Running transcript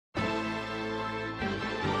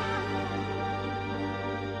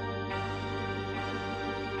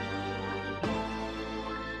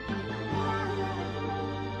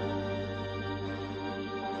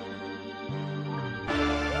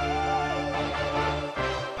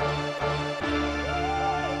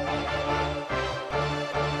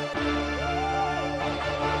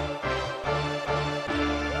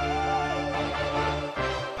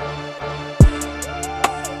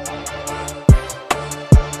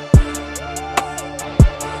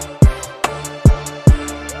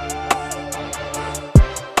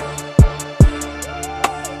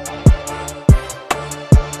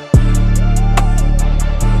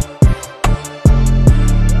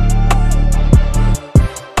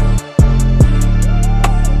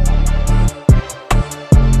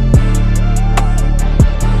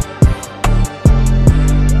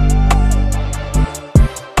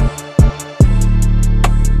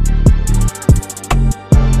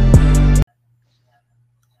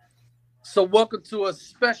So, welcome to a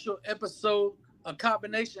special episode, a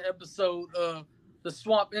combination episode of the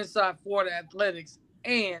Swamp Inside Florida Athletics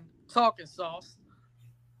and Talking Sauce.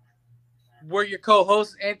 We're your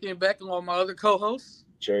co-hosts, Anthony Beck, along with my other co-hosts,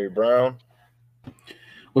 Jerry Brown.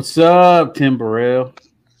 What's up, Tim Burrell?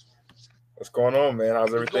 What's going on, man?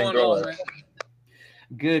 How's everything going? Man?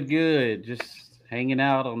 Good. Just hanging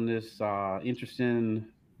out on this interesting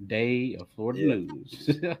day of Florida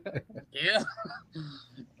news. Yeah.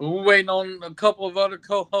 We're waiting on a couple of other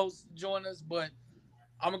co-hosts to join us, but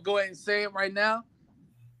I'm going to go ahead and say it right now.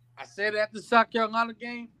 I said after the South Carolina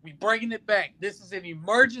game, we bringing it back. This is an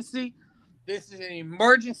emergency. This is an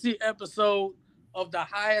emergency episode of the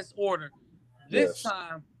highest order. This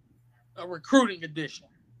time, a recruiting edition.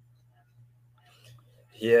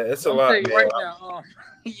 Yeah, it's a lot. Right now,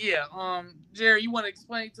 Jerry, you want to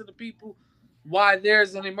explain to the people why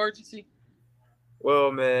there's an emergency?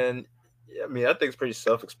 Well, man, I mean, I think it's pretty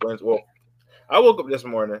self-explanatory. Well, I woke up this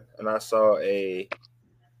morning and I saw a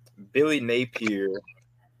Billy Napier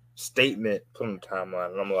statement put on the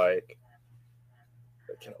timeline, and I'm like,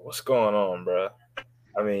 what's going on, bro?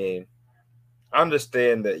 I mean, I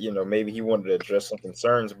understand that, maybe he wanted to address some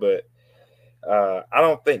concerns, but I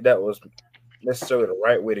don't think that was necessarily the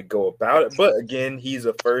right way to go about it. But again, he's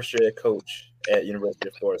a first-year coach at University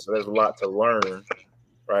of Florida, so there's a lot to learn,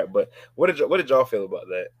 right? But what did y'all feel about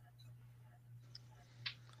that?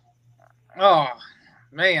 Oh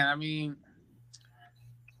man, I mean,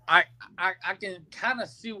 I can kind of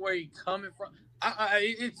see where he's coming from.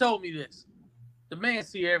 It told me this: the man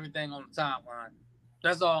see everything on the timeline.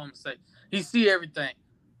 That's all I'm gonna say. He see everything.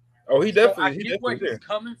 Oh, he definitely. I get where he's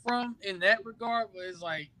coming from in that regard, but it's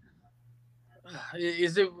like,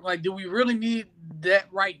 is it like, do we really need that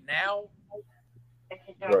right now?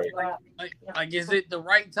 Right. Like, is it the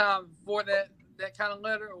right time for that kind of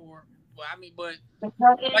letter, or? Well, I mean, but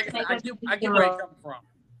like I said, I get where he's coming from.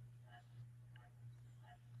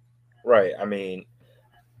 Right. I mean,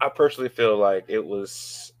 I personally feel like it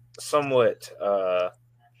was somewhat. I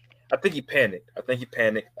think he panicked. I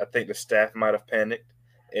think the staff might have panicked.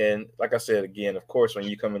 And like I said, again, of course, when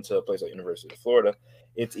you come into a place like University of Florida,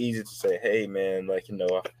 it's easy to say, hey, man, like,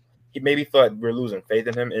 he maybe thought we're losing faith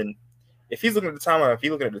in him. And if he's looking at the timeline, if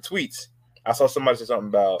he's looking at the tweets, I saw somebody say something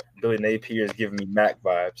about Billy Napier is giving me Mac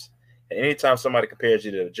vibes. And anytime somebody compares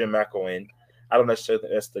you to Jim McElwain, I don't necessarily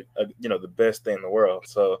think that's the best thing in the world.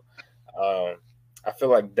 So I feel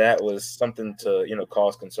like that was something to,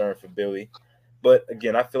 cause concern for Billy. But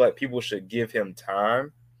again, I feel like people should give him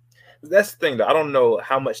time. That's the thing, though. I don't know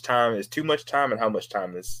how much time is too much time and how much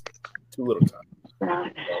time is too little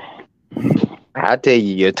time. I'll tell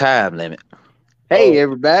you your time limit. Hey,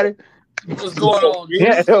 everybody. What's going on?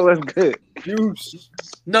 Yeah, that was good. I'm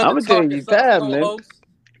going to tell you time limit.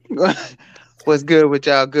 What's good with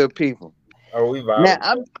y'all good people? Are we vibing?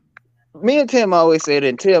 Now, me and Tim always said,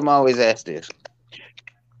 and Tim always asked this.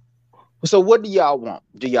 So what do y'all want?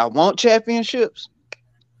 Do y'all want championships?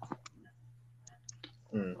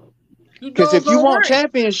 Because if you want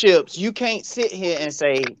championships, you can't sit here and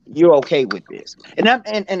say you're okay with this. And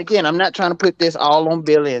again, I'm not trying to put this all on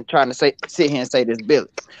Billy and trying to sit here and say this Billy.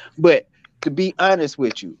 But to be honest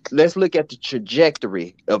with you, let's look at the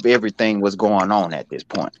trajectory of everything was going on at this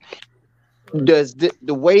point. Does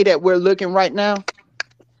the way that we're looking right now,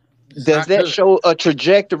 does that show a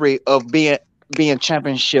trajectory of being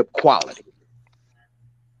championship quality?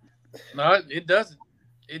 No, it doesn't.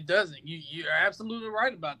 It doesn't. You're absolutely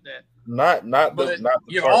right about that. But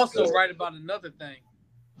you're also right about another thing.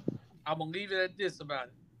 I'm gonna leave it at this about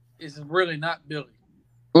it. It's really not Billy.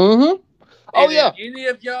 Mm-hmm. Oh, and yeah. If any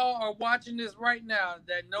of y'all are watching this right now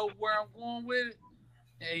that know where I'm going with it,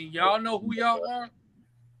 hey, y'all know who y'all are?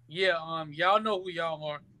 Yeah, y'all know who y'all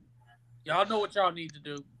are. Y'all know what y'all need to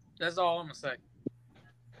do. That's all I'm gonna say.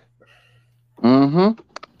 Mm-hmm.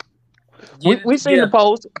 We seen the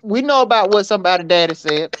post. We know about what somebody daddy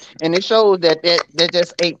said, and it shows that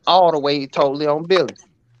just ain't all the way totally on Billy.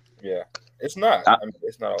 Yeah, it's not. I mean,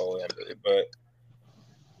 it's not all the way on Billy, but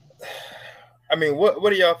I mean, what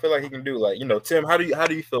do y'all feel like he can do? Like, Tim, how do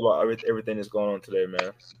you feel about everything that's going on today,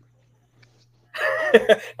 man?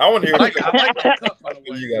 I want to hear what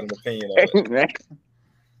you got an opinion on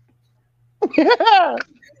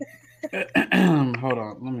it. Hold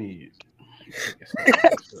on, let me.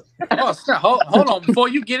 Hold on. Before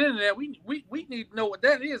you get into that, we need to know what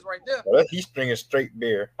that is right there. Well, he's drinking straight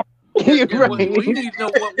beer. We need to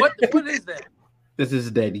know what is that. This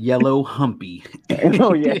is that yellow humpy.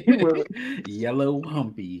 Oh yeah, yellow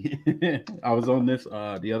humpy. I was on this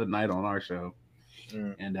the other night on our show,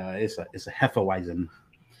 and it's a Hefeweizen.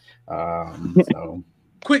 So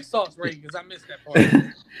Quick sauce rating, because I missed that part.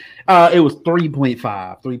 It was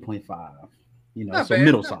 3.5. 3.5. You know, Not so bad,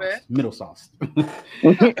 middle not sauce. bad. Middle sauce.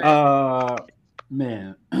 Not bad.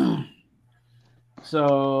 Man.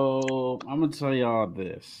 So I'm gonna tell y'all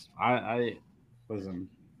this. I listen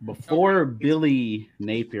before Billy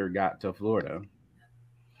Napier got to Florida.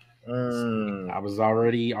 I was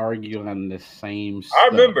already arguing on the same stuff. I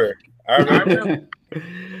remember.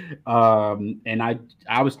 And I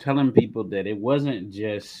was telling people that it wasn't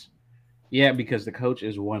just because the coach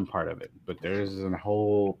is one part of it, but there's a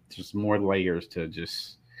whole just more layers to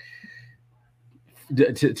just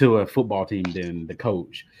to a football team than the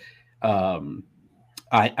coach. I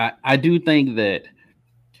do think that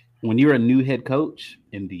when you're a new head coach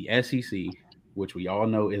in the SEC, which we all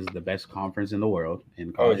know is the best conference in the world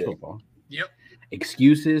in college football,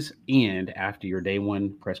 excuses end after your day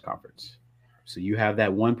one press conference. So you have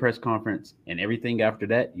that one press conference, and everything after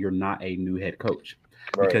that, you're not a new head coach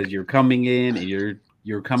because you're coming in and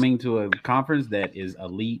you're coming to a conference that is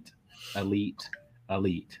elite.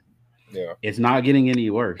 Yeah, it's not getting any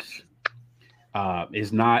worse.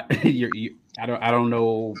 It's not. I don't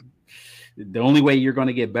know. The only way you're going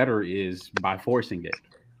to get better is by forcing it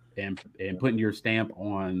and putting your stamp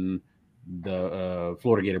on the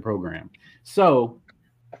Florida Gator program. So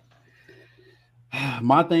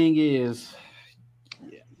my thing is,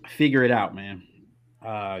 figure it out, man.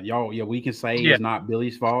 Y'all, we can say it's not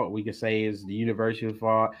Billy's fault. We can say it's the university's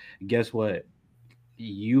fault. Guess what?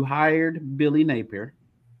 You hired Billy Napier,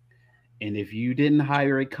 and if you didn't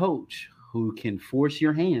hire a coach who can force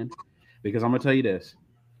your hand, because I'm gonna tell you this.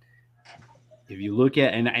 If you look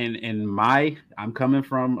at I'm coming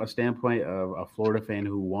from a standpoint of a Florida fan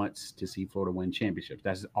who wants to see Florida win championships.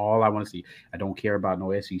 That's all I want to see. I don't care about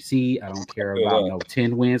no SEC. I don't care about no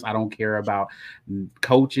 10 wins. I don't care about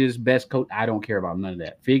coaches, best coach. I don't care about none of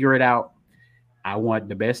that. Figure it out. I want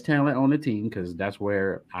the best talent on the team because that's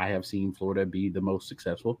where I have seen Florida be the most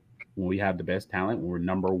successful. When we have the best talent, when we're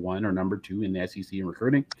number one or number two in the SEC in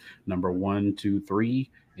recruiting, number 1, 2, 3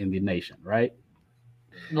 in the nation, right?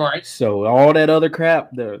 Right. So all that other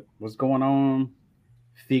crap that was going on,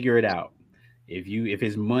 figure it out. If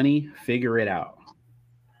it's money, figure it out.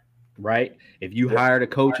 Right? If you hired a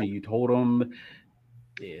coach and you told him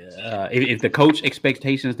if the coach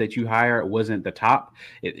expectations that you hire wasn't the top,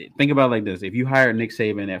 think about it like this. If you hired Nick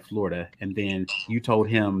Saban at Florida and then you told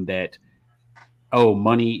him that,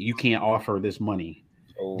 money, you can't offer this money.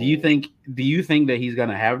 Do you think that he's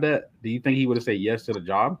gonna have that? Do you think he would have said yes to the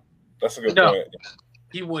job? That's a good point.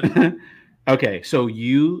 He wouldn't. Okay, so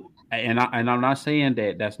I'm not saying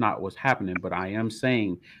that that's not what's happening, but I am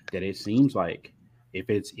saying that it seems like if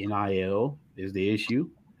it's NIL is the issue,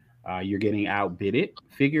 you're getting outbidded.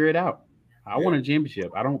 Figure it out. I want a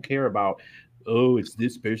championship. I don't care about it's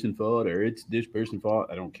this person's fault or it's this person's fault.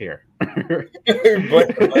 I don't care.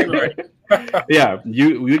 Yeah,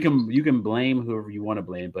 you can blame whoever you want to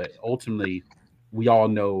blame, but ultimately, we all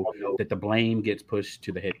know that the blame gets pushed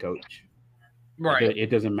to the head coach. Right. It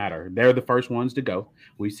doesn't matter. They're the first ones to go.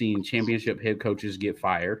 We've seen championship head coaches get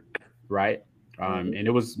fired, right? And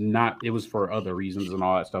it was for other reasons and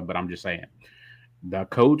all that stuff, but I'm just saying the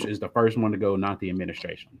coach is the first one to go, not the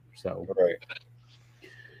administration. So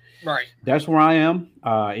right. That's where I am.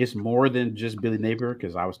 It's more than just Billy Napier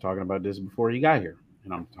because I was talking about this before you got here,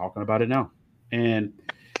 and I'm talking about it now. And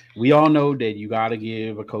we all know that you got to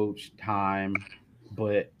give a coach time,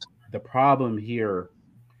 but the problem here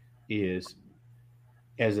is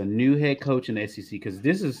as a new head coach in the SEC, because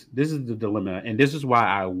this is the dilemma, and this is why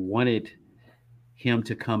I wanted him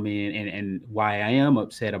to come in, and why I am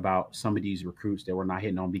upset about some of these recruits that we're not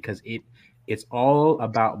hitting on, because it's all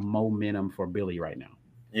about momentum for Billy right now.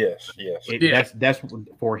 Yes. That's from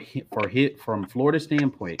Florida's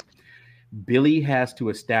standpoint. Billy has to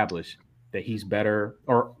establish that he's better,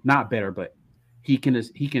 or not better, but he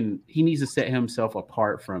needs to set himself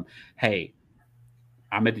apart from, hey,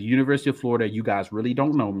 I'm at the University of Florida. You guys really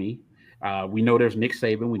don't know me. We know there's Nick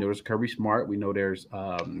Saban. We know there's Kirby Smart. We know there's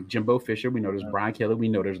Jimbo Fisher. We know there's Brian Kelly. We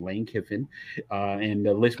know there's Lane Kiffin. And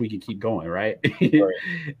the list we can keep going, right?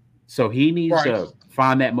 So he needs to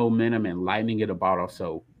find that momentum and lightning it about us.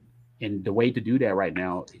 So, and the way to do that right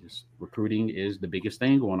now is recruiting is the biggest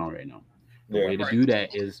thing going on right now. The way to do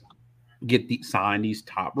that is sign these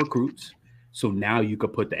top recruits. So now you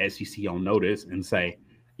could put the SEC on notice and say,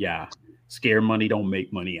 yeah, scare money don't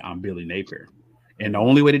make money. I'm Billy Napier. And the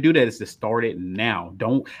only way to do that is to start it now.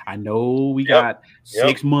 I know we got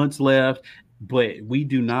 6 months left, but we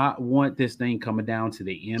do not want this thing coming down to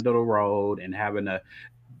the end of the road and having to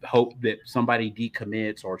hope that somebody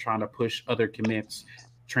decommits or trying to push other commits,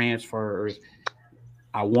 transfers.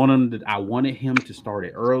 I wanted him to start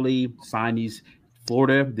it early, sign these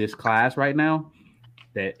this class right now,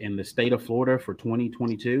 that in the state of Florida for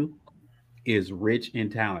 2022 is rich in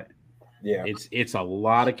talent. Yeah. It's a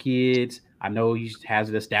lot of kids. I know he has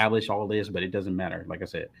it established all this, but it doesn't matter. Like I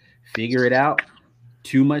said, figure it out.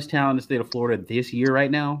 Too much talent in the state of Florida this year right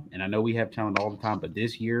now. And I know we have talent all the time, but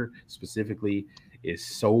this year specifically is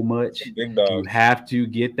so much. Big dogs. You have to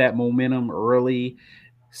get that momentum early,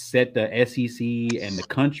 set the SEC and the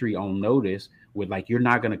country on notice with like, you're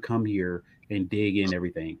not going to come here and dig in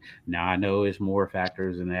everything. Now I know it's more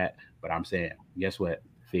factors than that, but I'm saying, guess what?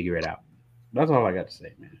 Figure it out. That's all I got to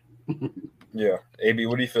say, man. Yeah. AB,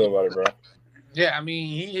 what do you feel about it, bro? Yeah, I mean,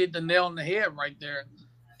 he hit the nail on the head right there.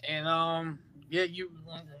 And yeah, you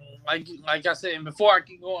like I said, and before I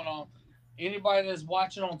keep going on, anybody that's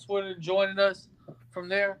watching on Twitter, joining us from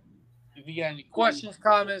there, if you got any questions,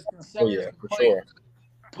 comments, concerns,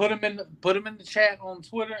 put them in the chat on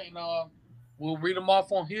Twitter, and we'll read them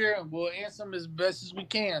off on here, and we'll answer them as best as we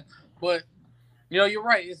can. But you're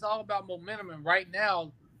right. It's all about momentum, and right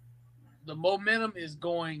now, the momentum is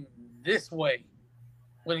going this way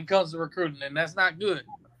when it comes to recruiting, and that's not good.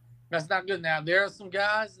 That's not good. Now, there are some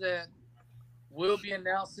guys that will be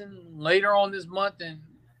announcing later on this month and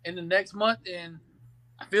in the next month, and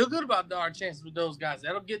I feel good about our chances with those guys.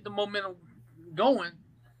 That'll get the momentum going.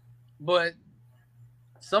 But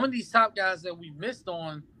some of these top guys that we missed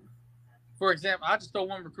on, for example, I'll just throw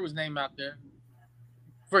one recruit's name out there.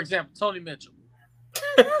 For example, Tony Mitchell.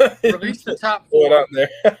 Release the top 4. Out there.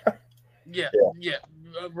 Yeah.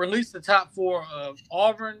 Release the top 4 of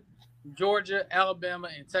Auburn, Georgia, Alabama,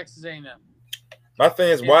 and Texas A&M. My thing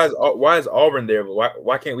is, why is Auburn there? But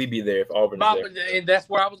why can't we be there if Auburn is there? And that's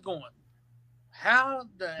where I was going. How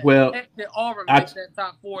the heck did Auburn make that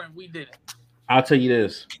top 4 and we didn't? I'll tell you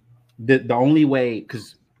this: the only way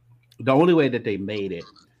that they made it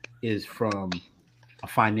is from a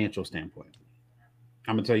financial standpoint.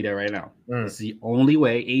 I'm gonna tell you that right now. It's the only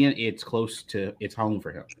way, and it's close to home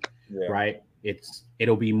for him, right?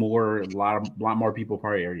 It'll be a lot more people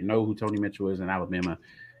probably already know who Tony Mitchell is in Alabama,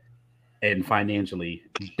 and financially,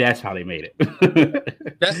 that's how they made it.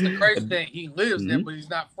 That's the crazy thing. He lives there, but he's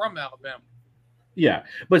not from Alabama. Yeah,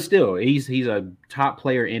 but still, he's a top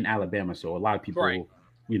player in Alabama, so a lot of people,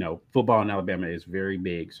 football in Alabama is very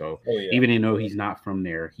big. So even though he's not from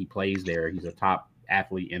there, he plays there. He's a top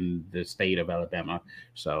athlete in the state of Alabama.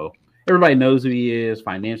 So everybody knows who he is.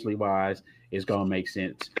 Financially wise, it's gonna make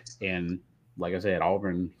sense. And like I said,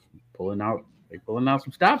 Auburn pulling out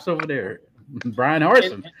some stops over there. Brian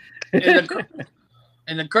Harsin.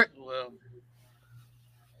 Well,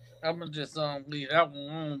 I'm gonna just leave that one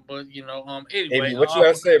alone. But anyway, hey, what you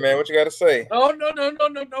gotta say, man? What you gotta say? Oh no, not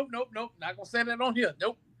gonna say that on here.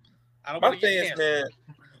 Nope. I don't. My thing is, man.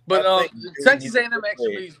 But Texas A&M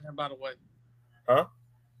actually leaves for him, by the way. Huh?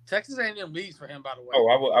 Texas A&M leaves for him, by the way.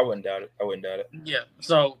 Oh, I wouldn't doubt it. Yeah.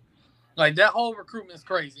 So, like, that whole recruitment is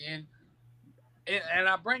crazy, and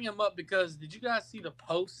I bring him up because did you guys see the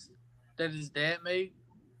post that his dad made?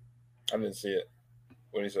 I didn't see it.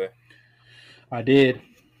 What did he say? I did.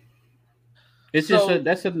 It's just oh,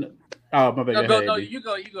 my bad. No, you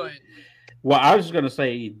go ahead. Well, I was just gonna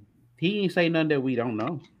say he ain't say nothing that we don't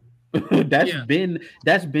know. That's been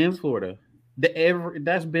Florida.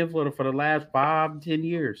 That's been Florida for the last 5-10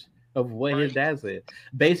 years of what his dad said.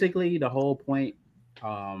 Basically, the whole point,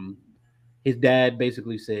 his dad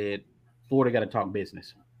basically said Florida got to talk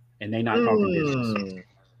business, and they not talking business.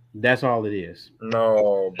 That's all it is.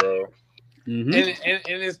 No, bro.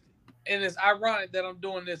 And it's ironic that I'm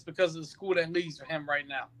doing this because of the school that leads for him right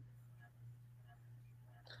now.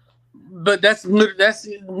 But that's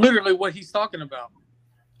literally what he's talking about.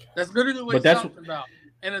 That's literally what he's talking about.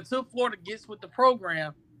 And until Florida gets with the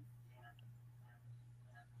program,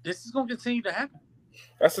 this is going to continue to happen.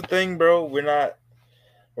 That's the thing, bro. We're not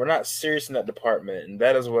serious in that department, and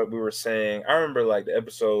that is what we were saying. I remember like the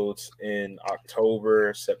episodes in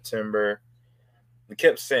October, September. We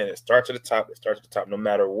kept saying it starts at the top. It starts at the top, no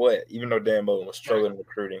matter what. Even though Dan Mullen was struggling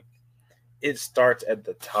recruiting, it starts at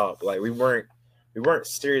the top. Like we weren't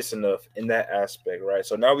serious enough in that aspect, right?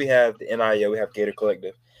 So now we have the NIL, we have Gator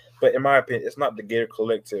Collective, but in my opinion, it's not the Gator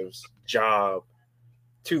Collective's job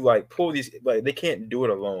to like pull these. Like they can't do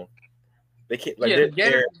it alone. They can't. Like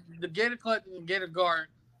the Gator Collective and Gator Guard,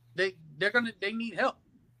 they need help.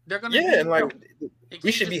 They're gonna and like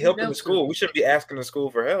we should be helping the school. We shouldn't be asking the school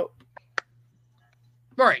for help.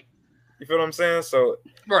 Right. You feel what I'm saying? So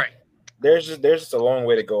right. there's just a long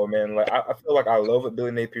way to go, man. Like I feel like I love what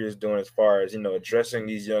Billy Napier is doing as far as, addressing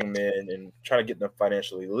these young men and trying to get them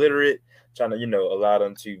financially literate, trying to, allow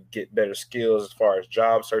them to get better skills as far as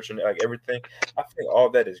job searching, like everything. I think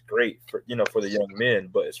all that is great for, for the young men.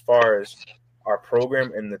 But as far as our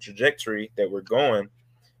program and the trajectory that we're going,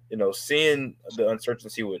 seeing the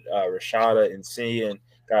uncertainty with Rashada and seeing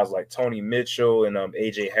guys like Tony Mitchell and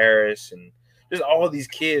AJ Harris and just all these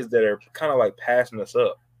kids that are kind of like passing us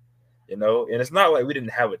up. And it's not like we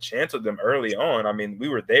didn't have a chance with them early on. I mean, we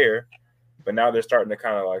were there, but now they're starting to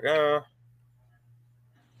kind of like,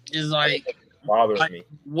 it's like it bothers me.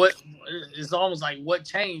 What it's almost like what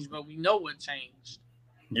changed, but we know what changed.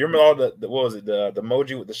 You remember all the what was it, the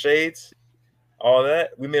emoji with the shades, all that?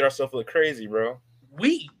 We made ourselves look crazy, bro.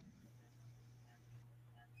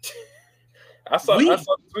 I saw the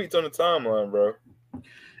tweets on the timeline, bro.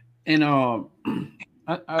 And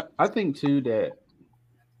I think too that.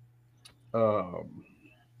 I'm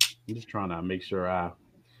just trying to make sure I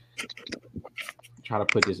try to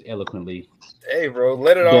put this eloquently. Hey, bro,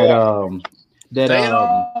 let it all out.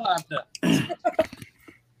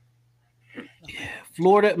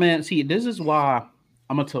 Florida, man. See, this is why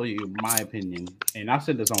I'm gonna tell you my opinion, and I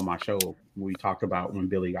said this on my show when we talked about when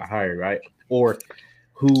Billy got hired, right? Or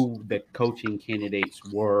who the coaching candidates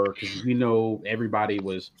were, because we know everybody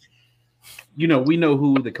was. We know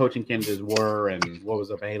who the coaching candidates were and what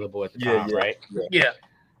was available at the time, right? Yeah.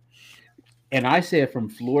 And I said, from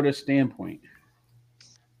Florida's standpoint,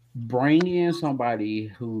 bring in somebody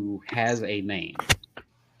who has a name,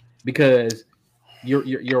 because you're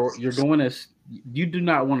going to. You do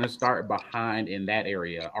not want to start behind in that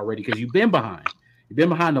area already, because you've been behind. You've been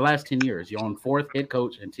behind the last 10 years. You're on fourth head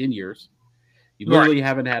coach in 10 years. You literally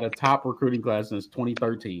haven't had a top recruiting class since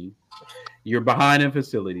 2013. You're behind in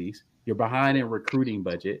facilities. You're behind in recruiting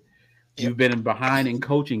budget. You've been behind in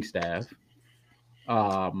coaching staff.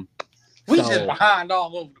 We just behind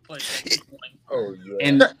all over the place at this point. Oh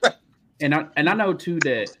yeah. And I know too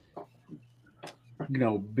that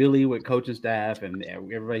Billy with coaching staff and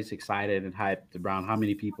everybody's excited and hyped around how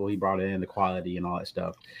many people he brought in, the quality and all that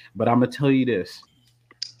stuff. But I'm gonna tell you this: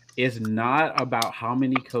 it's not about how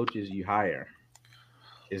many coaches you hire.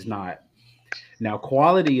 It's not. Now,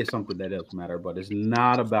 quality is something that does matter, but it's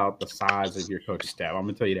not about the size of your coaching staff. I'm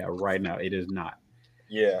going to tell you that right now. It is not.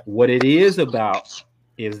 Yeah. What it is about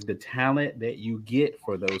is the talent that you get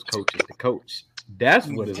for those coaches to coach. That's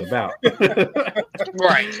what it's about.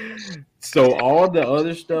 Right. So all the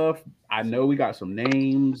other stuff, I know we got some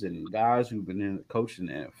names and guys who've been coaching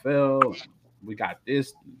the NFL. We got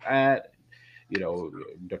this, that.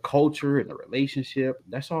 The culture and the relationship,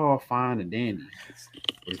 that's all fine and dandy.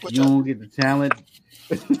 If you don't get the talent,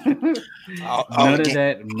 none of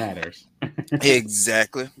that matters.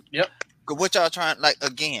 Exactly. Yep. Because what y'all trying,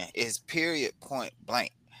 again, is period, point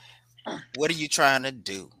blank. What are you trying to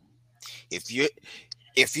do? If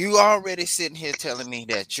you already sitting here telling me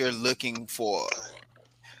that you're looking for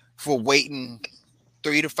waiting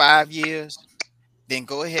 3 to 5 years, then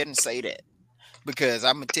go ahead and say that. Because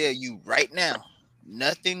I'm going to tell you right now,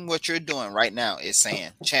 nothing what you're doing right now is saying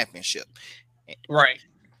championship. Right.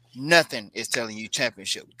 Nothing is telling you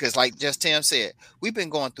championship. Because like just Tim said, we've been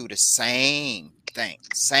going through the same thing.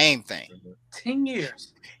 10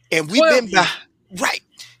 years. And we've been behind. Right.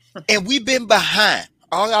 And we've been behind.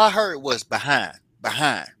 All I heard was behind.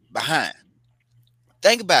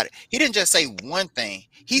 Think about it. He didn't just say one thing.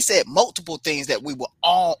 He said multiple things that we were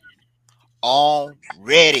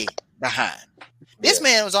already behind. This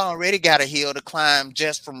man was already got a hill to climb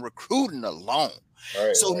just from recruiting alone.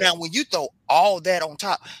 Right, so now when you throw all that on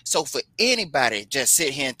top, so for anybody just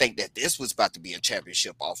sit here and think that this was about to be a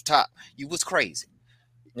championship off top, you was crazy.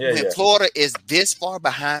 When Florida is this far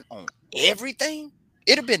behind on everything,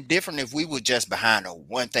 it'd have been different if we were just behind on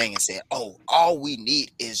one thing and said, oh, all we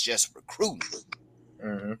need is just recruiting.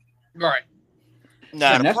 Mm-hmm. Right. And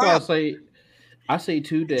that's why I say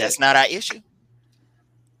too that that's not our issue.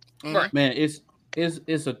 Mm-hmm. Right. Man,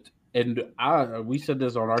 we said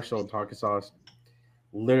this on our show, talkNsauced.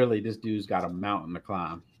 Literally, this dude's got a mountain to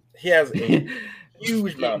climb. He has a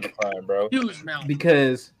huge mountain to climb, bro. Huge mountain.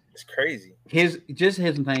 Because it's crazy. His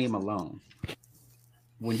name alone.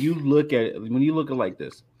 When you look at it like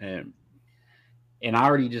this, and I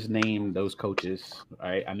already just named those coaches,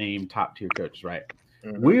 right? I named top tier coaches, right?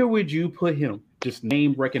 Mm-hmm. Where would you put him? Just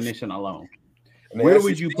name recognition alone. Where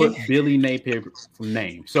would you put Billy Napier from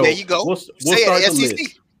name? So there you go. We'll start the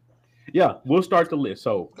list. Yeah, we'll start the list.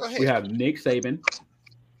 So we have Nick Saban,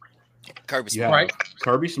 Kirby Smart,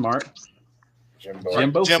 Kirby Smart,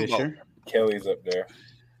 Jimbo Fisher, Kelly's up there.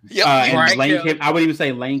 Yep, And right. Lane Kiffin, I would even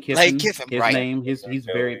say Lane Kiffin. Lane Kiffin, his right. name, he's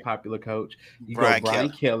very popular coach. You go Brian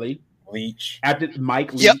Kelly, Leach. after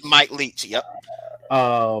Mike Leach. Yep, Mike Leach. Yep. What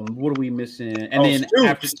are we missing? And then Stoops.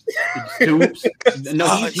 after Stoops, no,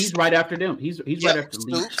 he's right after them. He's right after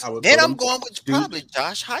Leach. Then I'm going with probably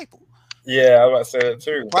Josh Heupel. Yeah, I was about to say that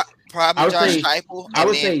too. Probably Josh Heupel. I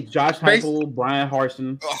would say Josh Heupel, Brian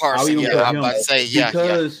Harsin. Yeah, I'm about to say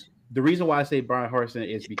because the reason why I say Brian Harsin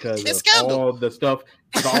is because of all the stuff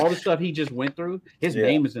he just went through. His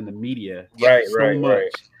name is in the media, right?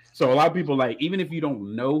 So a lot of people even if you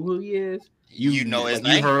don't know who he is, you know his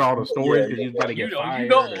name. You heard all the stories because he's about to get fired. You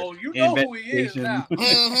know who he is now.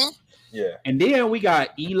 Yeah. And then we got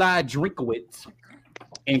Eli Drinkowitz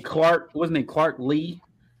and Clark. Wasn't it Clark Lee?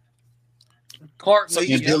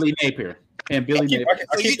 And Billy Napier. And Billy Napier.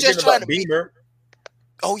 So you just trying to Beamer?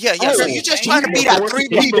 Oh yeah. So you just trying to beat out 3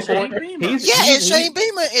 people? And Shane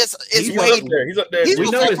Beamer is way up there. He's up there.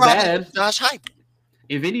 We know his dad, Josh Heupel.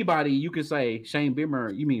 If anybody, you could say Shane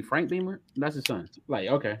Beamer. You mean Frank Beamer? That's his son.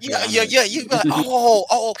 Okay. Yeah. You got.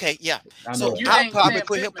 Okay. Yeah. So I'll probably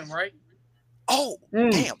put him right. Oh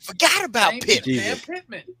damn! Forgot about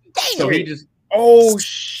Pittman. Damn. So he just. Oh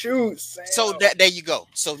shoot! Sam. So there you go.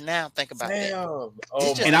 So now think about that.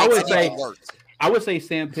 And I would say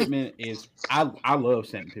Sam Pittman is. I love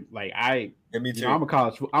Sam Pittman. Me too. I'm a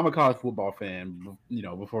college football fan.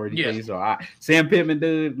 Before anything. So Sam Pittman,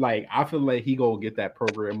 dude. I feel like he gonna get that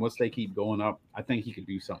program once they keep going up. I think he could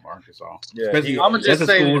do something for Arkansas. Yeah. I'm gonna just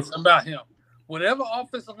say this about him. Whatever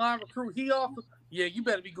offensive line recruit he offers, you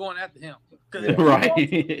better be going after him. Right.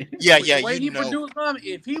 The way he produced him,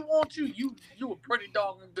 if he wants you a pretty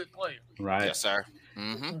doggone good player. Right. Yes, sir.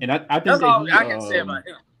 Mm-hmm. And I think that's all I can say about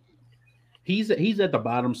him. He's at the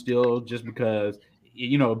bottom still, just because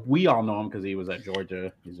we all know him because he was at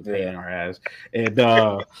Georgia. He's a pain in our ass, and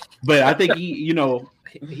but I think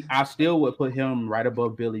I still would put him right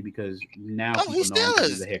above Billy because now people know him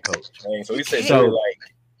he's a head coach. So he said Billy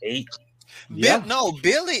 8. Yeah.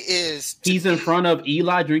 Billy is. He's in front of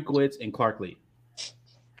Eli Drinkowitz and Clark Lee.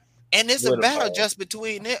 And it's a battle just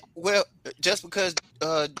between it. Well, just because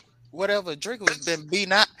whatever Drinkowitz been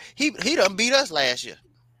beaten out, he done beat us last year.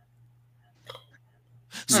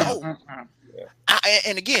 So,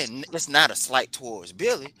 and again, it's not a slight towards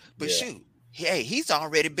Billy, but shoot, he's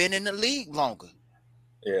already been in the league longer.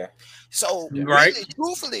 Yeah. So, really,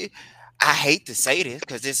 truthfully, I hate to say this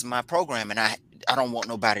because this is my program, and I don't want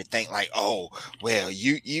nobody to think like, oh, well,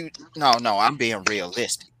 no, I'm being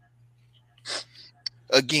realistic.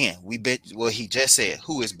 Again, he just said,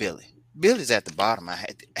 who is Billy? Billy's at the bottom. I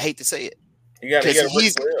hate to say it.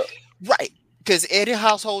 He's right. Because Eddie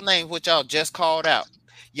household names, which y'all just called out,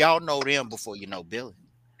 y'all know them before you know Billy.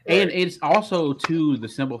 And it's also, too, the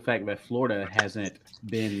simple fact that Florida hasn't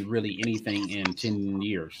been really anything in 10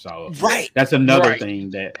 years. So that's another thing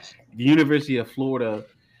that the University of Florida,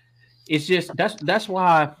 it's just, that's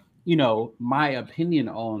why, my opinion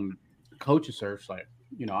on coaching search,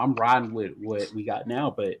 I'm riding with what we got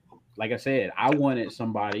now. But like I said, I wanted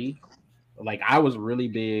somebody, I was really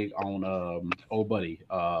big on old buddy.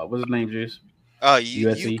 What's his name, Juice?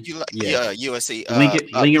 USC. USC.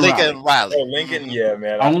 Lincoln Riley. Oh, Lincoln, yeah,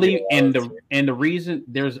 man. The reason,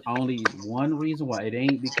 there's only one reason why it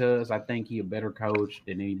ain't because I think he a better coach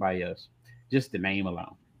than anybody else. Just the name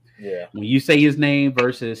alone. Yeah. When you say his name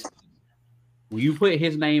versus when you put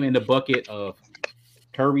his name in the bucket of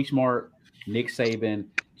Kirby Smart, Nick Saban,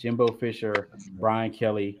 Jimbo Fisher, Brian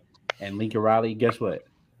Kelly, and Lincoln Riley, guess what?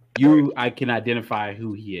 I can identify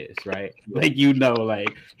who he is, right?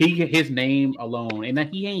 His name alone, and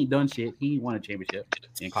he ain't done shit. He won a championship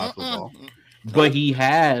in college football, but he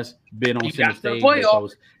has been on center stage with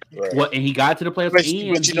those. And he got to the playoffs,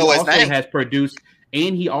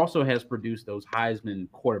 and he also has produced those Heisman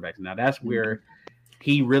quarterbacks. Now that's where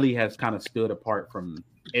he really has kind of stood apart from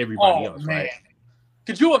everybody else, right?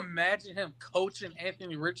 Could you imagine him coaching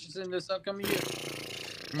Anthony Richardson this upcoming year?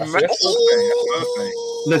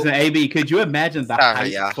 Listen, AB, could you imagine the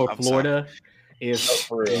hype for Florida if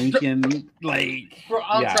Lincoln, I'm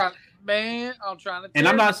trying to. And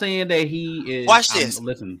I'm not saying that he is. Watch this.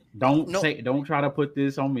 Listen, don't try to put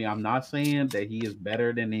this on me. I'm not saying that he is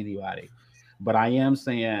better than anybody, but I am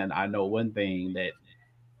saying I know one thing that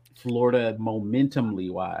Florida, momentumly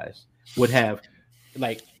wise, would have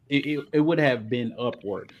it would have been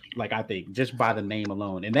upward, I think, just by the name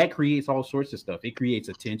alone. And that creates all sorts of stuff. It creates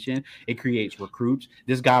attention. It creates recruits.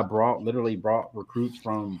 This guy literally brought recruits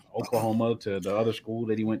from Oklahoma to the other school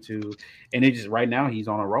that he went to. And it just, right now, he's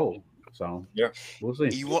on a roll. So, we'll see.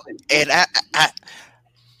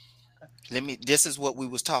 This is what we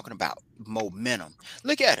was talking about, momentum.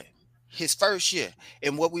 Look at it. his first year,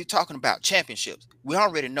 and what we're talking about championships, we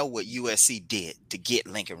already know what USC did to get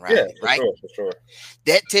Lincoln Riley, for right? sure.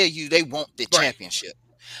 That tell you they want the Right. championship.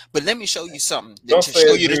 But let me show you something Don't to say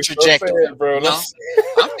show it, you the Juice. Don't trajectory. say it, bro. No,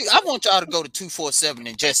 I want y'all to go to 247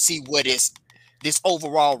 and just see what is this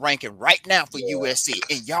overall ranking right now for USC.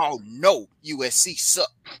 And y'all know USC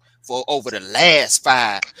sucked for over the last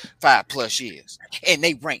five plus years, and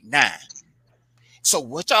they rank 9. So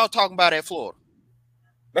what y'all talking about at Florida?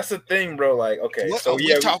 That's the thing, bro. Like, okay, What so are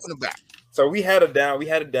we talking about? So we had a down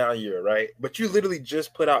year, right? But you literally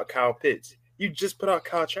just put out Kyle Pitts. You just put out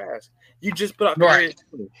Kyle Trask. You just put out Right.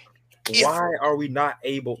 Kyrie. Why are we not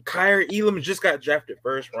able? Kyrie Elam just got drafted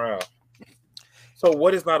first round. So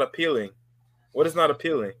what is not appealing? What is not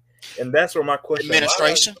appealing? And that's where my question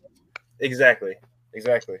Administration. Exactly.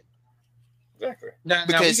 Now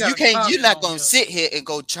Because we you got a can't, comment you're not on gonna here. sit here and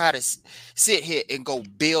go try to sit here and go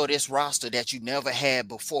build this roster that you never had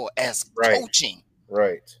before as Right. coaching,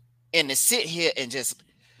 Right. and to sit here and just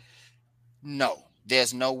no,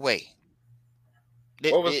 there's no way.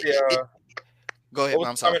 What was Go ahead, what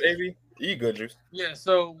I'm was the sorry. comment, AB? You good, Juice? Yeah,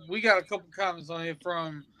 so we got a couple comments on here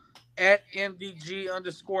from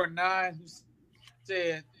 @MDG_9 who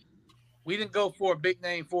said, we didn't go for a big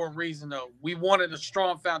name for a reason, though. We wanted a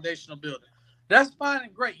strong foundational builder. That's fine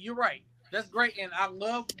and great. You're right. That's great. And I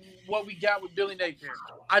love what we got with Billy Napier.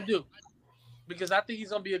 I do. Because I think he's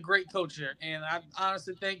going to be a great coach here. And I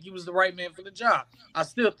honestly think he was the right man for the job. I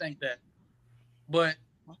still think that. But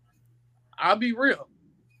I'll be real.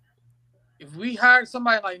 If we hired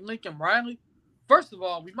somebody like Lincoln Riley, first of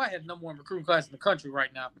all, we might have number 1 recruiting class in the country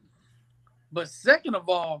right now. But second of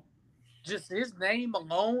all, just his name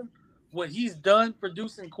alone, what he's done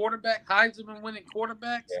producing quarterback, Heisman winning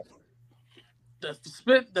quarterbacks,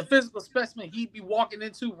 the physical specimen he'd be walking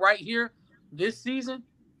into right here this season,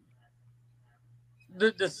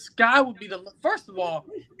 the sky would be the first of all,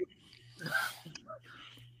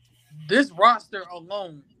 this roster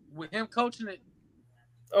alone with him coaching it.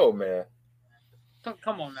 Oh man.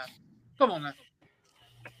 Come on now.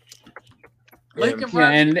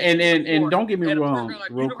 Yeah, and don't get me wrong,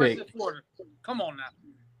 real quick. Come on now.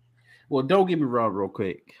 Well, don't get me wrong, real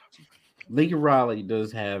quick. Lincoln Riley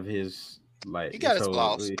does have his He got his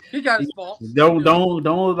flaws. He got his faults.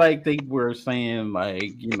 Don't like think we're saying like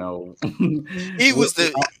He was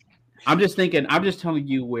the. I'm just telling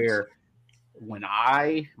you where when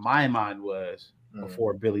my mind was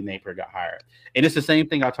before Billy Napier got hired, and it's the same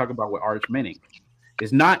thing I talk about with Arch Manning.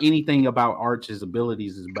 It's not anything about Arch's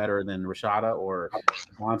abilities is better than Rashada or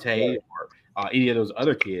Monte or any of those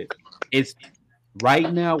other kids. It's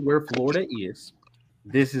right now where Florida is.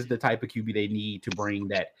 This is the type of QB they need to bring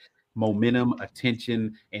that momentum,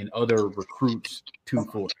 attention, and other recruits to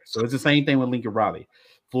Florida. So it's the same thing with Lincoln Riley.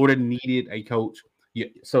 Florida needed a coach. Yeah,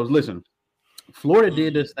 so listen, Florida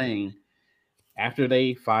did this thing after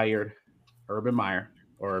they fired Urban Meyer,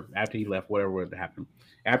 or after he left, whatever would happen.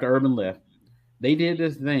 After Urban left, they did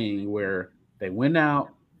this thing where they went out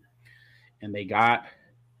and they got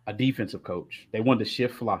a defensive coach. They wanted to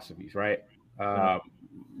shift philosophies, right? A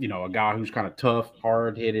guy who's kind of tough,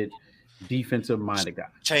 hard-headed, defensive-minded guy.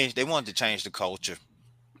 They wanted to change the culture.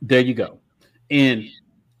 There you go. And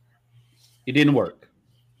it didn't work.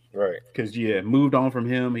 Right. Because moved on from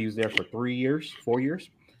him. He was there for 4 years.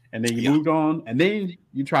 And then you moved on. And then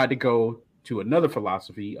you tried to go to another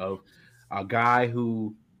philosophy of a guy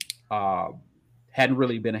who hadn't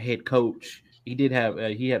really been a head coach. He did have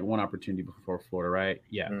he had one opportunity before Florida, right?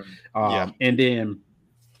 Yeah. And then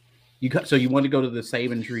you want to go to the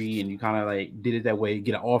Saban tree, and you kind of like did it that way,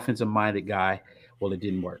 get an offensive minded guy. Well, it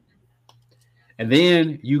didn't work. And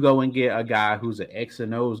then you go and get a guy who's an X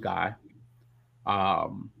and O's guy.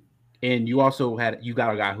 And you also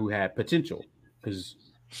got a guy who had potential because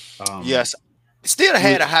yes, still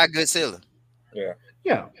had a high good ceiling.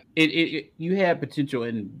 Yeah. You had potential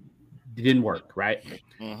and it didn't work, right?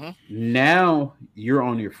 Mm-hmm. Now you're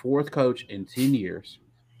on your 4th coach in 10 years.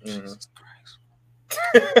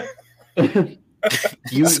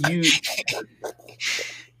 Jesus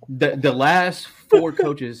The last 4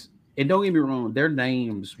 coaches, and don't get me wrong, their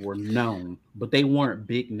names were known, but they weren't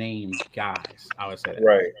big name guys. I would say that.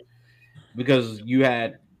 Right. Because you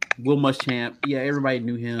had Will Muschamp, everybody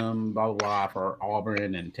knew him, blah blah blah, for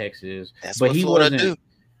Auburn and Texas. But he wasn't. Do.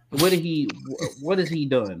 What has he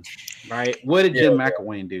done? Right? What did Jim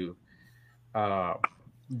McElwain do?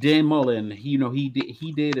 Dan Mullen, he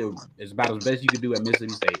did as about as best you could do at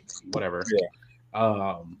Mississippi State, whatever. Yeah.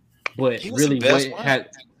 But really,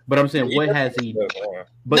 what I'm saying, what has he?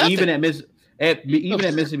 But Nothing. even at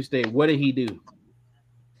Mississippi State, what did he do?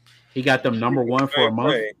 He got them number one for a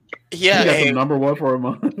month. Yeah, he got them number one for a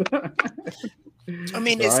month. I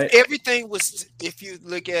mean, everything was. If you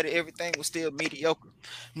look at it, everything was still mediocre.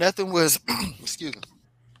 Nothing was. Excuse me.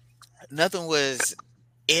 Nothing was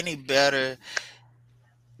any better.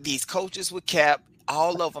 These coaches were capped.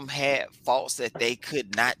 All of them had faults that they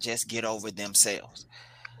could not just get over themselves.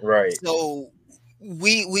 Right. So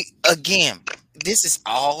we again, this is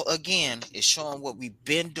all again is showing what we've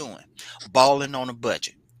been doing, balling on a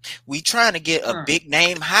budget. We trying to get a big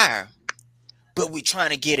name hire, but we trying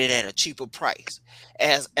to get it at a cheaper price,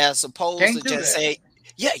 as opposed to just say,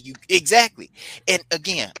 yeah, you exactly. And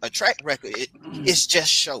again, a track record it's just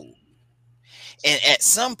showed, and at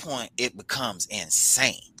some point it becomes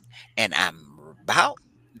insane. And I'm about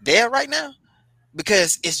there right now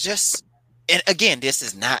because it's just. And again, this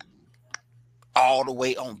is not all the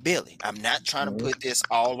way on Billy. I'm not trying to put this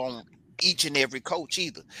all on each and every coach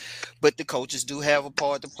either, but the coaches do have a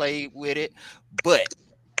part to play with it. But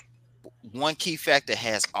one key factor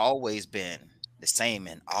has always been the same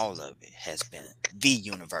in all of it has been the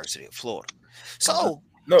University of Florida. So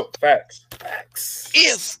no facts.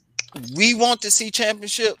 If we want to see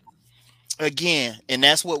championship again, and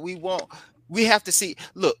that's what we want, we have to see.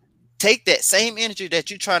 Look, take that same energy that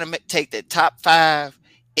you're trying to take the top 5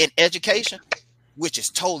 in education, which is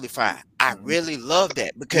totally fine. I really love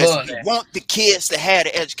that because we want the kids to have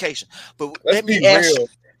the education. But let me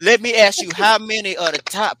ask you, how many of the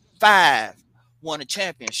top 5 won a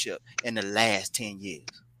championship in the last 10 years?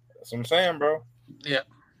 That's what I'm saying, bro. Yeah.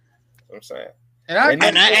 That's what I'm saying.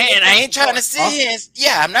 And I ain't trying to sit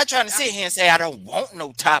here. I'm not trying to sit here and say I don't want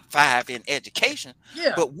no top 5 in education.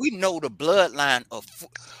 Yeah. But we know the bloodline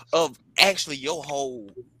of actually your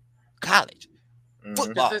whole college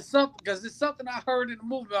football. Because it's something I heard in the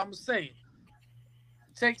movie. I'm gonna say it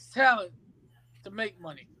takes talent to make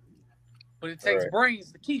money, but it takes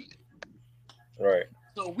brains to keep it. Right.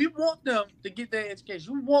 So we want them to get their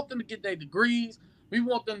education. We want them to get their degrees. We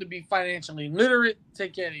want them to be financially literate,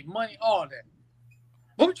 take care of their money, all that.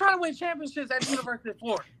 But we're trying to win championships at the University of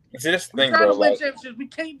Florida. See, this We're thing, trying bro. to win championships. We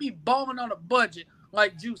can't be balling on a budget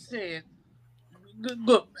like Juice said.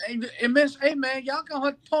 Look, hey man, y'all gonna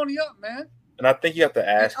have to pony up, man. And I think you have to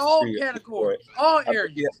ask in all categories, all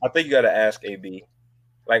areas. I think you got to ask AB,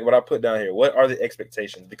 like what I put down here. What are the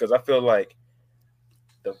expectations? Because I feel like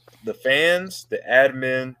the fans, the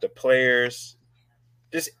admin, the players,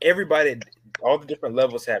 just everybody, all the different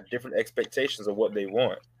levels have different expectations of what they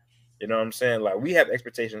want. You know what I'm saying? Like we have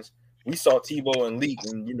expectations. We saw Tebow and Leak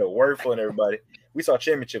and Wordful and everybody. We saw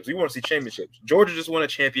championships. We want to see championships. Georgia just won a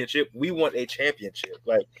championship. We want a championship.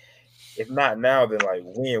 Like, if not now, then like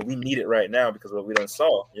when? We need it right now because of what we done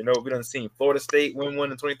saw. We done seen Florida State win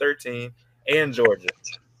one in 2013 and Georgia.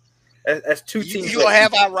 That's 2 teams. You will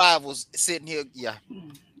have our rivals sitting here. Yeah.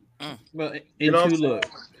 Well, look,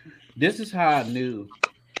 this is how I knew.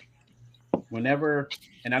 Whenever,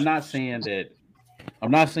 and I'm not saying that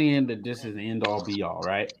this is the end all be all,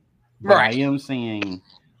 right? But I am saying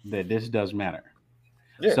that this does matter.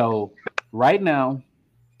 Yeah. So right now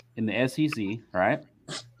in the SEC, right?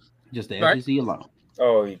 Just the SEC alone.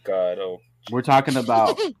 Oh God! We're talking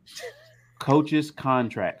about coaches'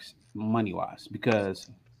 contracts, money-wise, because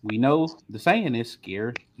we know the saying is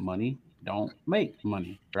 "scared money don't make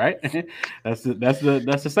money," right? that's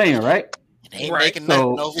the saying, right? They ain't making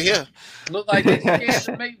nothing over here. Look like they're scared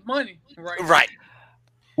to make money, right?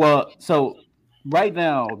 Well, so right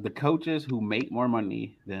now the coaches who make more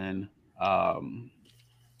money than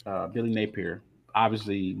Billy Napier,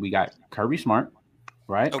 obviously we got Kirby Smart.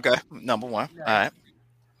 Right. Okay. Number 1. All right.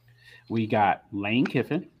 We got Lane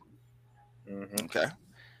Kiffin. Mm-hmm. Okay.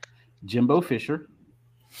 Jimbo Fisher.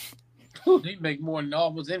 He make more than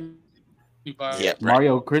almost anybody. Yeah.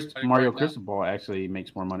 Mario Cristobal actually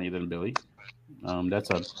makes more money than Billy. That's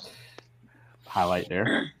a highlight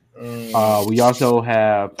there. We also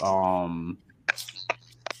have Nick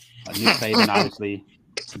Saban, obviously.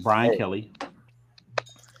 Brian Kelly.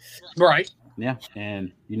 Right. Yeah,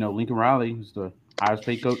 and Lincoln Riley is the highest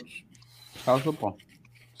paid coach in college football.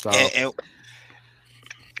 So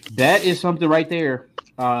that is something right there.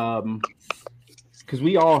 Because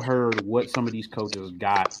we all heard what some of these coaches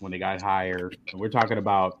got when they got hired. And we're talking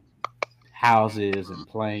about houses and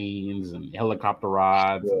planes and helicopter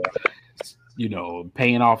rides, and,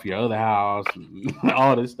 paying off your other house and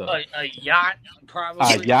all this stuff. A yacht,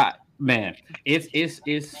 probably. A yacht, man.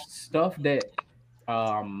 It's stuff that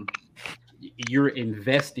you're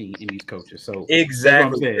investing in these coaches. So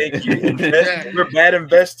exactly, thank you. We're bad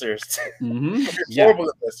investors. Mm-hmm. We're horrible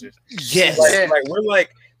investors. Yes,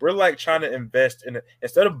 we're like trying to invest in it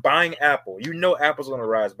instead of buying Apple. Apple's going to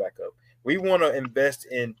rise back up. We want to invest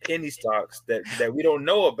in penny stocks that we don't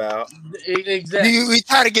know about. Exactly. We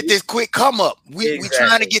try to get this quick come up. We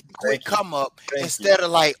trying to get the quick come up instead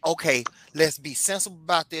of like, okay, let's be sensible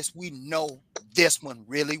about this. We know this one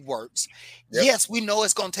really works. Yep. Yes, we know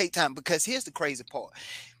it's going to take time, because here's the crazy part.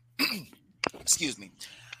 Excuse me.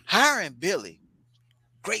 Hiring Billy,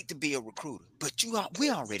 great to be a recruiter, but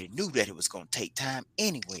we already knew that it was going to take time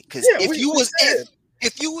anyway. Because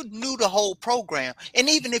if you knew the whole program, and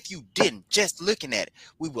even if you didn't, just looking at it,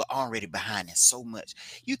 we were already behind in so much.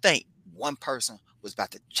 You think one person was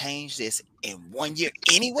about to change this in 1 year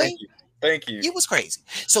anyway? Thank you. It was crazy.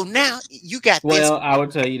 So now you got this. Well, I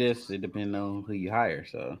would tell you this: it depends on who you hire.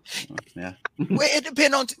 So, yeah. Well, it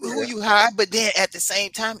depends on who you hire, but then at the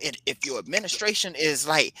same time, if your administration is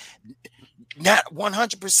like not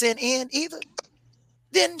 100% in either,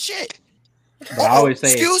 then shit. But I always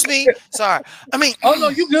say, excuse me. Sorry. I mean, oh no,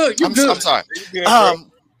 you good. You good. I'm sorry.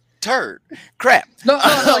 Turd. Crap. No,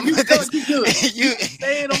 you good. You good. You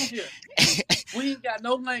stay on here. We ain't got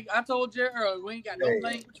no link. I told you earlier, we ain't got no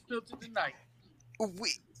language filter tonight.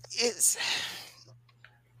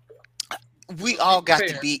 We all got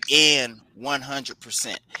to be in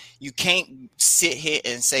 100%. You can't sit here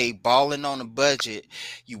and say balling on a budget.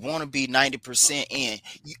 You want to be 90% in.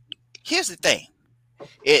 Here's the thing.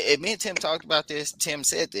 Me and Tim talked about this. Tim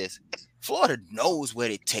said this. Florida knows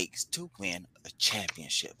what it takes to win a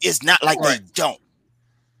championship. It's not like they don't.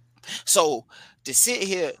 So to sit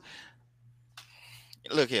here,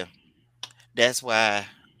 look here. That's why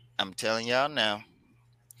I'm telling y'all now.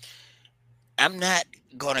 I'm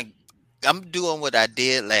doing what I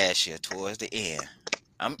did last year towards the end.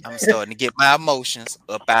 I'm starting to get my emotions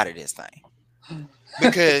up out of this thing,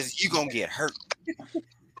 because you're gonna get hurt.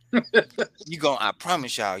 I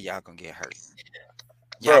promise y'all gonna get hurt.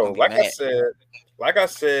 Bro, like I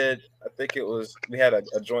said, I think it was, we had a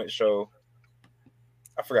joint show.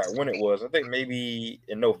 I forgot when it was. I think maybe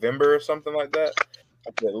in November or something like that.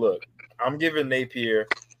 I said, look, I'm giving Napier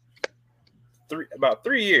about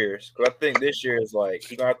 3 years, because I think this year is like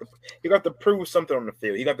he got to prove something on the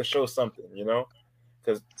field. He got to show something,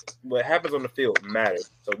 because what happens on the field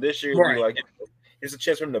matters. So this year, like, it's a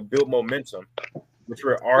chance for him to build momentum, which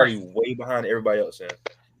we're already way behind everybody else in.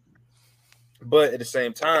 But at the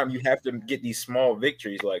same time, you have to get these small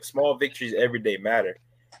victories. Like, small victories every day matter.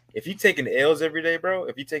 If you taking L's every day, bro,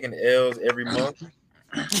 if you taking L's every month,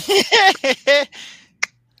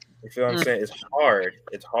 you feel what I'm saying? It's hard.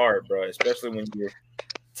 It's hard, bro, especially when you're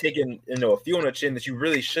taking, a few on the chin that you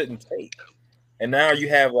really shouldn't take. And now you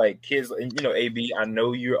have, like, kids, and, AB, I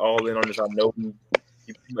know you're all in on this. I know you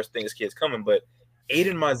pretty much think this kid's coming, but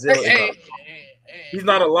Aiden Mizell he's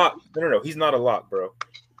not a lock. No, he's not a lock, bro.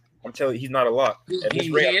 I'm telling you, he's not a lock. He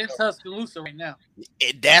is Tuscaloosa right now.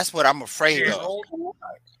 That's what I'm afraid of.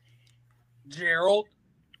 Gerald.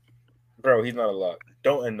 Bro, he's not a lock.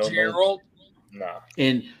 Gerald. Nah.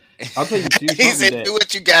 And I'll tell you too. He said, "Do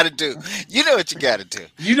what you got to do. You know what you got to do.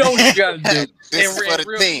 You know what you got to do." This is for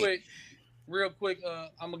the team. Real quick,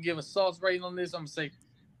 I'm gonna give a sauce rating on this. I'm gonna say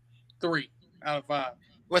 3 out of 5.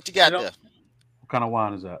 What you got there? What kind of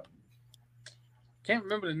wine is that? Can't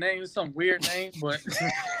remember the name. It's some weird name, but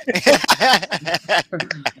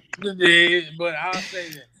but I'll say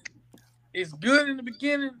that it's good in the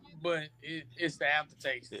beginning, but it's the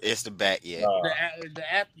aftertaste. It's the back, yeah.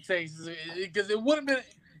 The aftertaste, because it would have been,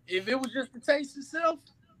 if it was just the taste itself,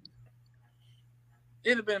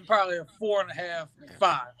 it'd have been probably a 4.5,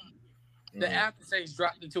 5. The aftertaste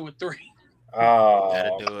dropped into a 3. Oh,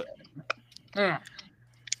 gotta do it.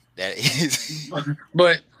 That is,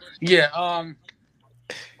 but yeah,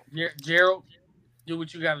 Gerald, do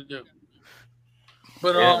what you got to do.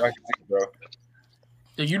 But bro,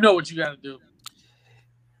 you know what you got to do.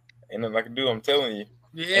 Ain't nothing I can do. I'm telling you.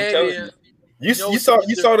 Yeah, you saw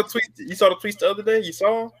the tweet. You saw the tweets the other day. You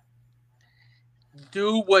saw them?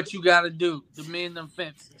 Do what you got to do. The men them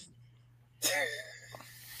fences.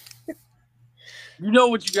 You know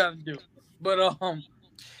what you got to do. But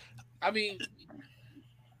I mean,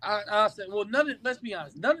 I said, well, let's be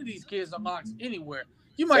honest. None of these kids are locks anywhere.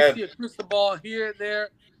 You might see a crystal ball here, there.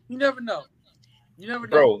 You never know. You never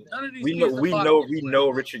know. Bro, none of these we know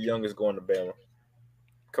Richard Young is going to Bama.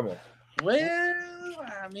 Come on. Well,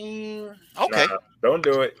 I mean, okay. Nah, don't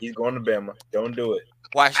do it. He's going to Bama. Don't do it.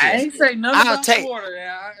 Watch this. I ain't say nothing about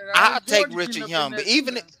Florida. I'll take Richard Young, but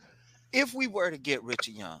even if we were to get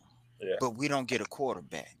Richard Young, but we don't get a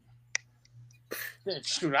quarterback.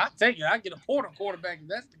 Shoot, I'll take it. I get a quarterback. If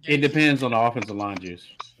that's the case. It depends on the offensive line, juice.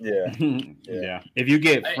 Yeah. Yeah. If you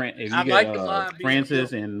get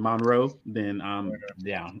Francis and Monroe, then I'm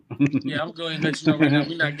down. Yeah, I'm going to let you know right now.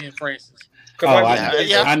 We're not getting Francis.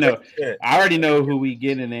 I know. I already know who we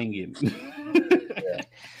get and ain't getting.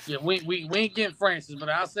 Yeah, we ain't getting Francis, but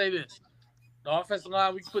I'll say this: the offensive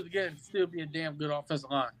line we put together still be a damn good offensive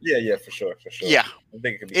line. Yeah, for sure. Yeah, I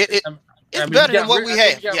think it could be. It's better than what we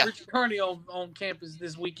have. We got Richard Kearney on campus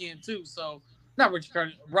this weekend too. So not Richard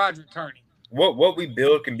Kearney, Roger Kearney. What we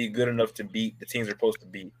build can be good enough to beat the teams we're supposed to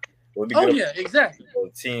beat. Exactly.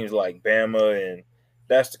 Teams like Bama, and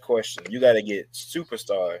that's the question. You got to get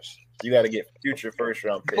superstars. You got to get future first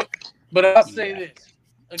round picks. But I'll say this: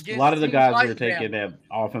 a lot of the guys like are taking that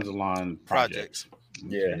offensive line projects.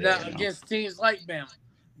 Yeah. Now against teams like Bama,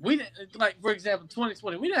 we didn't for example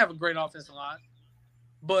 2020. We didn't have a great offensive line,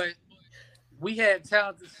 but we had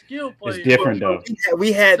talented skill players. It's different though.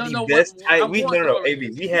 We had the best. We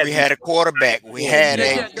had a quarterback. We had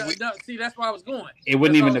see, that's where I was going. It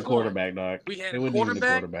wasn't even the quarterback, dog. We had a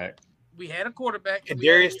quarterback. We had a quarterback.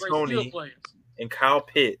 Kadarius Toney and Kyle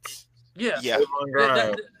Pitts. Yeah.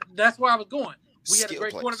 That's where I was going. We had a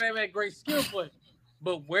great quarterback. We had great skill players.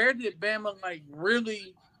 But where did Bama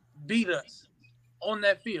really beat us on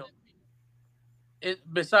that field?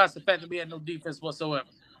 Besides the fact that we had no defense whatsoever.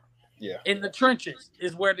 Yeah. In the trenches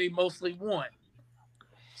is where they mostly won.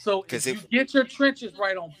 So if you get your trenches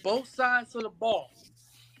right on both sides of the ball,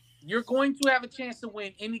 you're going to have a chance to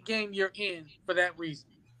win any game you're in for that reason.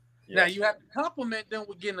 Yes. Now, you have to complement them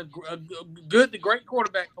with getting a great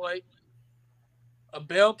quarterback play, a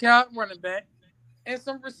bell cow running back, and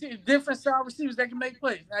some different style receivers that can make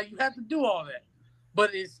plays. Now, you have to do all that.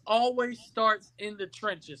 But it always starts in the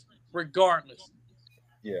trenches, regardless.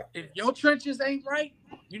 Yeah. If your trenches ain't right,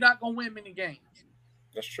 you're not going to win many games.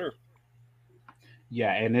 That's true.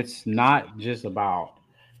 Yeah, and it's not just about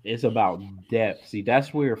 – it's about depth. See,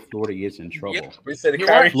 that's where Florida gets in trouble. Yeah, we said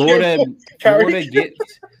Florida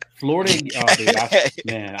gets – Florida – oh, dude,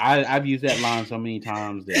 man, I've used that line so many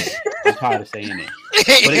times that I'm tired of saying it.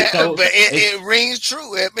 But it rings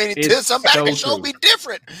true. I mean, until somebody can show me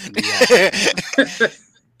different. Yeah.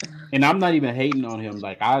 And I'm not even hating on him.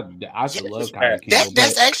 Like I love Kyle Campbell.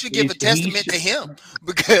 That's actually give a testament to him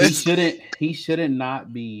because he shouldn't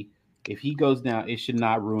not be. If he goes down, it should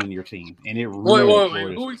not ruin your team, and it ruined.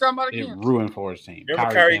 Wait. Who are we talking about again? It ruined Florida's team.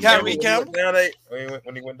 Kyrie Campbell.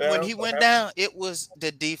 When he went down. When he went down, it was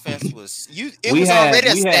the defense was you. It was already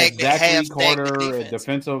a stagnant half Carter, defense.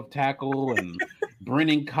 Defensive tackle, and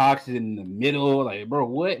Brennan Cox in the middle. Like, bro,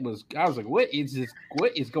 what was? I was like, what is this?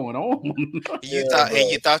 What is going on? You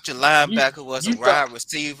thought your linebacker was a wide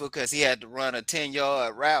receiver because he had to run a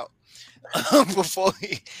 10-yard route before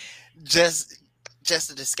he just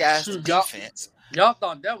to disguise the defense. Y'all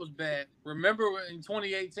thought that was bad. Remember in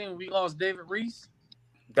 2018 we lost David Reese?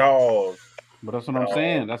 Dog. But that's what I'm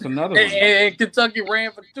saying. That's another one. And Kentucky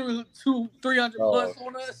ran for 300 plus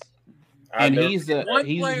on us. And one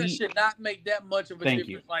player should not make that much of a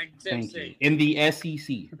difference like Tim said. In the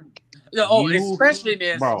SEC. Especially in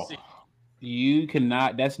the SEC. Bro, you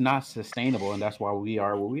cannot, that's not sustainable, and that's why we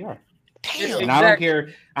are where we are. Damn. And I don't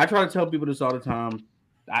care. I try to tell people this all the time.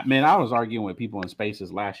 I was arguing with people in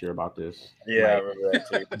Spaces last year about this. Yeah, I remember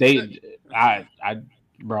that too.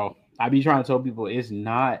 Bro, I be trying to tell people it's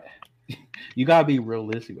not. You gotta be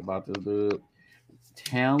realistic about this, dude.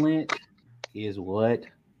 Talent is what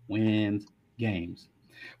wins games.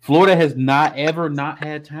 Florida has not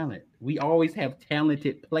had talent. We always have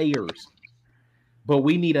talented players, but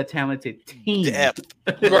we need a talented team. Depth.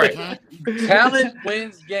 Right. Talent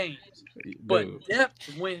wins games, but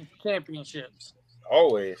depth wins championships.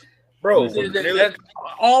 Always. Bro, that's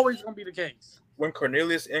always going to be the case. When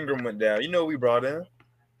Cornelius Ingram went down, we brought in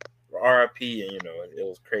RIP, and it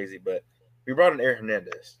was crazy, but we brought in Aaron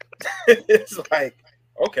Hernandez. It's like,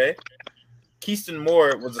 okay. Keyston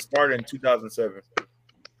Moore was a starter in 2007.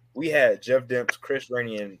 We had Jeff Demps, Chris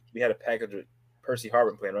Rainey, and we had a package with Percy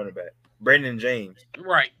Harvin playing running back. Brandon James.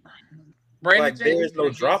 Right. James. There's no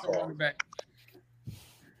drop off.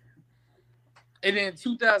 And then in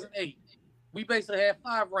 2008, we basically had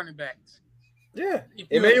 5 running backs. Yeah.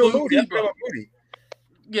 Emmanuel Moody.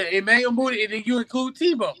 Yeah, Emmanuel Moody, and then you include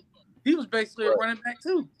Tebow. He was basically a running back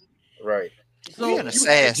too. Right. So you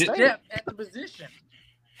had depth at the position.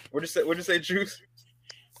 What'd you say, Juice?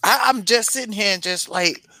 I'm just sitting here and just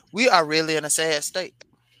like, we are really in a sad state.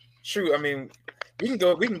 True. I mean, we can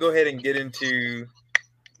go ahead and get into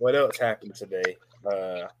what else happened today.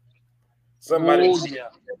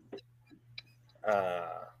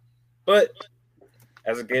 But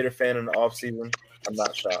as a Gator fan in the offseason, I'm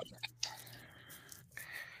not shocked.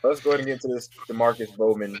 Let's go ahead and get into this DeMarcus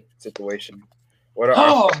Bowman situation. What are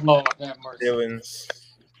our feelings?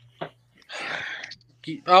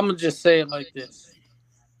 I'm going to just say it like this.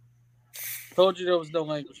 Told you there was no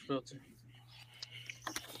language filter.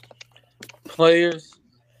 Players,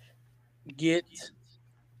 get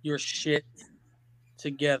your shit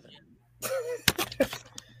together.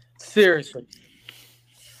 Seriously.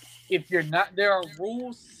 If you're not, there are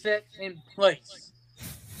rules set in place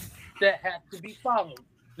that have to be followed.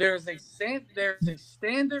 There's a standard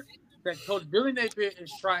that Coach Billy Napier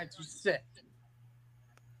is trying to set.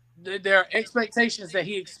 There are expectations that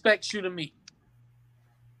he expects you to meet.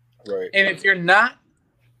 Right. And if you're not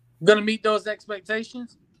going to meet those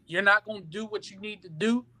expectations, you're not going to do what you need to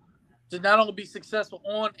do to not only be successful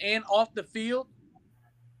on and off the field.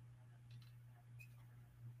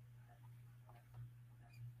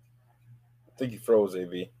 I think you froze,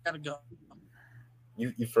 AV. Gotta go.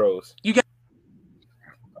 You froze. You got.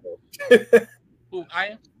 Ooh,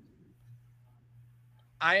 I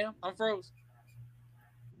am. I'm froze.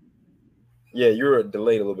 Yeah, you're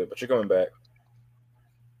delayed a little bit, but you're coming back.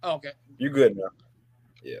 Oh, okay. You good now?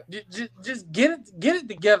 Yeah. Just get it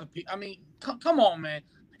together. I mean, come on, man.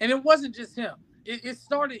 And it wasn't just him. It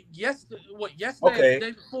started yesterday. Yesterday Okay. or the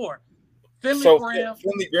day before. Finley Graham,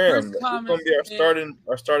 Chris Thomas, going to be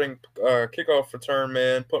our starting kickoff return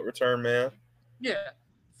man, punt return man. Yeah,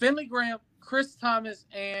 Finley Graham, Chris Thomas,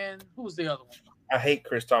 and who was the other one? I hate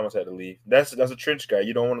Chris Thomas had to leave. That's a trench guy.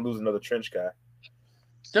 You don't want to lose another trench guy.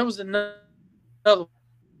 There was another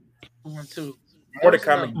one too.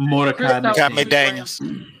 Mordecai McDaniels.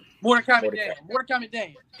 Mordecai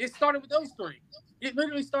McDaniels. It started with those three. It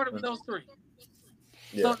literally started with those three.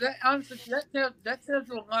 Yeah. So that honestly, that tells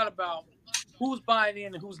you a lot about who's buying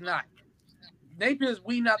in and who's not. Napier's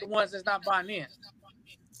we not the ones that's not buying in.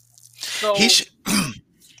 So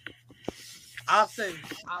I'll say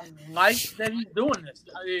I like that he's doing this.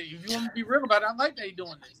 If you want to be real about it, I like that he's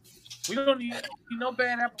doing this. We don't need no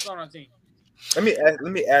bad apples on our team. Let me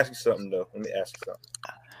ask you something though.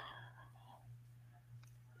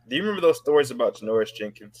 Do you remember those stories about Janoris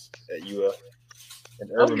Jenkins at UF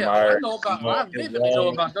and Urban Meyer? I vividly know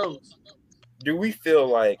about those. Do we feel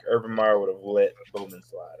like Urban Meyer would have let Bowman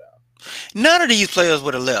slide out? None of these players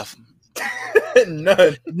would have left.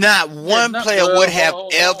 None. Not one player would have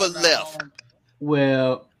ever left.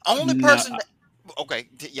 Well, only person. Okay,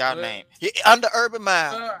 y'all name under Urban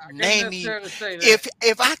Meyer. Name me.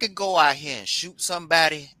 If I could go out here and shoot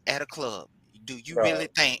somebody at a club, do you really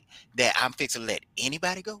think that I'm fixing to let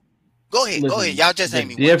anybody go? Go ahead, go ahead. Y'all just name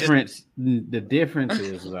me. The difference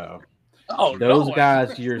is though. Those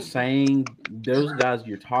guys you're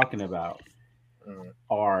talking about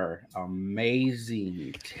are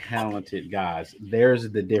amazing, talented guys. There's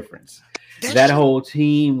the difference. That whole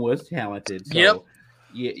team was talented. So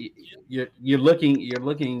you're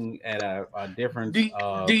looking at a difference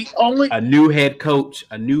of a new head coach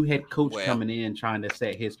coming in trying to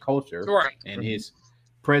set his culture and his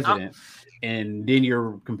president, and then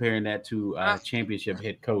you're comparing that to a championship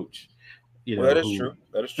head coach. You know, that is true.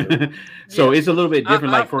 That is true. So it's a little bit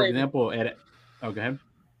different. Like for example, okay.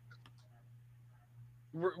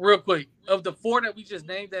 Real quick, of the four that we just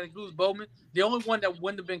named that includes Bowman, the only one that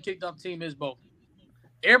wouldn't have been kicked off the team is Bowman.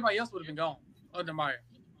 Everybody else would have been gone under Meyer.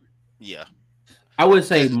 Yeah. I would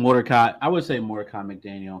say Mordecai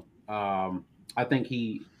McDaniel. I think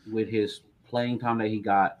he, with his playing time that he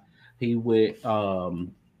got, he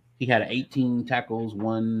had 18 tackles,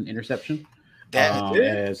 1 interception.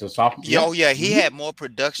 As a sophomore. He had more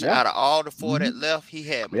production out of all the 4 that left. He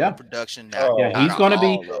had more production now. He's going to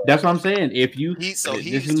be. That's what I'm saying. If you, this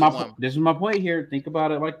is my point here. Think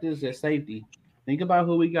about it like this: at safety, think about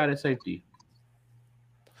who we got at safety.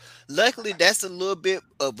 Luckily, that's a little bit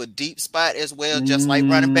of a deep spot as well, just like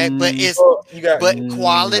running back. But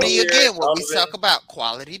quality again. When we talk about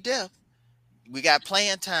quality depth, we got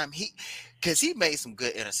playing time. Because he made some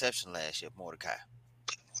good interception last year, Mordecai.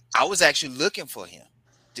 I was actually looking for him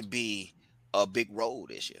to be a big role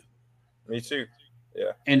this year. Me too.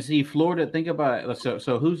 Yeah. And see, Florida, think about it.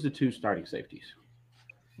 So who's the 2 starting safeties?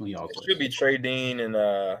 It should be Trey Dean and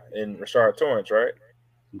Rashard Torrance, right?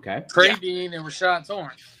 Okay. Trey Dean and Rashard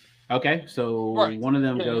Torrance. Okay, so one of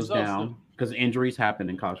them goes down because injuries happen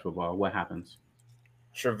in college football. What happens?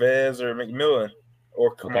 Chavez or McMillan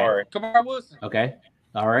or Kamari. Okay. Kamari Wilson. Okay.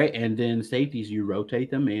 All right. And then safeties, you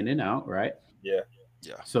rotate them in and out, right? Yeah.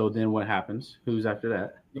 Yeah. So then what happens? Who's after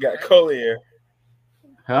that? You got Collier.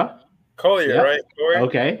 Huh? Collier, right? Corey?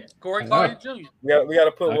 Okay. Corey Collier Jr. We got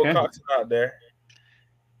to put Will Coxon out there.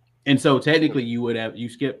 And so technically you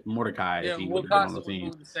skipped Mordecai if he would have been on the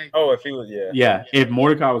team. If he was, Yeah. If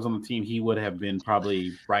Mordecai was on the team, he would have been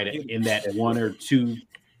probably right in that 1 or 2,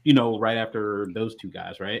 right after those 2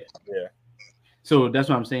 guys, right? Yeah. So that's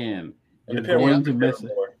what I'm saying. You're going to miss it.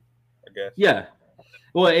 I guess. Yeah.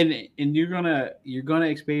 Well, and you're gonna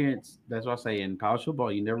experience. That's what I say in college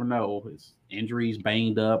football. You never know. It's injuries,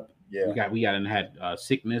 banged up. Yeah. We got and had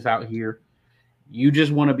sickness out here. You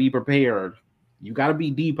just want to be prepared. You got to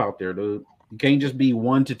be deep out there, dude. You can't just be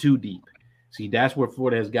 1 to 2 deep. See, that's where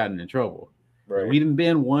Florida has gotten in trouble. Right. We didn't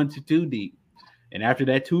been 1 to 2 deep, and after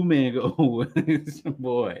that 2-man go,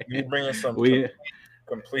 boy, You bringing some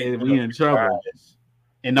complete. We in trouble. Guys.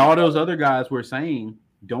 And all those other guys we're saying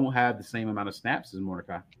don't have the same amount of snaps as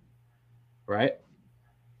Mordecai, right?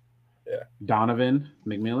 Yeah. Donovan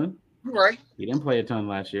McMillan, Right. he didn't play a ton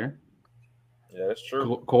last year. Yeah, that's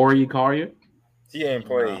true. Corey Collier, He ain't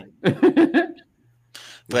played.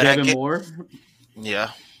 But Devin Moore.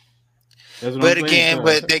 Yeah. That's what But I'm again, saying.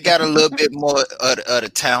 but they got a little bit more of the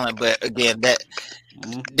talent. But again,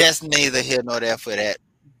 that's neither here nor there for that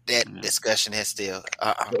discussion. Is still.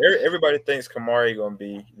 Everybody thinks Kamari gonna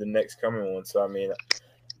be the next coming one. So I mean,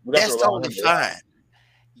 That's totally fine.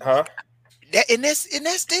 Huh?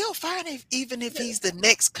 That's still fine even if he's the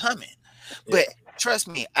next coming. But trust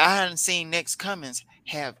me, I haven't seen next comings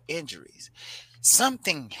have injuries.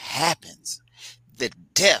 Something happens. The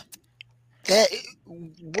depth.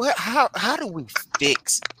 How do we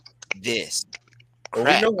fix this? Well,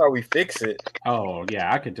 we know how we fix it. Oh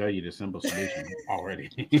yeah, I can tell you the simple solution already.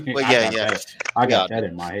 Well, I got that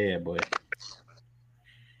in my head, but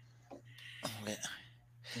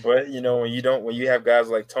you know when you have guys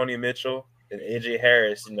like Tony Mitchell and AJ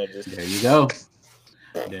Harris, you know, just there you go.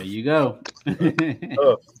 There you go.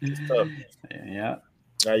 It's tough. Yeah.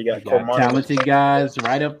 Now you got talented guys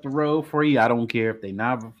right up the road for you. I don't care if they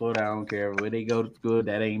not from Florida. I don't care where they go to school.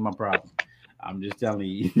 That ain't my problem. I'm just telling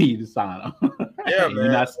you, you need to sign them. Yeah,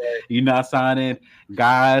 man. You're not signing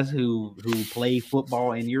guys who play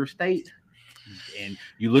football in your state. And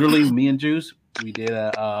you literally, me and Juice, we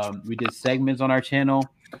did segments on our channel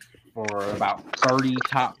for about 30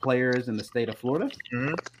 top players in the state of Florida.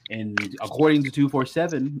 Mm-hmm. And according to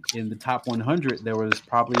 247, in the top 100, there was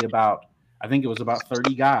probably about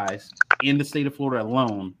 30 guys in the state of Florida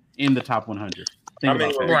alone in the top 100. How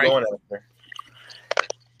many were we going after?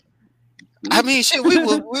 I mean, shit.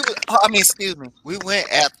 Excuse me. We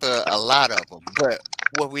went after a lot of them, but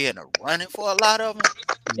were we in a running for a lot of them?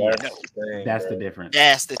 That's the difference.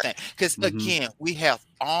 That's the thing. Because again, we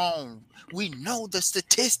know the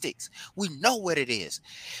statistics. We know what it is.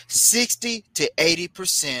 60 to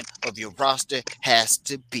 80% of your roster has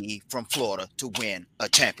to be from Florida to win a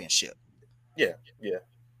championship. Yeah.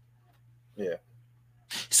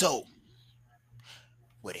 So,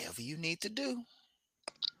 whatever you need to do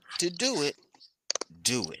it,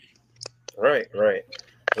 do it. Right.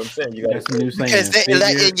 I'm saying you got to you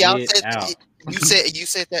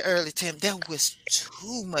said that earlier, Tim. There was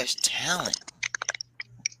too much talent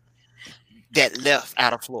that left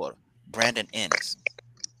out of Florida. Brandon Ennis.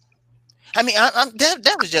 I mean,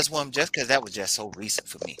 that was just one, just because that was just so recent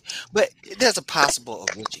for me. But there's a possible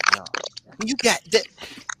of Richard Young. You got that.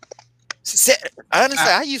 Honestly,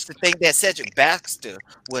 I used to think that Cedric Baxter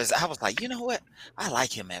was. I was like, you know what? I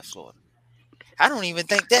like him at Florida. I don't even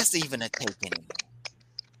think that's even a take anymore.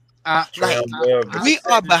 We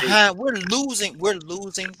are behind. We're losing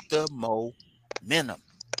the momentum.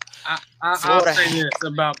 I'll say this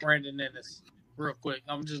about Brandon Ennis real quick.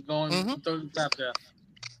 I'm just going to throw this out there.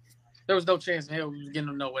 There was no chance in hell we was getting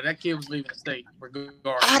him nowhere. That kid was leaving the state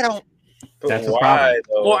regardless. That's a problem.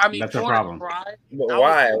 Well, I mean, that's a problem. Tried. But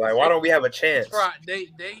why? Why don't we have a chance? They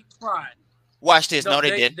tried. Watch this. No,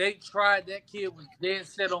 they didn't. They tried. That kid was dead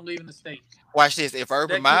set on leaving the state. Watch this. If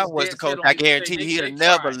Urban Meyer was the coach, I guarantee he'd have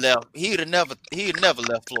never left. He'd have never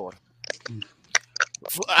left Florida.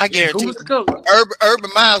 I guarantee. Who's the coach?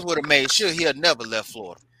 Urban Meyer would have made sure he'd never left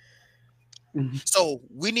Florida. So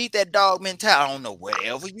we need that dog mentality. I don't know,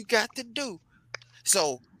 whatever you got to do.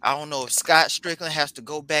 So I don't know if Scott Strickland has to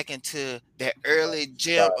go back into that early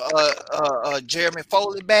Jeremy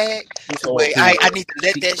Foley bag. I need to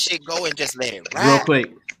let that shit go and just let it ride.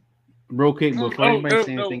 Real quick, before anybody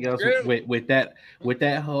say anything else, with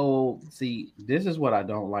that whole, see, this is what I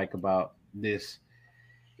don't like about this.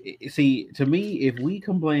 See, to me, if we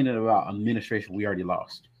complaining about administration, we already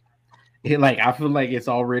lost. I feel like it's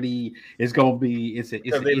gonna be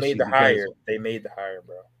they made the hire. They made the hire,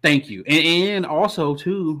 bro. Thank you. And also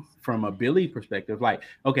too, from a Billy perspective,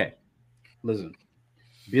 okay, listen,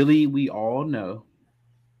 Billy, we all know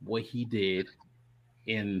what he did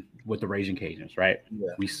with the Raging Cajuns, right? Yeah.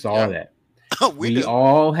 We saw that. we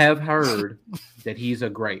all have heard that he's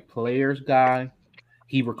a great players guy.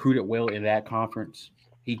 He recruited well in that conference.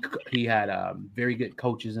 He had very good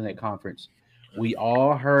coaches in that conference. We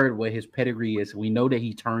all heard what his pedigree is. We know that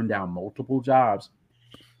he turned down multiple jobs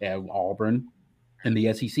at Auburn, in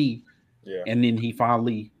the SEC. Yeah. And then he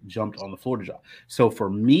finally jumped on the Florida job. So for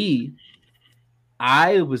me,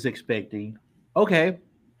 I was expecting, okay,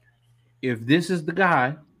 if this is the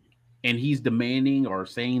guy and he's demanding or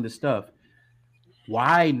saying the stuff,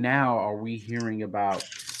 why now are we hearing about,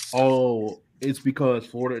 oh, it's because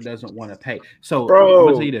Florida doesn't want to pay? So Bro. I'm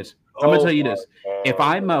gonna tell you this. If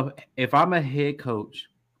God. I'm a head coach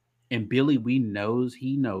and Billy,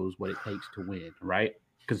 he knows what it takes to win, right?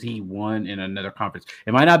 Because he won in another conference.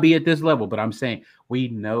 It might not be at this level, but I'm saying he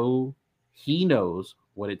knows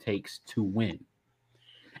what it takes to win.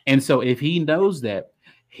 And so if he knows that,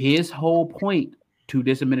 his whole point to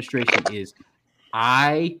this administration is,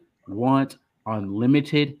 I want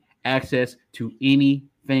unlimited access to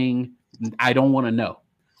anything. I don't want to know.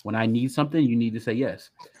 When I need something, you need to say yes.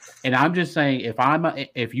 And I'm just saying,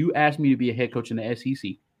 if you ask me to be a head coach in the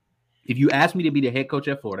SEC, if you ask me to be the head coach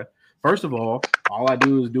at Florida, first of all I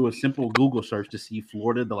do is do a simple Google search to see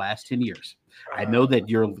Florida the last 10 years. I know that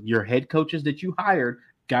your head coaches that you hired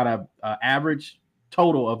got a average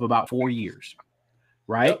total of about 4 years,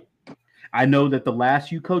 right? Yep. I know that the last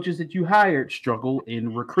few coaches that you hired struggle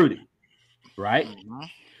in recruiting, right? Mm-hmm.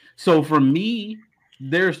 So for me,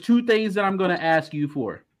 there's two things that I'm going to ask you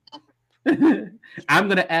for. I'm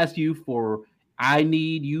going to ask you for, I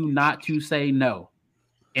need you not to say no.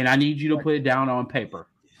 And I need you to put it down on paper.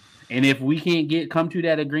 And if we can't come to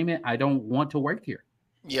that agreement, I don't want to work here.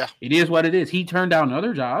 Yeah. It is what it is. He turned down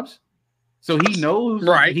other jobs. So he knows,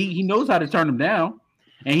 right? He knows how to turn them down,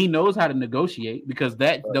 and he knows how to negotiate, because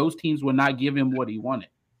those teams would not give him what he wanted.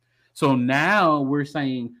 So now we're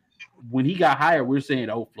saying, when he got hired, we're saying,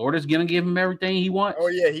 oh, Florida's gonna give him everything he wants. Oh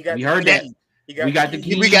yeah, we heard that. We got the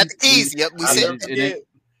keys. We got the keys. Yep, we said it.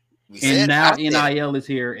 And now NIL is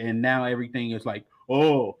here, and now everything is like,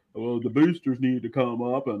 oh, well, the boosters need to come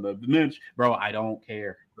up, and the bench, bro. I don't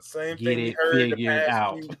care. The same Get thing we heard figured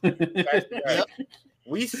out. Yep.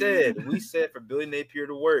 We said for Billy Napier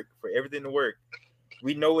to work, for everything to work,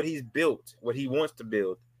 we know what he's built, what he wants to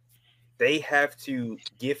build. They have to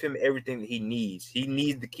give him everything that he needs. He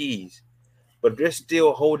needs the keys, but they're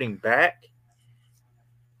still holding back.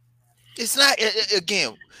 It's not,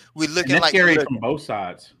 again, we're looking like scary from both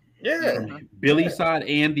sides. Yeah, Billy's side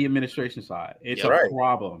and the administration side. It's a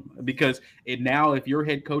problem, because now if your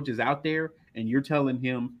head coach is out there and you're telling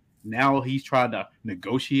him now he's trying to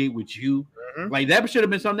negotiate with you, like that should have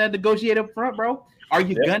been something that negotiated up front, bro. Are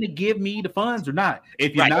you gonna give me the funds or not?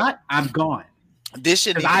 If you're not, I'm gone. This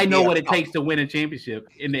should, because I know what it takes to win a championship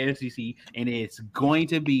in the SEC, and it's going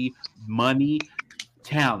to be money,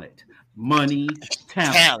 talent. Money,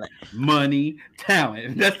 talent. Money,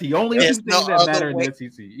 talent. That's the only two things that matter in the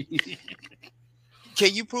SEC.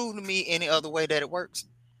 Can you prove to me any other way that it works?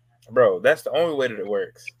 Bro, that's the only way that it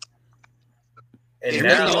works. And if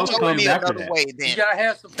now, you don't tell me another way, then you gotta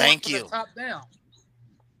have support thank from you. The top down.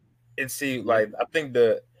 And see, like, I think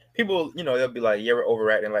the people, they'll be like, yeah, we're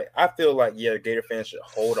overreacting. Like, I feel like, yeah, Gator fans should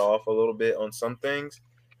hold off a little bit on some things.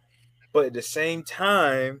 But at the same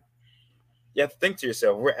time, you have to think to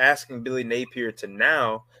yourself, we're asking Billy Napier to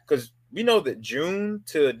now, because we know that June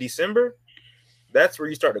to December, that's where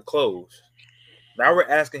you start to close. Now we're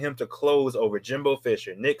asking him to close over Jimbo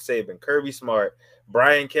Fisher, Nick Saban, Kirby Smart,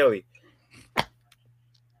 Brian Kelly.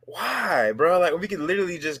 Why, bro? Like, we could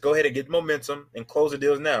literally just go ahead and get momentum and close the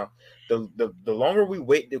deals now. The longer we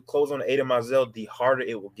wait to close on Aiden Mizell, the harder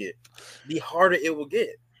it will get. The harder it will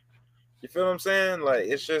get. You feel what I'm saying? Like,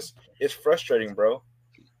 it's frustrating, bro.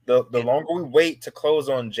 The longer we wait to close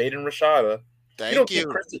on Jaden Rashada, you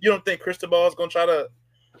don't think Cristobal is gonna try to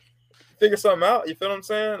figure something out? You feel what I'm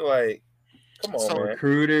saying? Like, come on, man.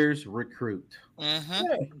 Recruiters recruit.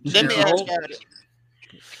 Mm-hmm.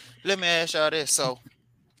 Let me ask y'all this. So,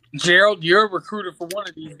 Gerald, you're a recruiter for one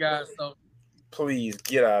of these guys, so please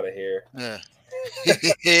get out of here. Yeah. You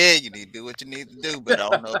need to do what you need to do, but I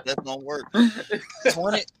don't know if that's gonna work. On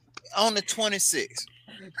the 26th.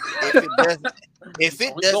 If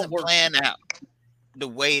it doesn't plan out the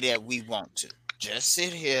way that we want to, just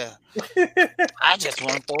sit here. I just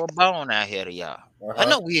want to throw a bone out here to y'all. I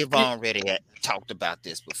know we have already talked about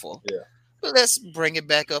this before. Yeah. But let's bring it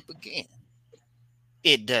back up again.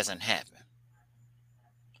 It doesn't happen.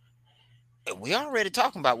 And we already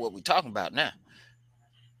talking about what we're talking about now.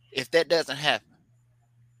 If that doesn't happen,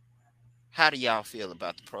 how do y'all feel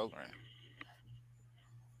about the program?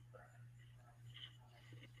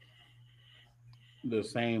 The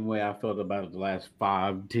same way I felt about it the last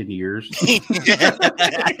 5-10 years. This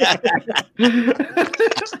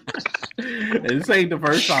ain't the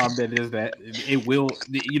first time that it will,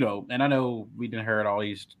 and I know we didn't heard all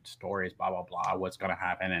these stories, blah, blah, blah, what's going to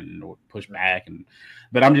happen and push back.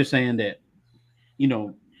 But I'm just saying that,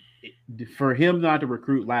 for him not to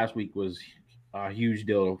recruit last week was a huge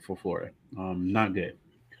deal for Florida. Not good.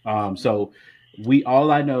 So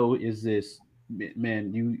all I know is this,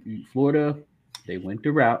 man. You Florida, they went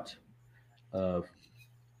the route of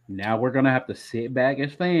now we're gonna have to sit back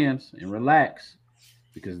as fans and relax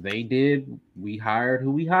because we hired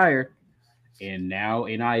who we hired, and now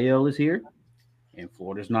NIL is here, and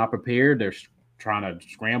Florida's not prepared. They're trying to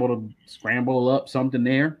scramble up something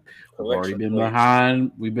there. We've already been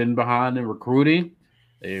behind. We've been behind in recruiting.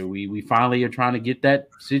 We finally are trying to get that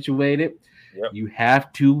situated. Yep. You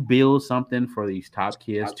have to build something for these top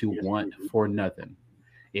kids to want for nothing.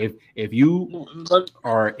 If you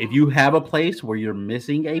have a place where you're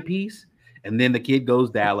missing a piece, and then the kid goes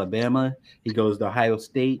to Alabama, he goes to Ohio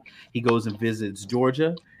State, he goes and visits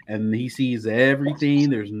Georgia, and he sees everything.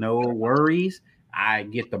 There's no worries. I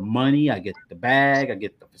get the money, I get the bag, I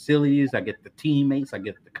get the facilities, I get the teammates, I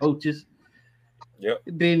get the coaches. Yep.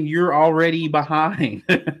 Then you're already behind.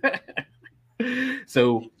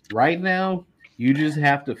 So right now, you just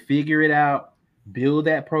have to figure it out, build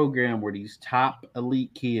that program where these top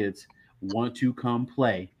elite kids want to come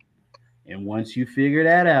play. And once you figure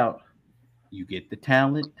that out, you get the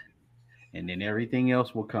talent, and then everything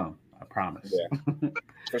else will come. I promise. Yeah.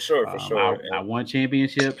 For sure. I want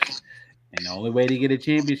championships. And the only way to get a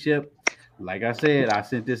championship, like I said, I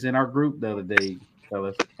sent this in our group the other day,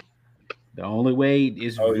 fellas. The only way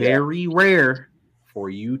is very rare for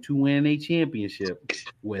you to win a championship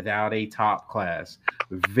without a top class.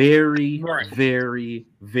 Very, very,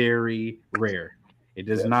 very rare. It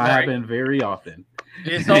does not happen very often.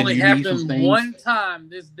 It's only happened one time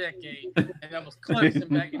this decade, and that was Clemson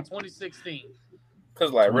back in 2016.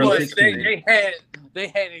 Because like really, they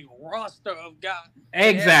had a roster of guys.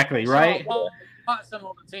 Exactly, right? Watson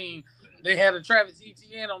on the team. They had a Travis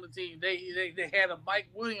Etienne on the team. They had a Mike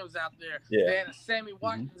Williams out there. Yeah. They had a Sammy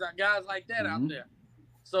Watkins, guys like that out there.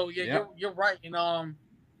 So you're right. And I'm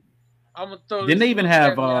gonna throw. Didn't they even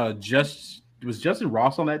have was Justin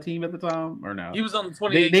Ross on that team at the time or no? He was on the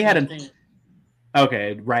 2018 they had a team.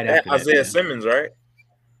 Okay, right after that. Isaiah Simmons, right?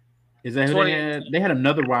 Is that who they had? They had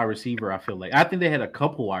another wide receiver, I feel like. I think they had a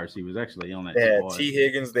couple wide receivers actually on that team. They had T.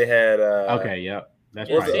 Higgins. They had okay, yep. That's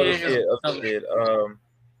what was right. the other kid?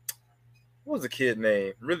 What was the kid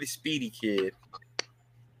name? Really speedy kid.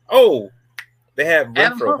 Oh, they had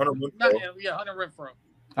Renfro. Hunter Renfro. Hunter Renfro.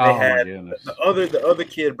 They had the other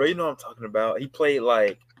kid, bro. You know what I'm talking about. He played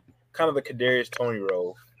like kind of the Kadarius Toney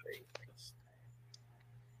role.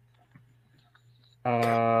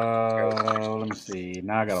 Let me see.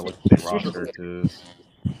 Now I gotta look at the roster too.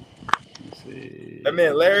 Let's see. That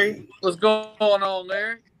man, Larry. What's going on,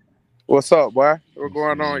 Larry? What's up, boy? What's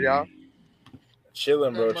going on, y'all?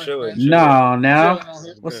 Chilling, bro. Chilling. No, now.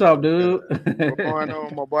 What's up, dude? What's going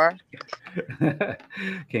on, my boy?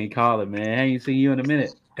 Can't call it, man. I ain't seen you in a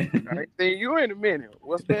minute. I ain't seen you in a minute.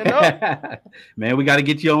 What's been up? Man, we got to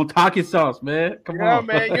get you on talkNsauced, man. Come on,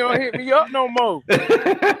 man. You don't hit me up no more.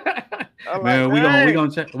 Man, we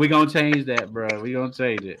gonna change that, bro. We gonna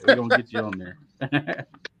change it. We gonna get you on there.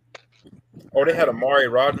 Oh, they had Amari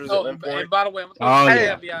Rodgers at one point. And by the way, I'm gonna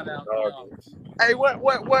Hey, what?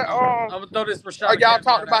 I'm gonna throw this for Are y'all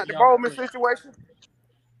talking about the Bowman situation?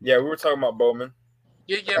 Yeah, we were talking about Bowman.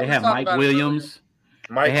 Yeah. They had Mike Williams.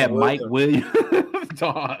 Mike Williams.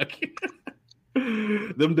 Dog.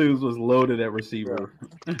 Them dudes was loaded at receiver.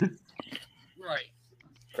 Right.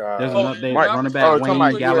 There's an update. Running back Wayne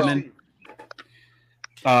Galliman.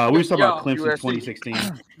 We were talking about Clemson 2016.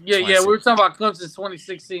 Yeah, we were talking about Clemson's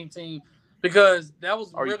 2016 team because that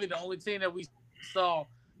was really the only team that we saw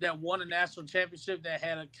that won a national championship that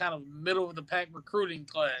had a kind of middle of the pack recruiting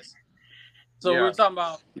class. So we were talking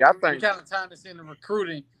about we kind of tying this into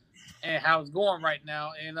recruiting and how it's going right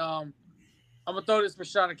now. And I'm gonna throw this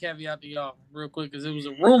Rashada caveat to y'all real quick because it was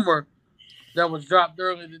a rumor that was dropped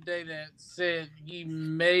earlier today that said he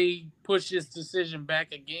may push his decision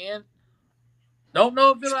back again. Don't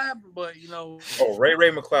know if it'll happen, but you know. Oh, Ray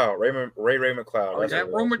McLeod. Ray McLeod.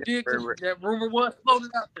 That rumor was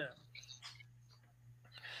floated out there.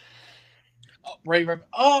 Oh, Ray.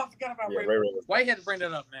 Oh, I forgot about Ray. Why you had to bring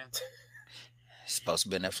that up, man? He's supposed to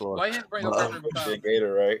be in that Florida. Why you had to bring up Ray McLeod? Big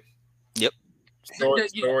Gator, right? Yep. Story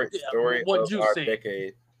of our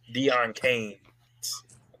decade. Deion Kane.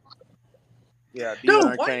 Yeah,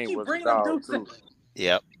 Deion Kane was a dog too.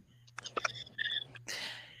 Yep.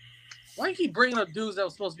 Why you keep bringing up dudes that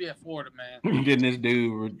was supposed to be at Florida, man? Didn't this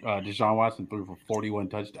dude, Deshaun Watson, threw for 41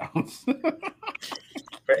 touchdowns?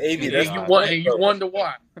 For AB, you wonder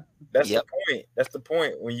why. That's the point. That's the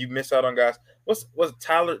point when you miss out on guys. What's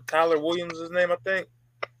Tyler Williams' name? I think.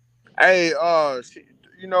 Hey,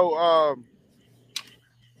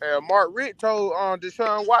 Mark Richt told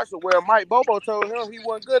Deshaun Watson, well, Mike Bobo told him he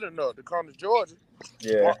wasn't good enough to come to Georgia.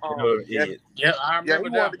 Yeah, Yeah, I Yeah, remember he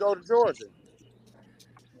wanted to go to Georgia.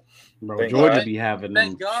 Bro, Thank Georgia God. be having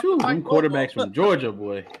Thank them, God for Mike them Bobo. quarterbacks from Georgia,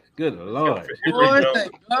 boy. Good Lord. Boy,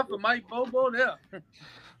 thank God for Mike Bobo there.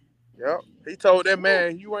 Yep. He told that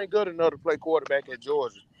man you ain't good enough to play quarterback at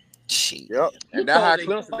Georgia. Shit. Yep. You And that's how told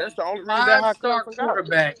Clemson. That's the only reason that how five-star Clemson got him.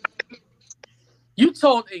 quarterback. You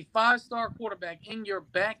told a 5-star quarterback in your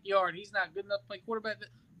backyard he's not good enough to play quarterback.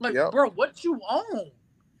 Like, Yep. bro, what you own?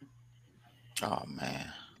 Oh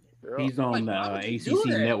man. Yep. He's on Like, why the would you do ACC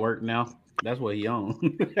that? network now. That's what he owns. He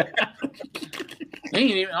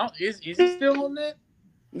ain't even. Is he still on that?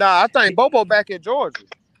 Nah, I think Bobo back at Georgia.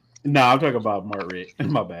 No, I'm talking about Mark Richt.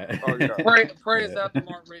 My bad. Oh, yeah. Prayers out to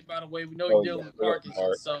Mark Richt, by the way. We know he's dealing with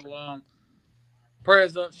Parkinson's, so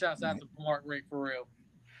prayers up, shouts out to Mark Richt for real.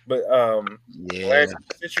 But Yeah. Lance,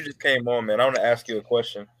 since you just came on, man, I want to ask you a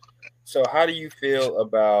question. So, how do you feel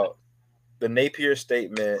about the Napier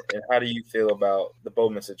statement, and how do you feel about the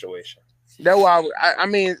Bowman situation? That's why I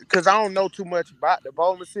mean, because I don't know too much about the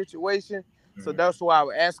Bowman situation, so that's why I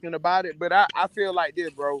was asking about it. But I feel like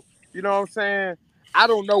this, bro. You know what I'm saying? I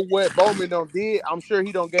don't know what Bowman done did. I'm sure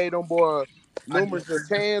he done gave them boy numerous of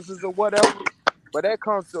chances or whatever. But that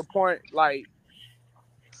comes to a point like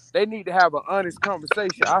they need to have an honest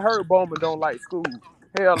conversation. I heard Bowman don't like school.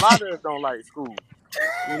 Hell, a lot of us don't like school.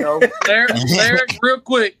 You know, Larrick, real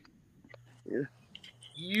quick. Yeah.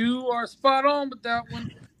 You are spot on with that one.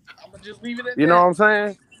 I'm gonna just leave it at you that. know what I'm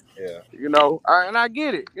saying? Yeah. You know, and I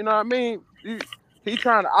get it. You know what I mean? He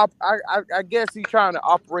trying to I guess he trying to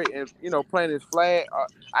operate and plant his flag.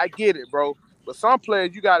 I get it, bro. But some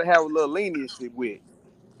players you got to have a little leniency with.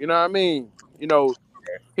 You know what I mean? You know,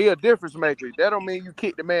 he a difference maker. That don't mean you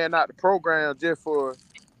kick the man out the program just for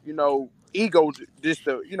ego, just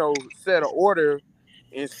to set an order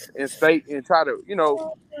in state and try to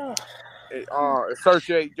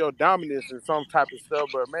associate your dominance and some type of stuff.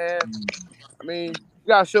 But man, I mean, you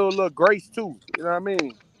gotta show a little grace too. You know what I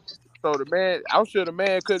mean? So the man, I'm sure the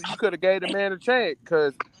man could have gave the man a chance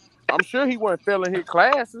because I'm sure he wasn't failing his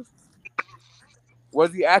classes.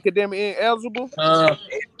 Was he academic ineligible? I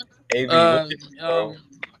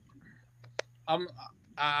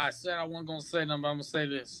said I wasn't gonna say nothing, but I'm gonna say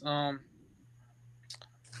this.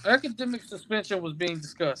 Academic suspension was being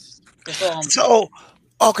discussed. That's all I'm saying. So,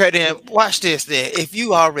 okay, then watch this. Then, if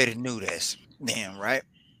you already knew this, then right,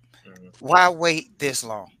 why wait this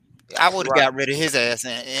long? I would have got rid of his ass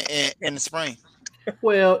in the spring.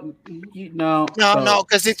 Well, no,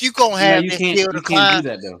 because if you gonna have this still decline, can't do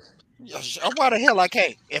that though. Why the hell I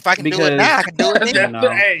can't? If I can do it now, I can do it then.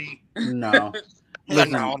 No.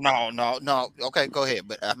 No. Okay, go ahead.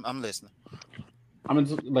 But I'm listening. I mean,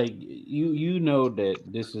 like you know that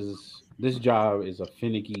this job is a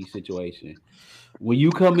finicky situation. When you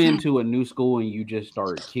come into a new school and you just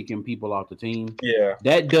start kicking people off the team,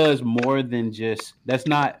 that does more than just. That's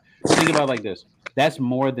not. Think about it like this. That's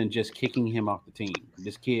more than just kicking him off the team.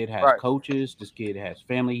 This kid has coaches. This kid has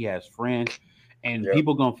family. He has friends, and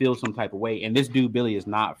people gonna feel some type of way. And this dude Billy is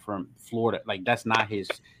not from Florida. Like that's not his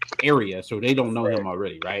area, so they don't know him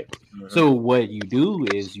already, right? So what you do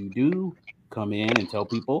is you do come in and tell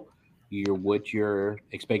people what your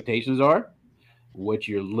expectations are, what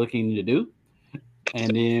you're looking to do,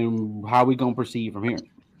 and then how we gonna proceed from here.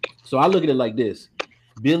 So I look at it like this: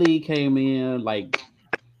 Billy came in like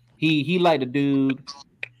he like the dude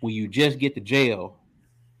when you just get to jail,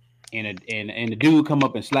 and the dude come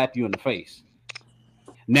up and slap you in the face.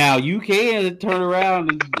 Now you can turn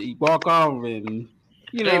around and walk off and.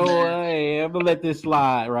 Hey, I'm gonna let this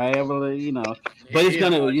slide, right? I'm gonna, but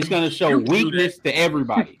it's gonna show weakness to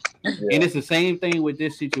everybody, and it's the same thing with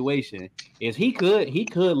this situation. Is he could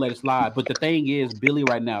let it slide, but the thing is, Billy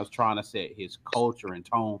right now is trying to set his culture and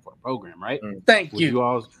tone for the program, right? Thank you.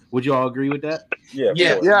 Would you all agree with that? Yeah.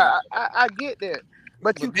 I get that,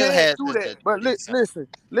 but you can't do that. But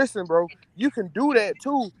listen, bro, you can do that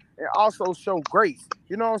too, and also show grace.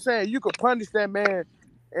 You know what I'm saying? You could punish that man,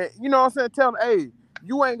 and you know what I'm saying? Tell him, hey.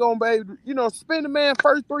 You ain't gonna be able to, spend the man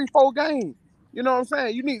first 3-4 games. You know what I'm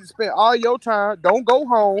saying? You need to spend all your time. Don't go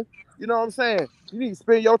home. You know what I'm saying? You need to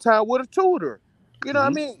spend your time with a tutor. You know what I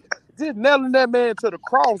mean? Just nailing that man to the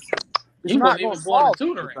cross is not gonna solve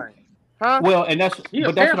anything. Huh? Well, and that's what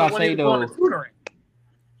I say though.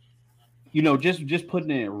 Just putting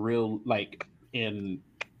it real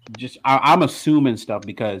I'm assuming stuff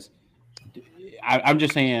because I'm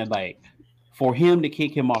just saying like. For him to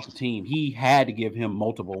kick him off the team, he had to give him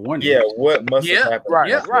multiple warnings. Yeah, what must have happened?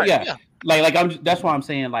 Right. Yeah. That's why I'm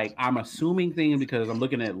saying like I'm assuming things because I'm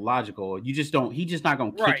looking at it logical. He's just not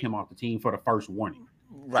gonna kick him off the team for the first warning.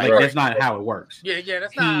 Like that's not how it works. Yeah,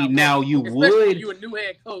 that's not. How it now works. you Especially would when you're a new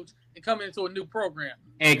head coach and coming into a new program.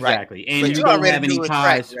 Exactly, and But you don't have any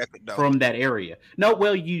ties from that area. No,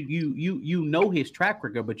 well, you know his track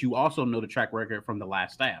record, but you also know the track record from the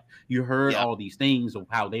last staff. You heard all these things of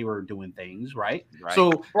how they were doing things, right?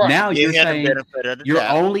 So now you're saying you're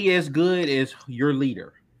only as good as your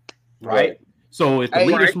leader, right? So if the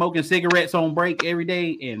leader's smoking cigarettes on break every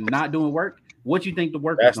day and not doing work, what you think the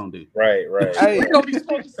worker's gonna do? Right. Hey, we're gonna be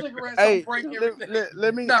smoking cigarettes on break every day.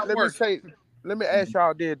 Let me ask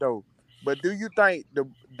y'all this though. But do you think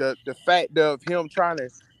the fact of him trying to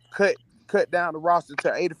cut down the roster to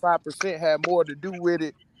 85% had more to do with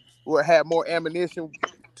it, or had more ammunition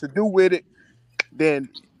to do with it than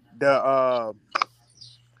the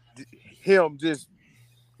him just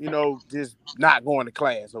just not going to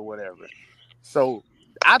class or whatever? So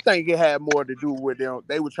I think it had more to do with them.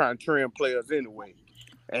 They were trying to trim players anyway,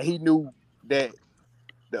 and he knew that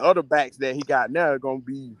the other backs that he got now are gonna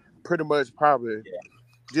be pretty much probably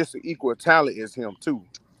just an equal talent as him too.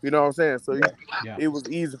 You know what I'm saying? So it was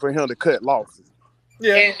easy for him to cut losses.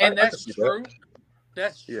 Yeah, and that's true.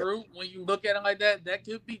 That's true. When you look at it like that, that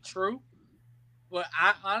could be true. But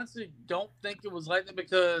I honestly don't think it was like that,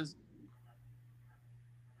 because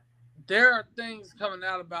there are things coming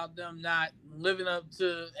out about them not living up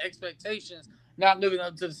to expectations, not living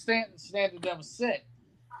up to the standard that was set.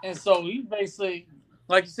 And so he basically,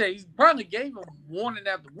 like you said, he probably gave them warning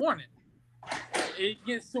after warning. It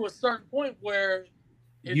gets to a certain point where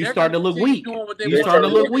you start to look weak. You start to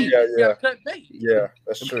look weak. Yeah,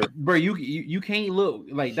 that's true. Bro, you can't look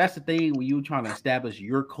like that's the thing when you're trying to establish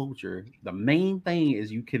your culture. The main thing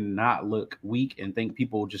is you cannot look weak and think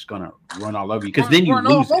people are just gonna run all over you, because then you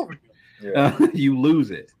lose it. You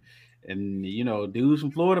lose it. And dudes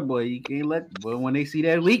from Florida, boy, you can't let. But when they see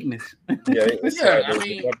that weakness, I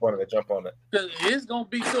mean, jump on it. Because it's gonna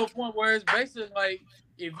be to a point where it's basically like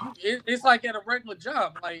it's like at a regular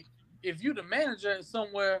job. Like if you the manager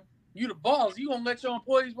somewhere, you the boss, you gonna let your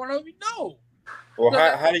employees run over you? No. Well,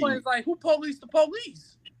 how do you? It's like, who police the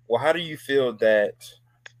police? Well, how do you feel that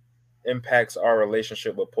impacts our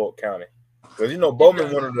relationship with Polk County? Because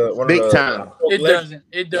Bowman one of the big time. It doesn't.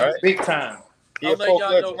 Right? Big time. I'll let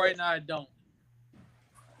y'all know right now. It don't.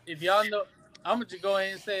 If y'all know, I'm gonna just go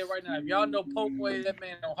ahead and say it right now. If y'all know Polk Way, that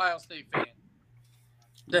man, an Ohio State fan.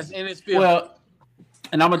 That's in his field. Well,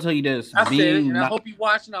 and I'm gonna tell you this. I said it, and I hope you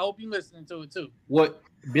watching. I hope you listening to it too. What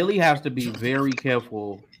Billy has to be very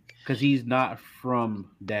careful, because he's not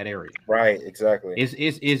from that area. Right. Exactly.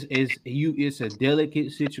 It's a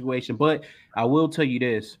delicate situation. But I will tell you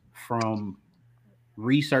this, from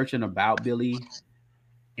researching about Billy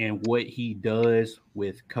and what he does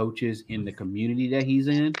with coaches in the community that he's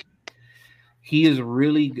in, he is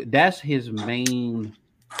really good. That's his main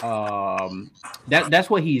that's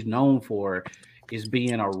what he's known for, is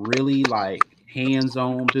being a really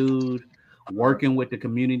hands-on dude, working with the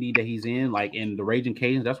community that he's in, like in the Raging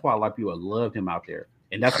Cajuns. That's why a lot of people loved him out there,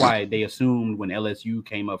 and that's why they assumed when LSU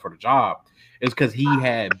came up for the job, it's because he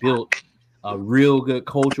had built a real good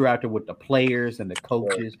culture out there with the players and the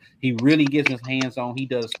coaches. He really gets his hands on. He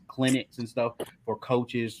does clinics and stuff for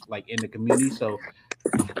coaches in the community. So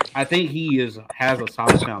I think he has a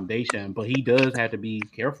solid foundation, but he does have to be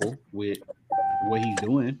careful with what he's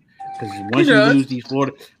doing, because once you lose these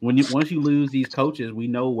Florida, once you lose these coaches, we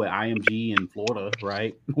know what IMG in Florida,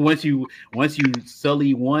 right? Once you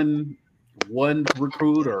sully one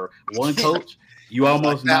recruit or one coach, you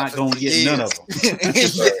almost not gonna get none of them.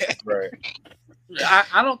 Right.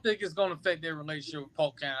 I don't think it's gonna affect their relationship with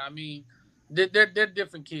Polk County. I mean, they're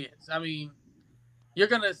different kids. I mean, you're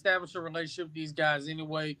gonna establish a relationship with these guys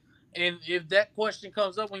anyway. And if that question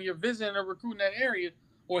comes up when you're visiting or recruiting that area,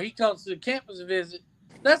 or he comes to the campus visit,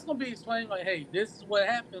 that's gonna be explained like, hey, this is what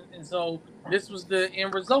happened, and so this was the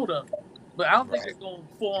end result of it. But I don't think it's gonna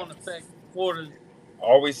full on affect Florida.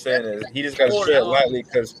 All we saying is he just gotta tread lightly,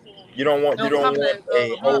 because you don't want a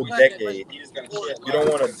whole decade. You don't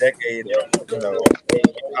want a decade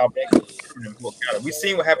of we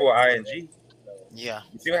seen what happened with ING. Yeah.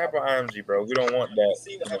 You see what happened with IMG, bro. We don't want that.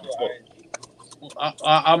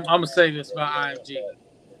 I'm gonna say this about IMG.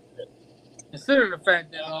 Consider the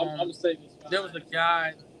fact that there was a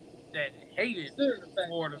guy that hated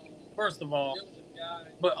Florida, first of all,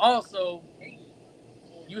 but also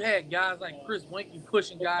you had guys like Chris Winkie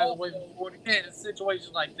pushing guys away from Florida. You had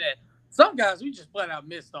situations like that. Some guys we just flat out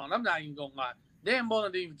missed on. I'm not even gonna lie. Dan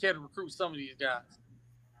Mullen didn't even care to recruit some of these guys.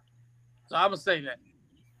 So I'm gonna say that.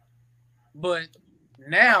 But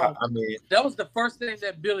now, I mean, that was the first thing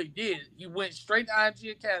that Billy did. He went straight to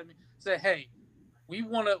IMG Academy, said, "Hey, we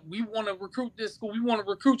want to recruit this school. We want to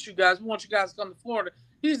recruit you guys. We want you guys to come to Florida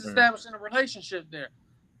He's establishing a relationship there.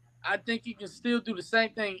 I think he can still do the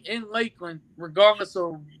same thing in Lakeland, regardless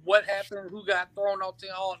of what happened, who got thrown off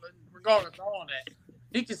the all, regardless of all that.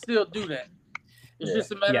 He can still do that. It's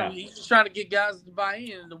just a matter of he's just trying to get guys to buy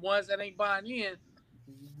in. And the ones that ain't buying in,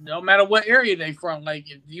 no matter what area they from,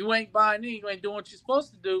 like if you ain't buying in, you ain't doing what you're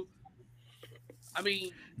supposed to do. I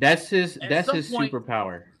mean, that's his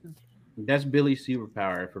superpower. That's Billy's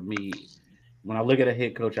superpower for me. When I look at a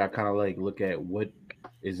head coach, I kind of like look at what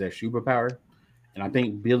is their superpower. And I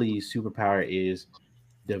think Billy's superpower is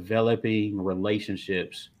developing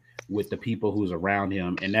relationships with the people who's around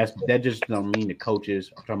him. And that just don't mean the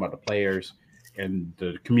coaches. I'm talking about the players and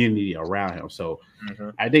the community around him. So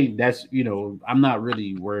I think that's, I'm not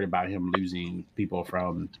really worried about him losing people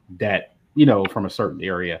from that, from a certain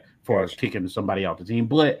area for kicking somebody off the team.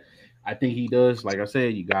 But I think he does, like I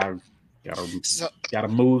said, you gotta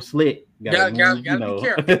move slick. Gotta be careful.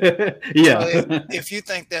 If you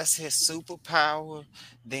think that's his superpower,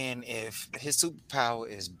 then if his superpower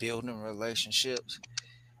is building relationships,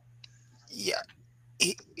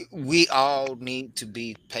 we all need to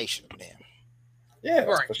be patient with him. Yeah,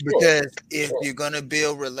 right. For sure. Because if you're gonna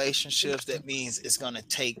build relationships, that means it's gonna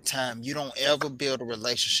take time. You don't ever build a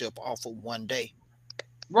relationship off of one day.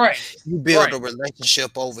 Right. You build a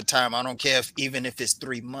relationship over time. I don't care even if it's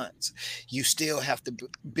 3 months. You still have to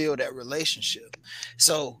build that relationship.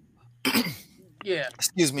 So,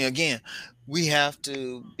 excuse me again. We have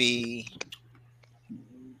to be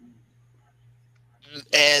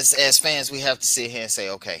as fans. We have to sit here and say,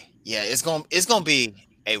 okay, it's gonna be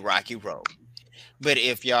a rocky road. But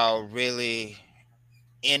if y'all really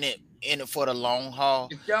in it for the long haul,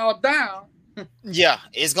 if y'all down.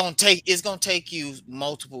 It's gonna take you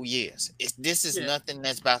multiple years. This is nothing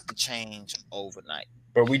that's about to change overnight.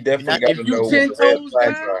 But we definitely got to know what the red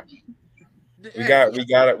flags are. We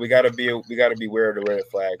gotta be aware of the red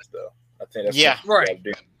flags, though. I think that's what we gotta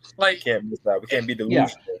do. Like, we can't miss out. We can't be delusional.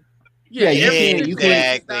 You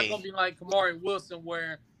can't. It's not gonna be like Kamari Wilson,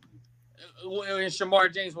 where and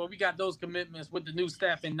Shamar James, where we got those commitments with the new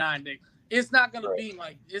staff in 9 days. It's not gonna be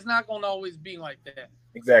like. It's not gonna always be like that.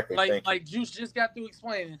 Exactly. Like Juice just got through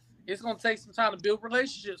explaining, it's gonna take some time to build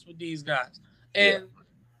relationships with these guys. And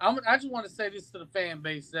I just want to say this to the fan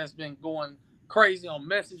base that's been going crazy on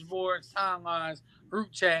message boards, timelines,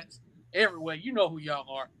 group chats, everywhere. You know who y'all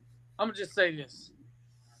are. I'm gonna just say this: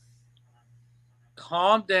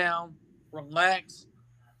 calm down, relax.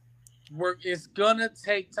 It's gonna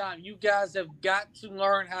take time. You guys have got to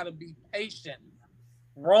learn how to be patient.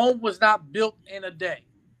 Rome was not built in a day.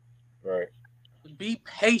 Right. Be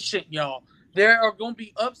patient, y'all. There are going to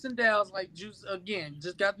be ups and downs, like Juice again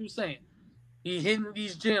just got through saying. He hitting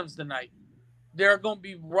these gyms tonight. There's going to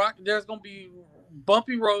be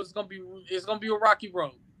bumpy roads. It's going to be a rocky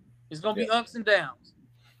road. It's going to be ups and downs.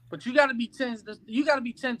 But you got to be 10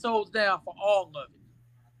 toes down for all of it.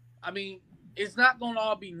 I mean, it's not going to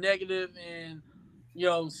all be negative and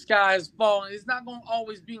sky is falling. It's not going to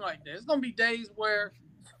always be like that. It's going to be days where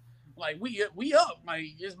like we up, like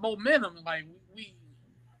it's momentum, like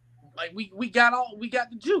we got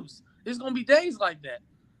the juice. There's gonna be days like that.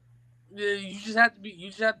 You just have to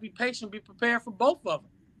be patient, be prepared for both of them,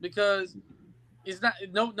 because it's not.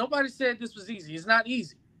 Nobody said this was easy. It's not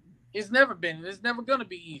easy. It's never been. It's never gonna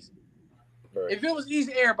be easy. Right. If it was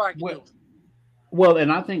easy, everybody could do it. Well,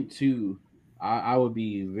 and I think too, I would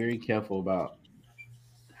be very careful about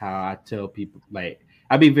how I tell people. Like,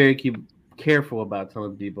 I'd be very careful about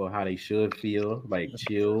telling people how they should feel, like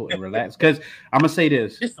chill and relax. Because I'm gonna say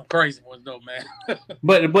this, it's some crazy ones though, man.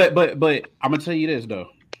 but I'm gonna tell you this though.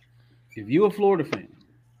 If you're a Florida fan,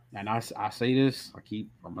 and I say this,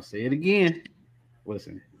 I'm gonna say it again.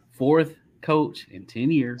 Listen, 4th coach in 10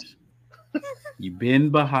 years. You've been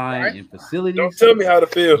behind in facilities. Don't tell me how to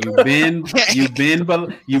feel. You've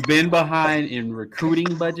been behind in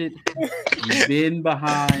recruiting budget. You've been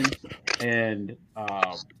behind and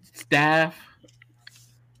staff.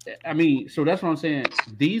 I mean, so that's what I'm saying.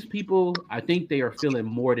 These people, I think they are feeling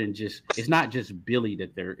more than just. It's not just Billy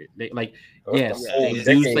that they like. Yes, they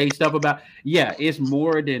do say stuff about. Yeah, it's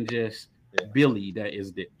more than just Billy that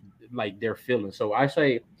is like they're feeling. So I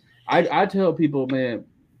say, I tell people, man,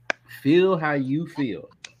 feel how you feel,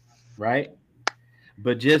 right?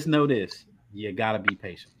 But just know this: you gotta be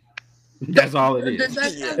patient. That's all it is.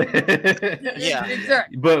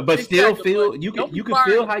 Exactly. But still feel you can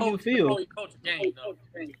feel how you feel.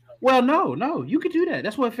 Well, no, you can do that.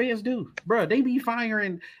 That's what fans do, bro. They be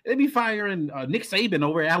firing Nick Saban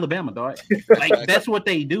over at Alabama, dog. Like that's what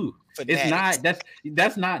they do. It's not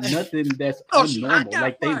that's not nothing that's abnormal.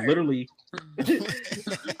 Like they literally,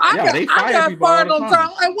 they fire people all the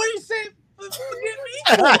time. Like, what are you saying?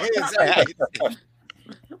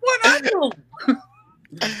 What I do?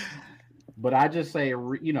 But I just say,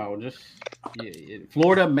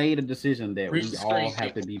 Florida made a decision that we all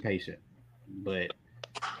have to be patient. But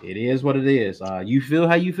it is what it is. You feel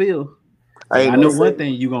how you feel. Hey, I know one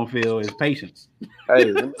thing you're gonna feel is patience. Hey,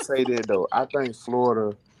 let me say that though. I think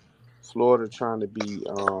Florida trying to be.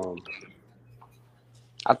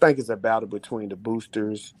 I think it's a battle between the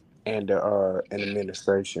boosters and the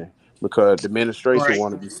administration, because the administration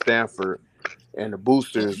want to be Stanford, and the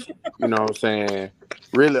boosters, you know what I'm saying,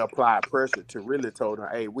 really apply pressure to really told them,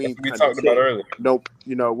 hey, we ain't talked about earlier. Nope,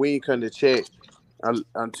 we ain't come to check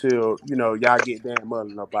until y'all get Dan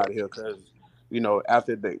Mullen up out of here, because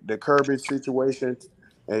after the Kirby situation,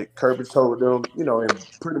 and Kirby told them, and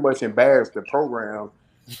pretty much embarrassed the program.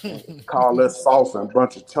 Call us sauce and a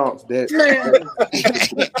bunch of chunks. That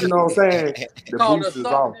you know what I'm saying? The boost is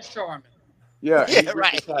off. Yeah,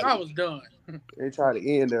 right. I was done. They try to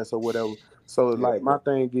end us or whatever. So like my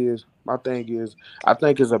thing is, I think it's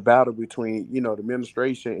a battle between the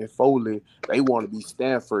administration and Foley. They want to be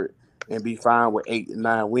Stanford and be fine with 8 and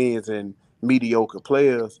 9 wins and mediocre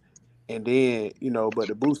players. And then but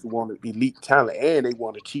the booster wanted elite talent, and they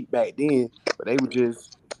want to cheat back then, but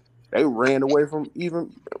they ran away from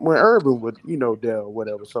even when Urban was, there or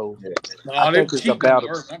whatever. So I think it's a battle.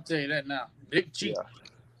 I'm telling you that now. Big cheat.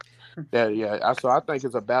 Yeah. So I think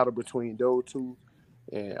it's a battle between those two,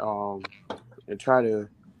 and try to,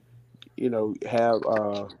 have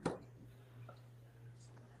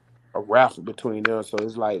a raffle between them. So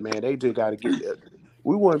it's like, man, they just got to get there.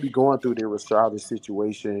 We wouldn't be going through the Rashada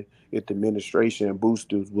situation if the administration and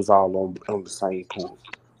boosters was all on the same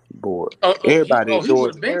board. Everybody at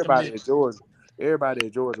Georgia,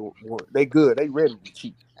 they good. They ready to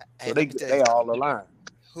cheat. So they all aligned.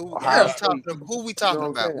 Who we talking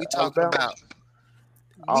about? We talking about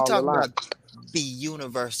the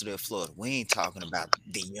University of Florida. We ain't talking about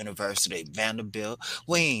the University of Vanderbilt.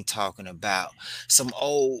 We ain't talking about some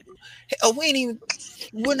old.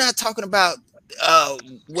 We're not talking about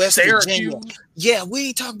West Virginia. Yeah, we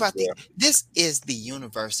ain't talking about this is the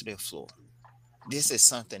University of Florida. This is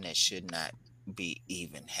something that should not be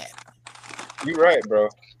even happening. You're right, bro.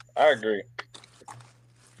 I agree.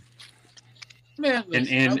 Man,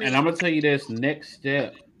 and I'm gonna tell you this next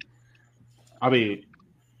step. I mean,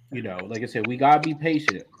 like I said, we gotta be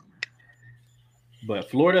patient. But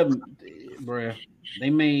Florida, bro, they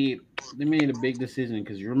made a big decision,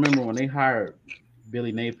 because you remember when they hired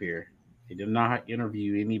Billy Napier, they did not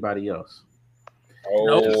interview anybody else.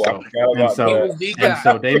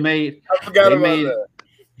 So they made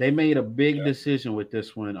a big decision with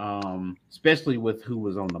this one, especially with who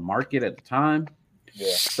was on the market at the time.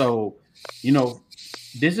 Yeah. So,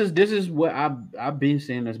 this is what I've been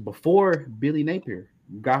saying this before Billy Napier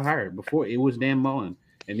got hired. Before it was Dan Mullen,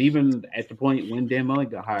 and even at the point when Dan Mullen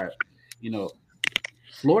got hired,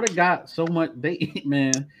 Florida got so much.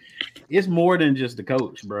 It's more than just the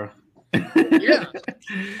coach, bro. Yeah,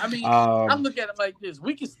 I mean, I look at it like this: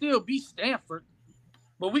 we can still be Stanford,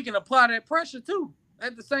 but we can apply that pressure too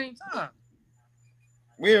at the same time.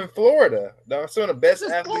 We're in Florida. That's some of the best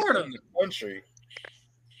athletes in the country.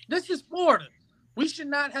 This is Florida. We should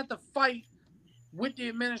not have to fight with the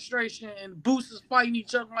administration and boosters fighting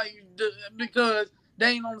each other because they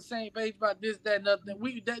ain't on the same page about this, that, nothing.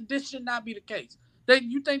 This should not be the case.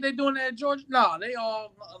 You think they're doing that at Georgia? No, they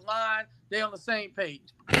all aligned. They on the same page.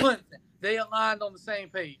 Clemson, they aligned on the same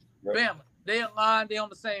page. Right. Bama, they aligned. They on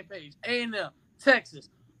the same page. A&M, Texas,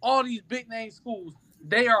 all these big name schools,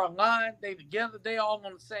 they are aligned. They together. They all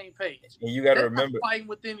on the same page. And you got to remember, fighting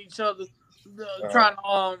within each other, trying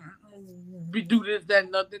to do this, that,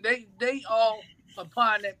 and nothing. They all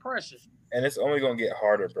applying that pressure. And it's only going to get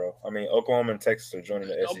harder, bro. I mean, Oklahoma and Texas are joining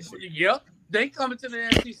the SEC. Yep. They coming to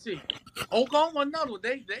the SEC. Oklahoma, another one.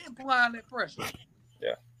 They applying that pressure.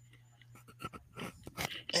 Yeah.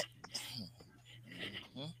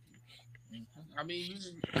 I mean,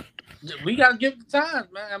 we got to give it the time,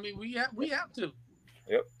 man. I mean, we have to.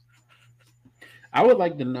 Yep. I would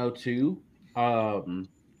like to know too,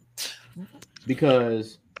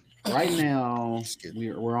 because right now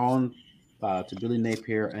we're on to Billy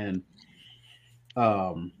Napier, and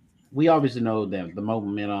we obviously know that the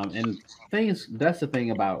momentum and things. That's the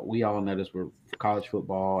thing about, we all know this with college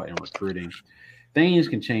football and recruiting. Things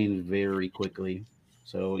can change very quickly.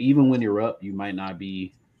 So even when you're up, you might not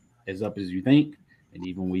be as up as you think, and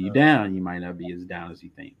even when you're down, you might not be as down as you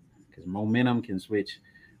think, because momentum can switch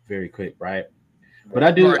very quick, right? But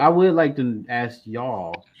I would like to ask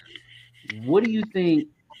y'all, what do you think?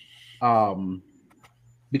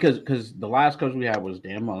 Because the last coach we had was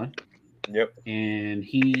Dan Mullen, Yep. And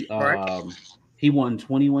he won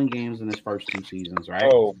 21 games in his first 2 seasons, right?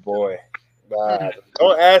 Oh boy.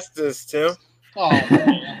 Don't ask this, Tim. Oh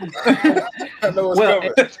man. I know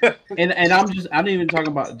what's coming. And I'm not even talking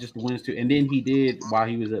about just the wins too. And then he did, while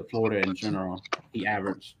he was at Florida in general, he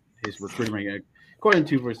averaged his recruiting ranking, according to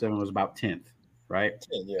 247, was about 10th, right?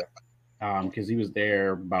 10, yeah. Because he was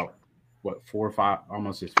there about 4 or 5,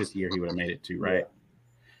 almost his 5th year, he would have made it to, right? Yeah.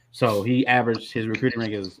 So he averaged his recruiting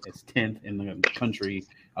rank is 10th in the country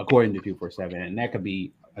according to 247, and that could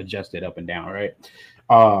be adjusted up and down, right?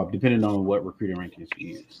 Depending on what recruiting rankings you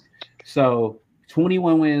use. So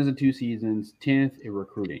 21 wins in 2 seasons, 10th in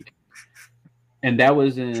recruiting, and that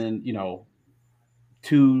was in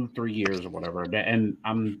 2-3 years or whatever. And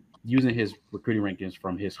I'm using his recruiting rankings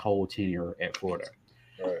from his whole tenure at Florida.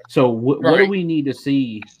 Right. So what do we need to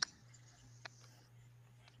see?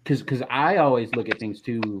 Because I always look at things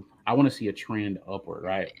too. I want to see a trend upward,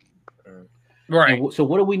 right? Right. And so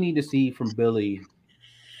what do we need to see from Billy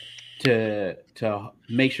to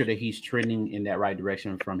make sure that he's trending in that right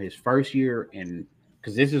direction from his first year? And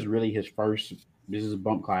because this is really this is a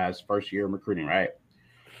bump class, first year of recruiting, right?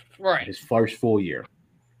 Right. His first full year.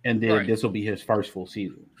 And then this will be his first full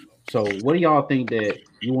season. So what do y'all think that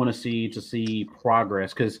you want to see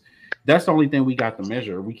progress? Because that's the only thing we got to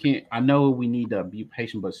measure. We can't. I know we need to be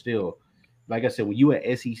patient, but still, like I said, when you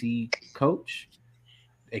an SEC coach,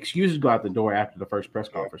 excuses go out the door after the first press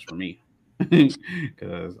conference for me,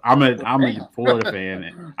 because I'm a Florida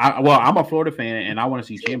fan. I'm a Florida fan, and I want to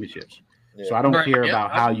see championships. Yeah. So I don't care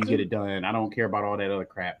about how you get it done. I don't care about all that other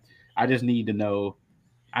crap. I just need to know.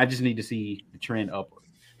 I just need to see the trend upward.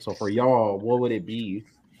 So for y'all, what would it be?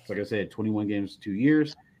 Like I said, 21 games, 2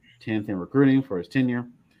 years, 10th in recruiting for his tenure.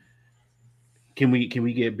 Can we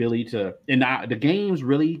get Billy to, and the games,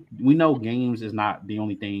 really, we know games is not the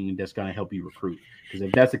only thing that's going to help you recruit, because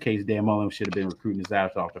if that's the case, Dan Mullen should have been recruiting his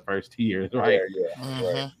ass off the first 2 years, right? Yeah.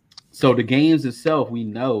 Right. So the games itself, we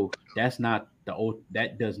know that's not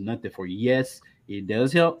that does nothing for you. Yes, it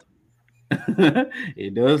does help.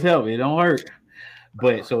 It does help. It don't hurt.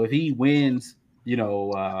 But so if he wins, I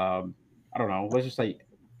don't know, let's just say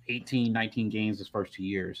 18, 19 games his first 2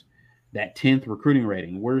 years, that 10th recruiting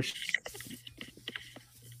rating,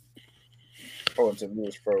 Tim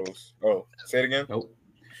Lewis froze. Oh, say it again. Nope.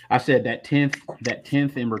 I said that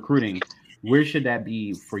 10th in recruiting, where should that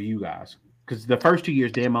be for you guys? Because the first 2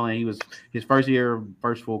 years, Dan Mullen, he was his first year,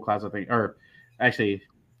 first full class, I think, or actually,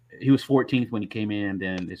 he was 14th when he came in.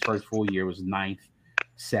 Then his first full year was 9th,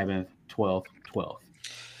 7th, 12th, 12th.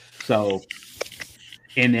 So,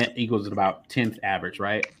 and that equals about 10th average,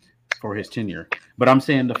 right, for his tenure. But I'm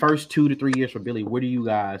saying the first 2 to 3 years for Billy, where do you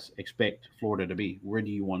guys expect Florida to be? Where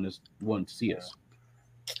do you want to see us?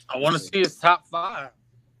 I want to see us top 5,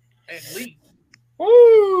 at least.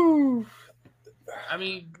 Woo! I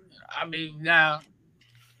mean, now,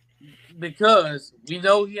 because we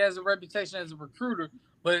know he has a reputation as a recruiter,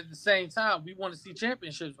 but at the same time, we want to see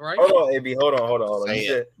championships, right? Hold on, AB. Hold on.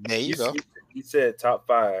 There you go. You said top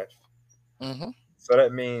 5. Mm-hmm. So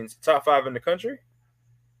that means top 5 in the country?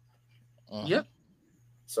 Mm-hmm. Yep.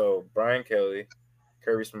 So Brian Kelly,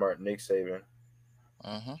 Kirby Smart, Nick Saban.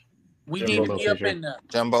 Mm-hmm. We need to be up in there.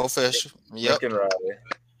 Jumbo Fisher. Yep. Lincoln Riley.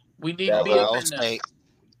 We need to be up in there.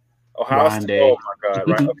 Ohio State. Oh my God!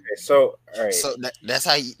 Right. Okay. So all right. So that's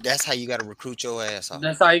how you got to recruit your ass off.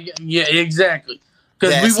 That's how you. Yeah, exactly.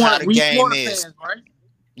 Because we want fans, right?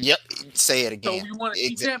 Yep. Say it again. So we want to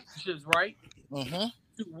see championships, right? Mm-hmm.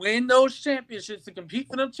 To win those championships, to compete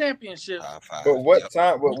for them championships. But what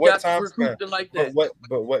time? But what time span? Like that.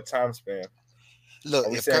 But what time span? Look,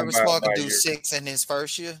 if Kirby Smart can do 6 in his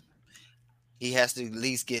first year, he has to at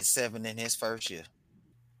least get 7 in his first year.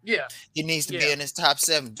 Yeah, he needs to be in his top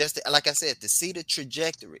 7. Just to, like I said, to see the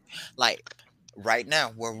trajectory. Like right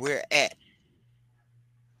now, where we're at,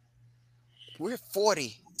 we're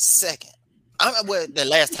 42nd. Well, the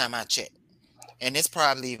last time I checked, and it's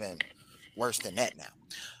probably even worse than that now.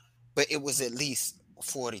 But it was at least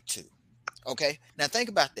 42. Okay, now think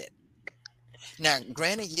about that. Now,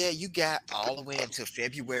 granted, you got all the way until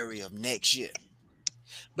February of next year.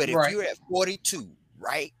 But if you're at 42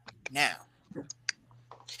 right now,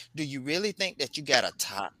 do you really think that you got a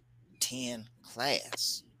top 10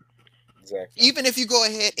 class? Exactly. Even if you go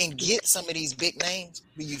ahead and get some of these big names,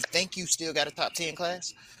 do you think you still got a top 10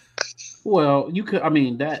 class? Well, you could. I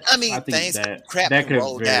think things that could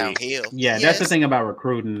roll downhill. Yeah, that's the thing about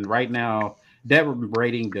recruiting right now. That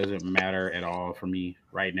rating doesn't matter at all for me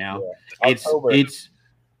right now.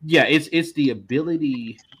 Yeah. It's the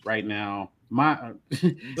ability right now. But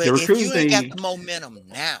if you ain't got the momentum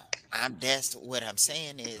now, that's what I'm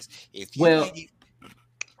saying is if you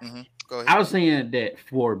Go ahead. I was saying that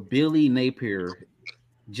for Billy Napier,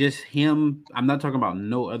 just him. I'm not talking about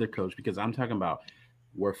no other coach because I'm talking about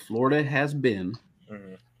where Florida has been,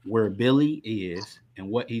 where Billy is, and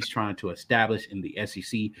what he's trying to establish in the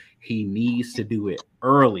SEC. He needs to do it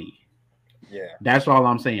early. Yeah, that's all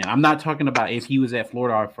I'm saying. I'm not talking about if he was at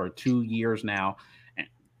Florida for 2 years now,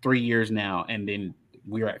 3 years now, and then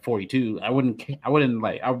we're at 42. I would be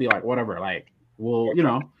like, whatever. Like, well,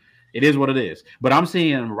 it is what it is. But I'm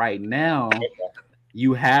saying right now,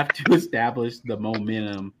 you have to establish the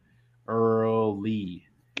momentum early.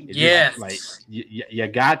 Yes, like you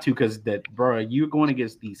got to, because you're going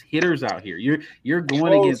against these hitters out here. You're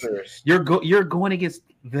going against you're going against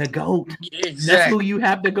the GOAT. Exactly. That's who you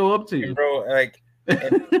have to go up to, and bro. Like,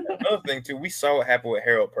 and another thing too, we saw what happened with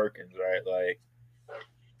Harold Perkins, right? Like,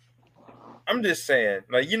 I'm just saying,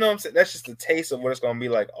 like, what I'm saying? That's just a taste of what it's going to be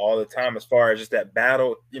like all the time, as far as just that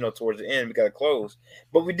battle, towards the end. We got to close.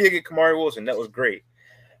 But we did get Kamari Wilson. That was great.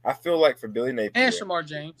 I feel like for Billy Napier. And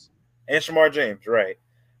Shamar James, right.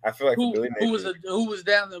 I feel like for Billy Napier. Who was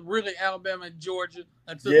down in really Alabama and Georgia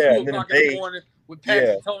until 2 o'clock in the morning with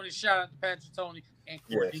Patrick Tony. Shout out to Patrick Tony and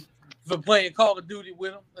Courtney for playing Call of Duty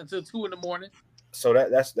with him until 2 in the morning. So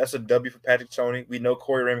that's a W for Patrick Tony. We know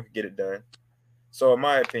Corey Raymond could get it done. So in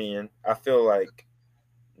my opinion, I feel like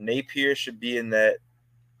Napier should be in that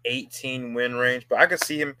 18 win range, but I could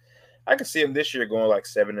see him this year going like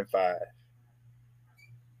 7-5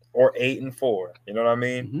 or 8-4. You know what I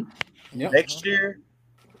mean? Mm-hmm. Yep. Next year,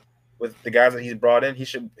 with the guys that he's brought in, he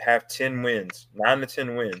should have 10 wins, 9 to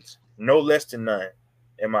 10 wins, no less than 9,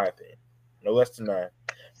 in my opinion, no less than 9.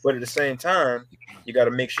 But at the same time, you got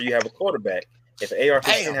to make sure you have a quarterback. If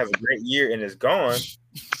AR-15 has a great year and is gone.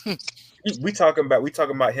 We talking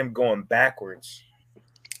about him going backwards.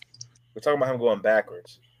 We're talking about him going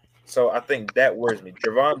backwards. So I think that worries me.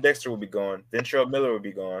 Javon Dexter will be gone. Ventrell Miller will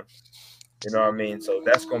be gone. You know what I mean? So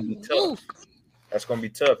that's going to be tough. That's going to be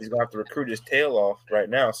tough. He's going to have to recruit his tail off right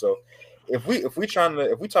now. So if we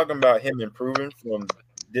talking about him improving from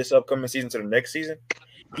this upcoming season to the next season,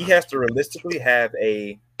 he has to realistically have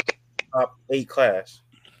a top 8 class.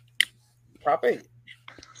 Top 8.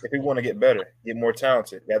 If we want to get better, get more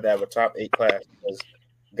talented, you have to have a top 8 class, because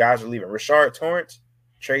guys are leaving. Rashard Torrance,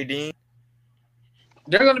 Trey Dean,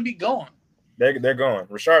 they're going to be gone. They're going.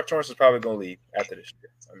 Rashard Torrance is probably going to leave after this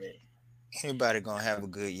year. I mean, anybody going to have a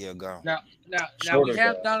good year gone. Now we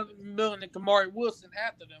have Donovan Millen and Kamari Wilson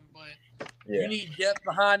after them, but you need depth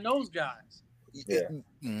behind those guys. Yeah.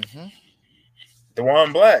 Mm-hmm.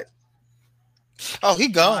 DeJuan Black. Oh, he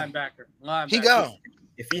gone. Linebacker. He gone.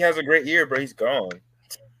 If he has a great year, bro, he's gone.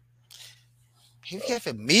 If he has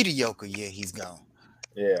a mediocre year, he's gone.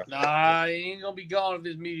 Yeah. Nah, he ain't gonna be gone if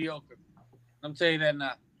it's mediocre. I'm telling you that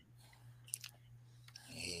now.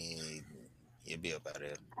 He'll be up out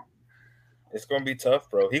there. It's gonna be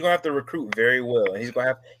tough, bro. He's gonna have to recruit very well, and he's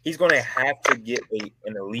gonna have to get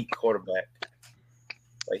an elite quarterback.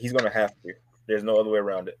 Like, he's gonna have to. There's no other way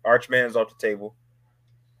around it. Archman's off the table.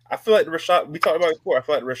 I feel like Rashad. We talked about it before. I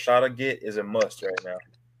feel like Rashada get is a must right now.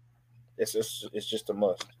 It's just a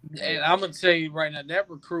must. And I'm gonna tell you right now, that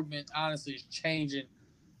recruitment honestly is changing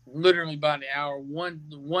literally by the hour.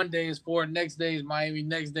 One day is Ford, next day is Miami,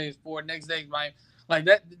 next day is Ford, next day is Miami. Like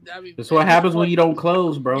that. I mean, that's what happens when you don't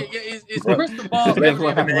close, bro. Yeah, it's crystal ball. That's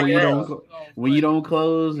what happens when you don't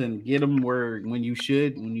close and get them when you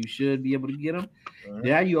should be able to get them. Mm-hmm.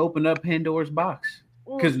 Yeah, you open up Pandora's box,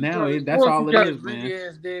 because now that's all it is, man.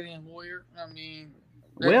 Ass daddy and lawyer. I mean.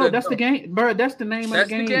 That's the game, bro. That's the name of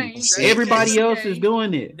the game. Everybody else is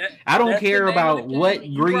doing it. I don't care about what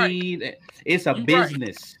breed. Right. It's a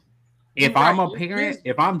business. Right. If I'm a parent,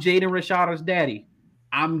 if I'm Jaden Rashada's daddy,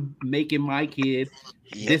 I'm making my kid.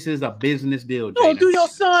 This is a business deal. Don't do your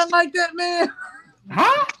son like that, man.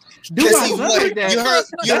 Huh? Do my son like that?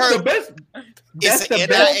 You heard the best. That's the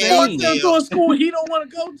best thing. Going to school he don't want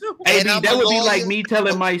to go to. Hey, that would be like me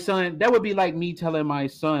telling my son. That would be like me telling my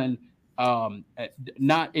son.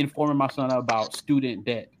 Not informing my son about student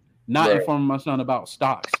debt, not informing my son about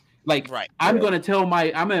stocks. Like, I'm gonna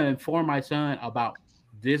inform my son about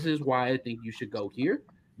this is why I think you should go here,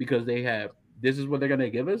 because this is what they're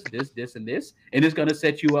gonna give us, this, and this, and it's gonna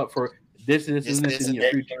set you up for this in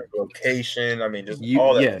your future. Location, I mean, just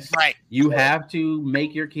all that. Yes, right. You have to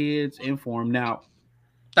make your kids informed now.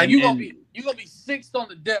 Like, you're gonna be 6th on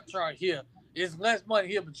the depth chart here. It's less money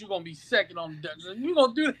here, but you're going to be 2nd on the depth. You're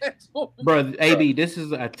going to do that too. Bro, AB, this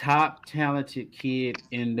is a top talented kid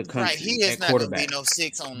in the country. Right, he is not going to be no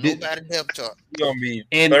 6 on nobody's depth chart. He's going to be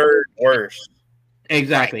 3rd worst.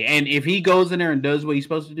 Exactly. Right. And if he goes in there and does what he's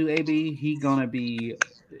supposed to do, AB, he's going to be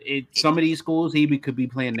 – some of these schools, he could be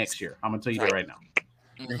playing next year. I'm going to tell you that right now.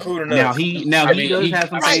 including Now us. he does have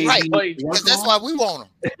some things. Right. He needs to work Because that's on. why we want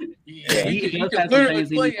him. Yeah, he does can have some literally things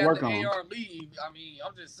he play needs to at work the on. AR leave. I mean,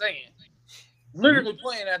 I'm just saying. Literally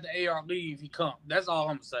playing at the AR leave, he come. That's all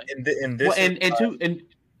I'm saying. And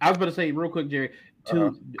I was about to say real quick, Jerry.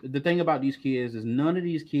 The thing about these kids is none of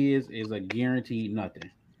these kids is a guaranteed nothing.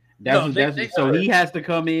 So he has to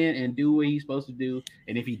come in and do what he's supposed to do,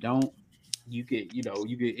 and if he don't,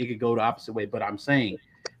 it could go the opposite way. But I'm saying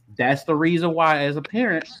that's the reason why, as a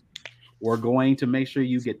parent, we're going to make sure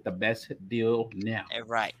you get the best deal now.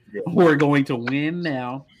 Right. We're going to win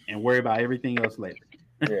now and worry about everything else later.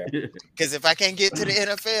 Yeah. Because if I can't get to the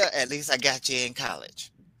NFL, at least I got you in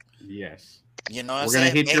college. Yes. You know what I'm We're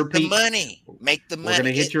gonna saying? hit your peak. Make the money. We're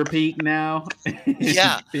gonna hit your peak now.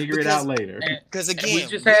 Yeah. Figure it out later. Because again, we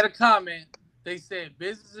just had a comment. They said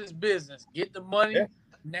business is business. Get the money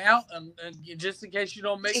now, and just in case you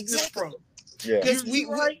don't make this pro. Yeah. Because we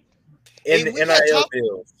right. In the NIL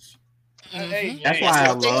deals. That's why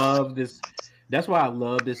I love this. That's why I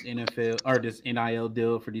love this NFL or this NIL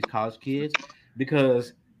deal for these college kids,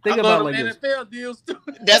 because think about like this. NFL deals too.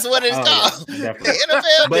 That's what it's called. Yeah,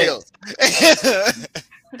 the NFL deals.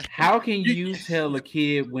 How can you tell a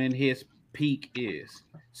kid when his peak is?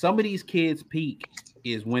 Some of these kids' peak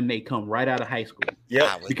is when they come right out of high school.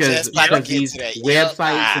 Yeah, because these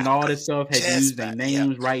websites and all this stuff have used their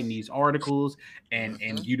names right in these articles, and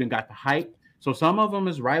you done got the hype. So some of them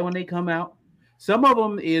is right when they come out. Some of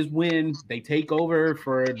them is when they take over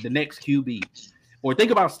for the next QB. Or think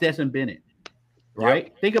about Stetson Bennett, right?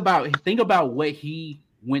 Yep. Think about what he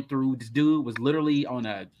went through. This dude was literally on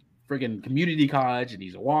a freaking community college, and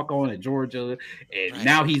he's a walk-on at Georgia, and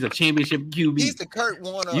now he's a championship QB. He's the Kurt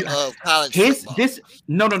Warner of college football. This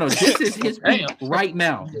is his peak right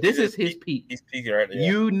now. This is his peak. He's peaking right now.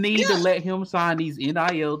 You need to let him sign these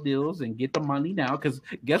NIL deals and get the money now, because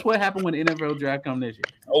guess what happened when the NFL draft come this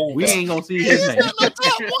year? We ain't gonna see his name.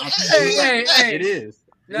 Hey, it is.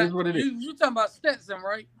 It is what it is. You talking about Stetson,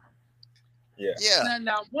 right? Yeah. Yeah.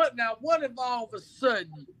 Now what if all of a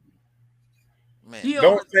sudden? Man.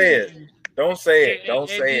 Don't say it. Don't say it. Don't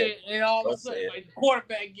say it. And all of a sudden, like, the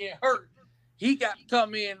quarterback get hurt. He got to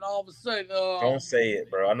come in and all of a sudden. Don't say it,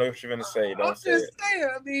 bro. I know what you're gonna say. Don't say it. I'm just saying.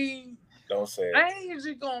 I mean, don't say it. I ain't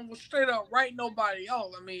just gonna straight up write nobody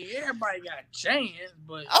off. I mean, everybody got a chance,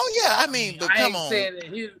 but I mean, but come on. Saying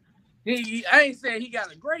that I ain't saying he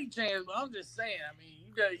got a great chance, but I'm just saying. I mean,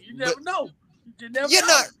 you never know. You never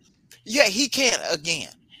know. Yeah, he can again.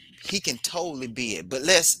 He can totally be it, but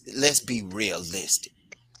let's be realistic.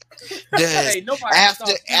 Hey, nobody thought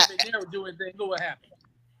Steve McNair do anything. Go what happened?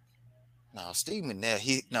 No, Steve McNair,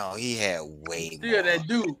 he had way still more. That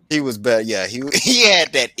dude. He was better. Yeah, he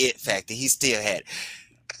had that it factor. He still had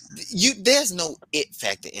it. There's no it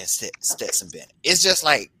factor in Stetson Bennett. It's just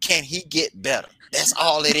like, can he get better? That's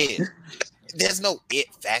all it is. There's no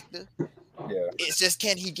it factor. Yeah. It's just,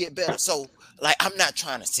 can he get better? So, like, I'm not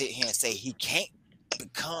trying to sit here and say he can't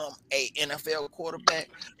become a NFL quarterback,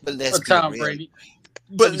 but let's be Tom real. Brady.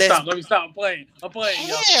 But let me stop playing. I'm playing.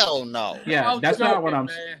 Hell no. Yeah, that's not what I'm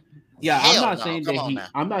saying. Yeah, I'm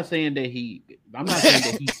not saying that he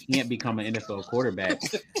can't become an NFL quarterback.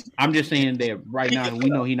 I'm just saying that right now we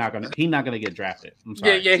know he's not gonna get drafted. I'm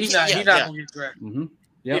sorry. Yeah, he's not gonna get drafted. Mm-hmm.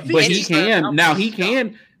 Yeah, but he can. Now he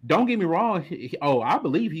can. Don't get me wrong. I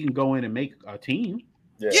believe he can go in and make a team.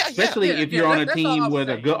 Yeah. Especially if you're on a team with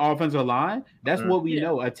a good offensive line. That's what we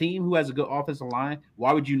know. A team who has a good offensive line,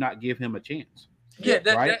 why would you not give him a chance? Yeah,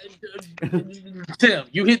 Tim,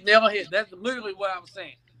 you hit nail on head. That's literally what I was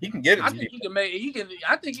saying. He can get it. I think he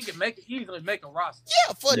can easily make a roster.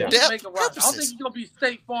 Yeah, for depth make a roster. I don't think he's gonna be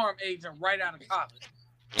State Farm agent right out of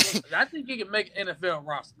college. I think he can make an NFL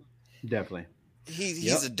roster. Definitely.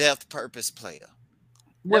 He's a depth purpose player.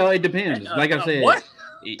 Well, it depends. Like I said, what?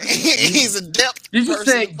 He's a depth. Did you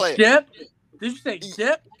say player. depth? Did you say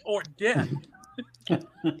depth or depth?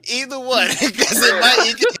 Either one, because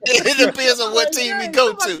it depends on what team you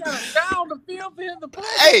go to.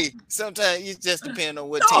 Hey, sometimes it just depends on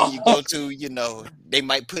what team you go to. You know, they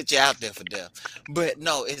might put you out there for depth, but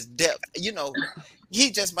no, it's depth. You know,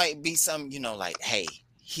 he just might be some. You know, like, hey,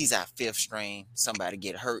 he's our fifth string. Somebody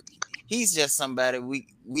get hurt. He's just somebody we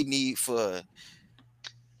need for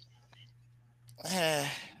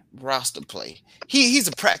roster play. He's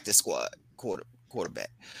a practice squad quarterback.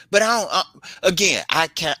 But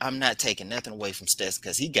I'm not taking nothing away from Stetson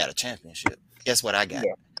because he got a championship. Guess what I got?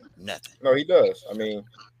 Yeah. Nothing. No, he does. I mean,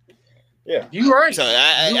 yeah. You right. So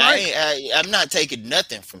I'm not taking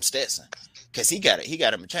nothing from Stetson because he got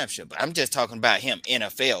him a championship. But I'm just talking about him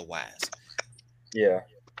NFL wise. Yeah.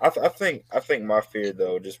 I think my fear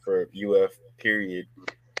though, just for UF period,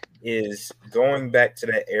 is going back to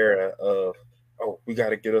that era of, oh, we got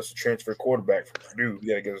to get us a transfer quarterback from Purdue. We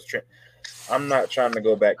got to get us I'm not trying to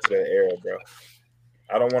go back to that era, bro.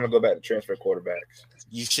 I don't want to go back to transfer quarterbacks.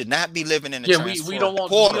 You should not be living in the transfer we don't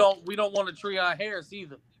want portal. we don't want to Treon Harris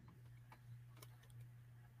either.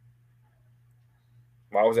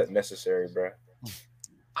 Why was that necessary, bro?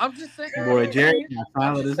 I'm just saying. Boy, Jerry got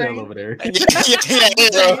silent as hell over there. Right.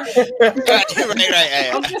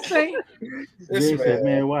 I'm just saying. Jerry said,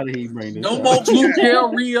 man, why did he bring this No up? more Blue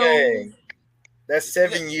Del Rio. Dang. That's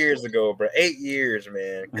 7 years ago, bro. 8 years,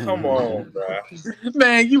 man. Come on, bro.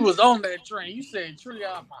 Man, you was on that train. You said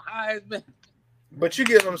Treon for Heisman. But you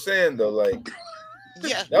get what I'm saying, though. Like,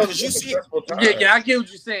 Yeah, that was you a see, successful time. Yeah, I get what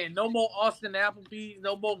you're saying. No more Austin Appleby.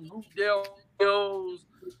 No more Luke Del Rios.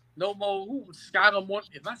 No more Skylar Morning.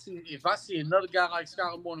 If I see another guy like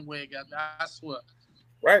Skylar Morningweg out there, I swear.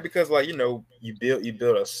 Right, because like you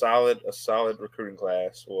build a solid recruiting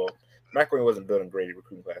class. Well, McElwain wasn't building great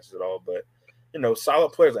recruiting classes at all, but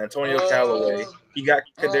solid players. Antonio Callaway, he got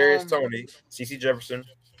Kadarius Toney, CeCe Jefferson.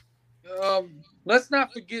 Let's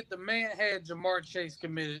not forget the man had Jamar Chase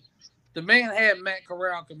committed. The man had Matt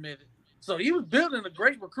Corral committed. So he was building a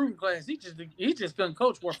great recruiting class. He just couldn't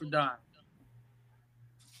coach worth a dime.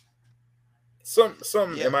 Some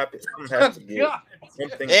in my opinion, something has to give.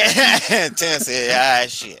 Something. Tim said,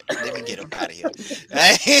 shit. Let me get him out of here.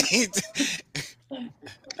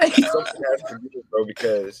 Something has to give, bro,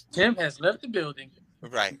 because Tim has left the building.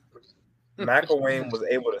 Right. McElwain was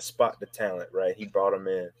able to spot the talent, right? He brought him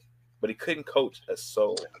in, but he couldn't coach a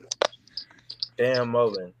soul. Dan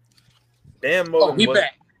Mullen. He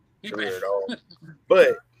back. He back. At all.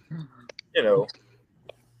 But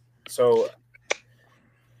so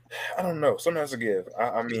I don't know. Something has to give.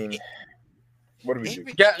 I mean, what do we do?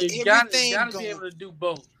 You got to be able to do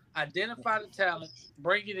both. Identify the talent,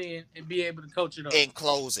 bring it in, and be able to coach it up. And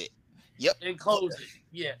close it. Yep. And close it.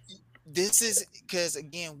 Yeah. This is because,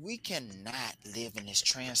 again, we cannot live in this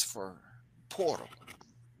transfer portal.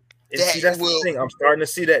 That's the thing. I'm starting to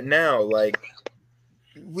see that now. Like,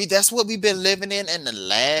 that's what we've been living in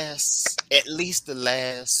at least the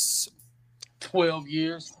last 12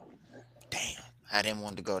 years. Damn. I didn't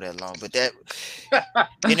want to go that long, but it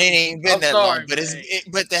ain't even been that long. But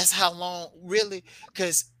but that's how long, really,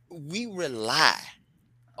 because we rely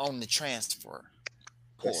on the transfer.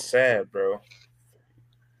 That's sad, bro.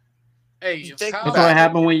 Hey, that's what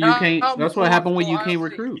happened when you can't. That's what happened when you can't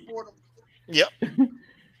recruit. Yep.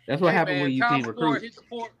 That's what happened when you can't recruit.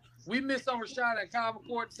 We missed on Rashad at Kyle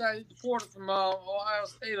McCord decided to hit the portal from Ohio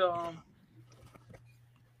State.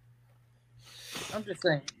 I'm just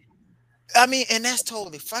saying. I mean, and that's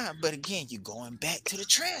totally fine. But again, you're going back to the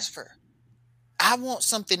transfer. I want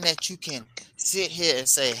something that you can sit here and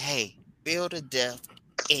say, hey, build a depth,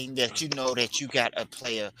 and that you know that you got a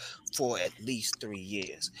player for at least 3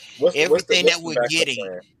 years. What's we're getting.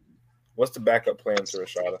 Plan? What's the backup plan to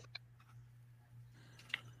Rashada?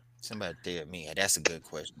 Somebody tell me. That's a good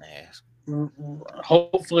question to ask.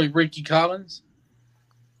 Hopefully, Ricky Collins.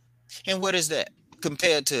 And what is that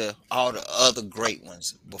compared to all the other great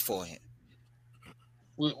ones before him?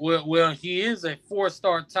 Well, he is a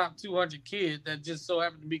 4-star top 200 kid that just so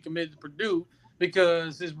happened to be committed to Purdue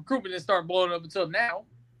because his recruitment didn't start blowing up until now.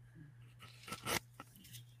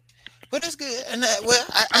 But it's good. And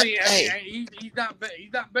he's not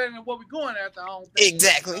better than what we're going after. I don't think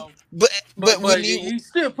exactly. So. But he's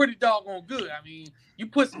still pretty doggone good. I mean, you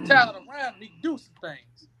put some talent around, he can do some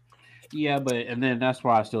things. Yeah, and then that's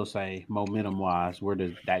why I still say momentum wise,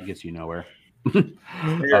 that gets you nowhere.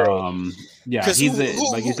 Yeah, he's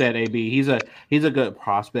like you said, AB. He's a good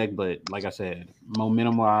prospect, but like I said,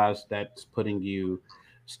 momentum wise, that's putting you.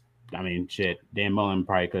 I mean, shit. Dan Mullen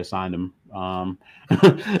probably could have signed him.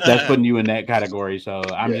 That's putting you in that category. So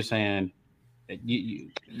I'm just saying,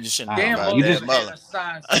 you shouldn't. Dan Mullen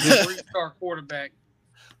signed a 3-star quarterback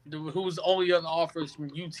whose only other offer is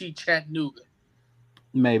from UT Chattanooga.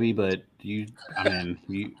 Maybe, but you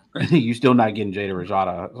still not getting Jada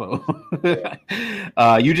Rashada.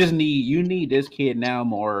 So you need this kid now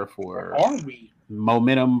more for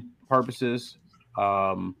momentum purposes.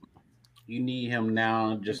 You need him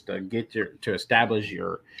now just to establish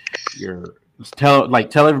your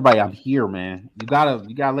tell everybody I'm here, man. You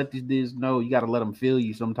gotta let these dudes know. You gotta let them feel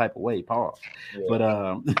you some type of way, Paul. Yeah. But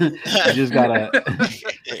you just gotta.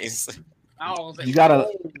 You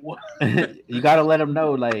gotta let them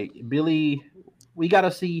know, like Billy. We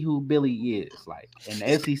gotta see who Billy is, like, and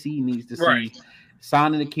the SEC needs to see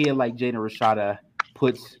signing a kid like Jada Rashada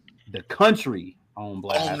puts the country on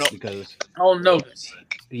blast because on notice.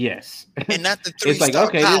 Yes, and not the it's like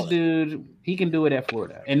okay, college. this dude he can do it at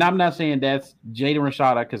Florida, and I'm not saying that's Jaden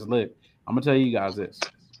Rashada because look, I'm gonna tell you guys this: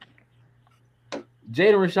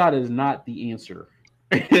 Jaden Rashada is not the answer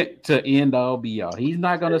to end all be all. He's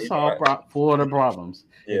not gonna solve Florida problems.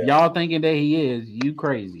 Yeah. If y'all thinking that he is, you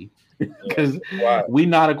crazy because we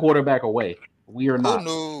not a quarterback away. We are not.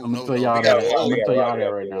 I'm gonna tell y'all that. I'm gonna tell y'all that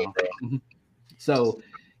right now. So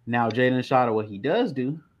now Jaden Rashada, what he does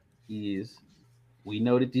do is. We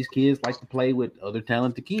know that these kids like to play with other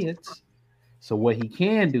talented kids. So what he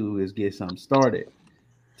can do is get something started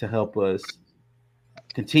to help us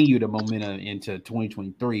continue the momentum into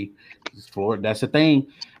 2023. That's the thing.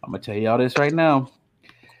 I'm going to tell y'all this right now.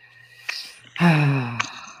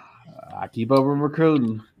 I keep over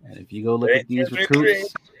recruiting. And if you go look at these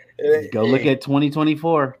recruits, go look at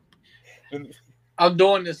 2024. I'm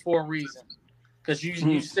doing this for a reason. Because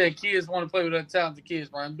you said kids want to play with other talented kids,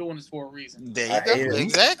 right? I'm doing this for a reason. There you go.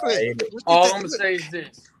 Exactly. All I'm going to say is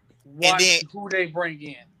this. Watch who they bring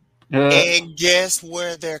in. And guess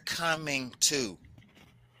where they're coming to?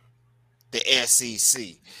 The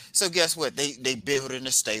SEC. So guess what? They building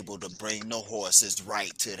a stable to bring the horses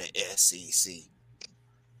right to the SEC.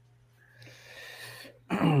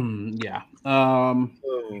 Yeah.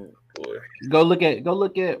 Go look at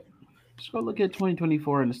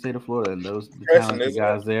 2024 in the state of Florida and the talented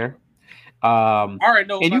guys there. All right,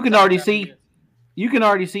 no, and you can already see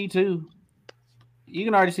too. You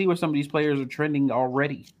can already see where some of these players are trending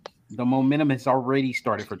already. The momentum has already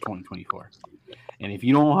started for 2024. And if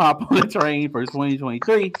you don't hop on the train for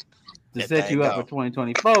 2023 to set you up for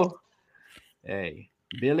 2024, hey,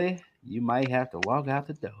 Billy, you might have to walk out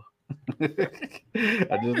the door.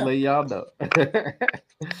 I just let y'all know.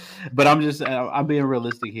 But I'm being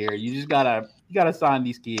realistic here. You gotta sign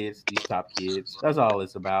these kids, these top kids. That's all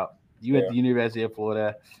it's about. You at the University of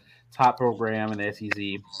Florida, top program in the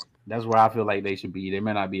SEC. That's where I feel like they should be. They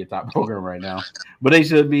may not be a top program right now, but they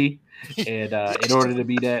should be. And in order to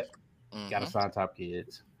be that, gotta sign top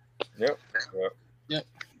kids. Yep.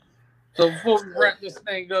 So before we wrap this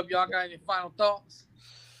thing up, y'all got any final thoughts?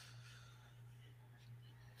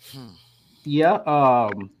 Yeah, I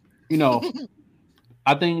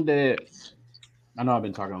think that I know I've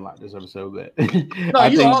been talking a lot this episode, but no, I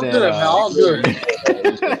think all good, man, all good.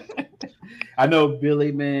 I know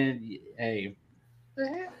Billy, man. Hey,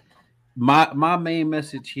 my main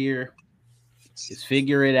message here is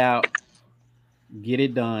figure it out, get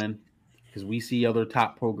it done, because we see other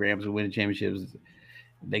top programs who win championships.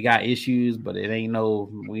 They got issues, but it ain't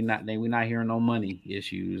we not hearing no money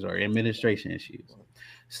issues or administration issues.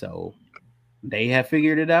 So they have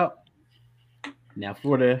figured it out. Now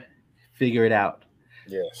Florida, figure it out.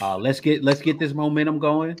 Yes. Let's get this momentum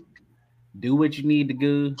going. Do what you need to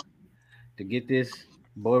do to get this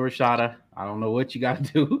boy Rashada. I don't know what you got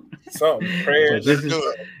to do. Something prayers. This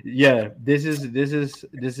is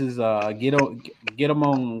get them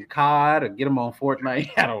on COD or get them on Fortnite.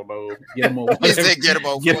 I don't know. Get them on whatever. Get them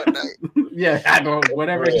on Fortnite. Yeah, I don't.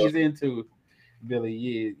 Whatever he's into, Billy.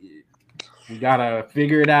 You gotta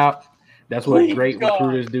figure it out. That's what great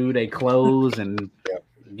recruiters do. They close and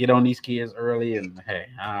get on these kids early. And hey,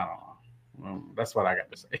 I don't know. That's what I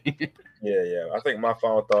got to say. Yeah. I think my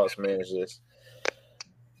final thoughts, man, is just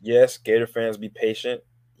yes, Gator fans, be patient.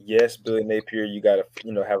 Yes, Billy Napier, you got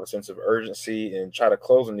to have a sense of urgency and try to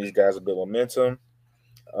close on these guys a bit of momentum.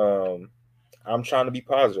 I'm trying to be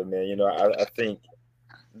positive, man. I think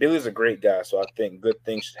Billy's a great guy, so I think good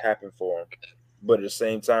things should happen for him. But at the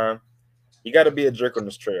same time, you got to be a jerk on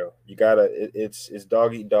this trail. You got to. It's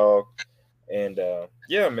dog eat dog, and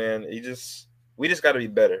man, we just got to be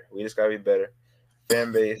better. We just got to be better.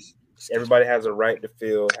 Fan base, everybody has the right to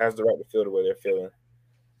feel the way they're feeling,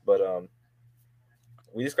 but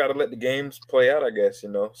we just got to let the games play out. I guess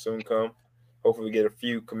soon come. Hopefully, we get a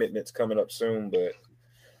few commitments coming up soon, but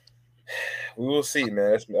we will see,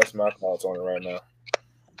 man. That's my thoughts on it right now.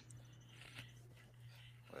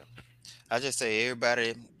 I just say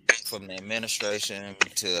everybody, from the administration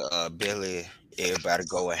to Billy, everybody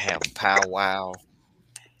go and have a powwow.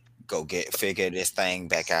 Go figure this thing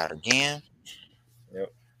back out again.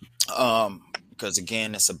 Yep. Because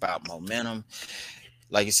again, it's about momentum.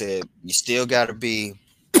 Like you said, you still got to be,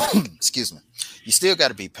 excuse me, you still got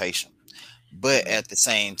to be patient. But at the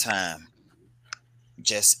same time,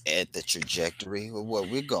 just at the trajectory of where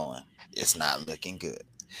we're going, it's not looking good.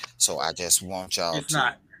 So I just want y'all It's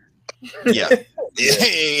not. Yeah,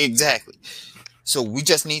 exactly. So we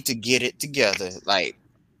just need to get it together. Like,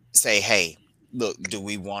 say, hey, look, do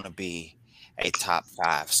we want to be a top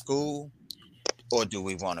 5 school, or do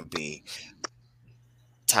we want to be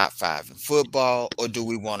top 5 in football, or do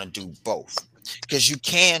we want to do both? Because you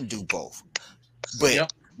can do both,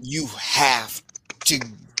 but you have to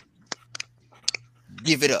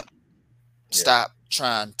give it up. Stop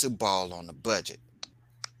trying to ball on the budget.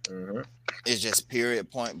 It's just period,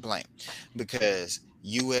 point blank, because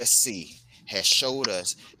USC has showed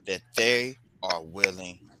us that they are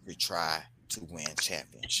willing to try to win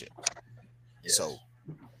championship. So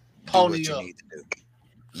do what you need to do.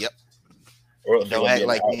 Yep. Or don't act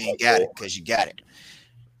like you ain't got it, because you got it.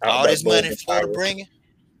 All this money Florida bringing.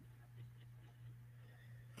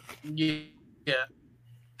 Yeah.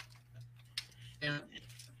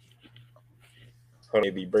 Honey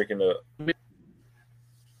be breaking up.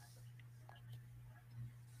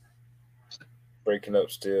 Breaking up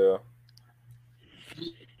still.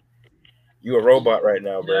 You a robot right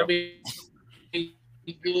now, bro.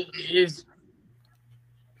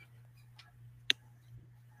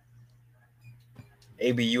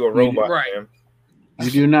 AB, you a robot, right? Man. You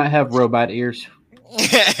do not have robot ears.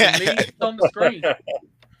 It's on the screen.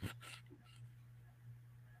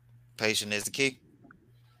 Patient is the key.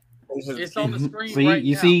 It's on the screen. See, right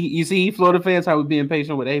you now. you see, Florida fans, how we being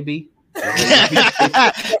patient with AB.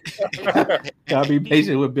 Gotta be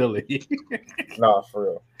patient with Billy. Nah, for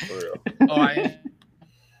real. Oh, I am. Can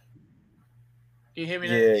you hear me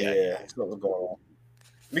now? Yeah. Something's going on.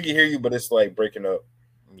 We can hear you, but it's like breaking up.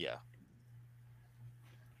 Yeah.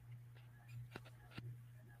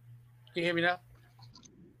 Can you hear me now?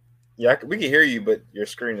 Yeah, we can hear you, but your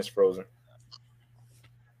screen is frozen.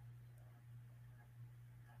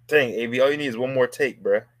 Dang, AB, all you need is one more take,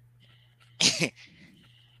 bruh.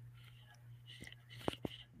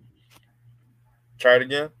 Try it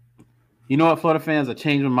again. You know what, Florida fans? I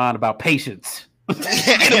changed my mind about patience.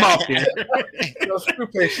 Get him off here.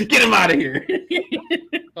 Get him out of here.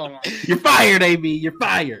 You're fired, AB. You're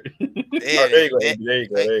fired. There you go, AB.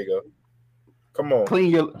 There you go. Come on.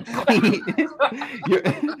 Clean your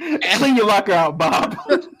locker out, Bob.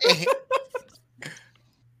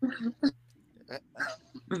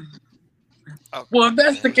 Well, if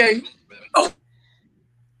that's the case.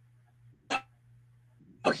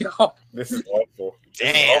 This is awful.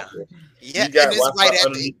 Damn. Awful. Yeah, you got and it's right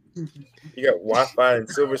after. You got Wi-Fi in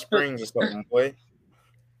Silver Springs or something, boy.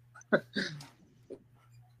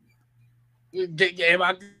 Am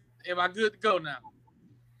I good to go now?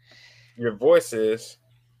 Your voice is.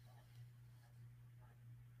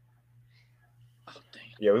 Oh,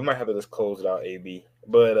 dang. Yeah, we might have to just close it out, AB.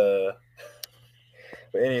 But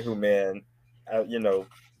anywho, man,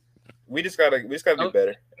 we just gotta do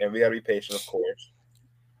better, and we gotta be patient, of course.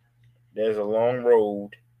 There's a long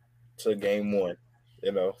road to game 1,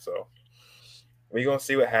 so we're gonna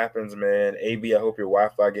see what happens, man. AB, I hope your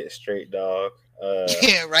Wi-Fi gets straight, dog.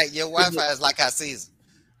 Yeah, right. Your Wi-Fi is like our season.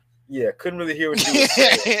 Yeah, couldn't really hear what you were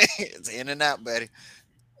saying. It's in and out, buddy.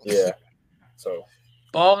 Yeah. So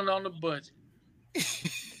balling on the budget.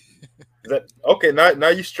 Is that okay? Now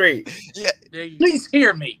you straight. Yeah. Please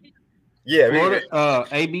hear me. Yeah, Florida,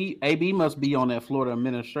 AB must be on that Florida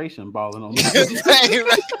administration balling on the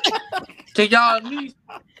right. Can y'all at least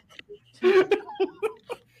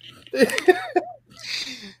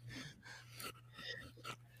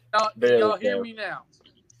y'all hear me now?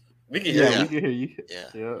 We can hear you. We can hear you.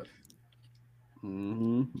 Yeah.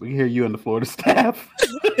 Mm-hmm. We can hear you and the Florida staff.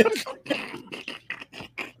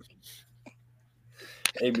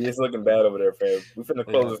 AB, it's looking bad over there, fam. We finna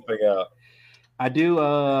close this thing out. I do.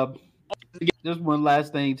 Just one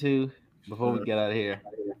last thing too before we get out of here.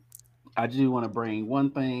 I do want to bring one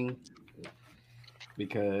thing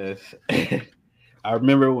because I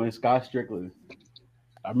remember when Scott Strickland.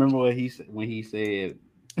 I remember what he said when he said,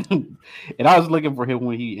 and I was looking for him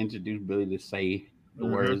when he introduced Billy to say the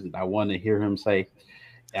words that I want to hear him say.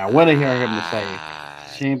 And I want to hear him to say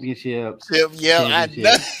championships.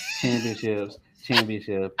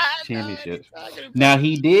 Championships. Now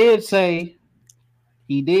he did say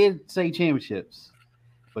championships,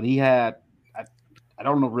 but he had I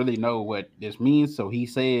don't really know what this means. So he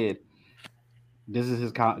said, this is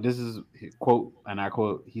his quote, and I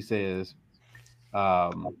quote. He says,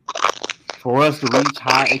 "For us to reach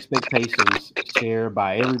high expectations shared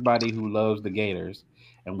by everybody who loves the Gators,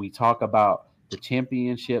 and we talk about the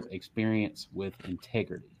championship experience with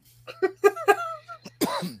integrity."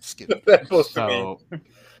 So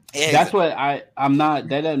that's what I'm not.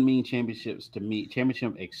 That doesn't mean championships to me.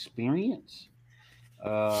 Championship experience.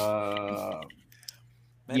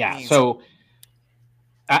 Yeah. So,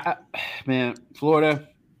 man, Florida,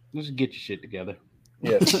 let's get your shit together.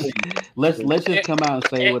 Yes. let's just come out and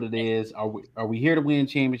say what it is. Are we here to win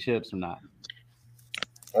championships or not?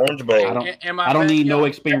 Orange Bowl. I don't need no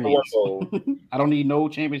experience. I don't need no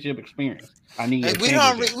championship experience. I need. We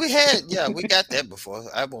got that before.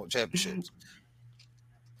 I want championships.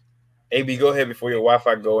 AB, go ahead before your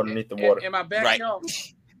Wi-Fi go underneath the water. Am I back, y'all?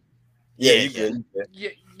 Yeah, you good.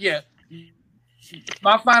 Yeah.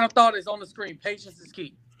 My final thought is on the screen. Patience is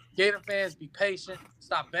key. Gator fans, be patient.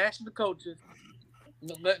 Stop bashing the coaches.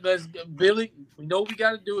 Let's Billy. We know what we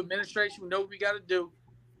got to do. Administration, we know what we got to do.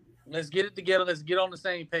 Let's get it together. Let's get on the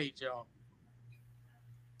same page, y'all.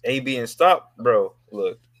 AB, and stop, bro.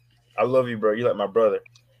 Look, I love you, bro. You're like my brother.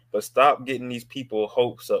 But stop getting these people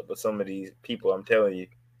hopes up with some of these people. I'm telling you.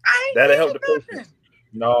 That'll help the person.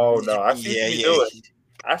 No. I see what you're doing.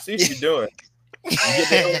 I see what you're doing. You get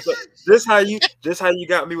the hopes up. Just how you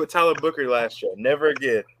got me with Tyler Booker last year. Never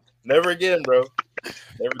again, bro.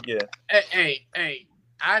 Never again. Hey.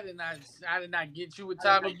 I did not get you with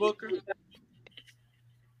Tyler Booker.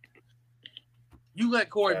 You let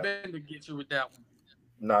Corey Bender get you with that one.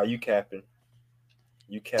 Nah, you capping.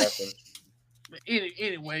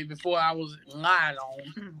 Anyway, before I was lied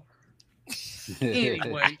on.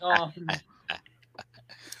 Anyway,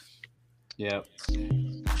 yeah.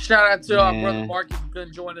 Shout out to our brother Marcus who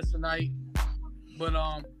couldn't join us tonight, but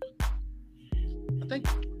I think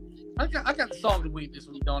I got the song of the week this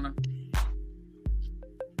week, don't I?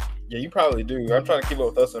 Yeah, you probably do. I'm trying to keep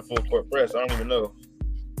up with us in full court press. I don't even know.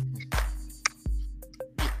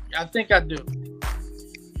 I think I do.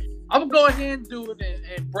 I'm gonna go ahead and do it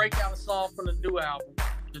and break out a song from the new album,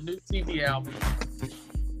 the new TV album.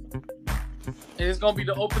 And it's gonna be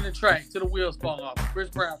the opening track to the Wheels Fall Off. Chris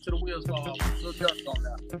Brown to the Wheels Fall Off. Look up on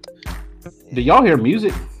that. Do y'all hear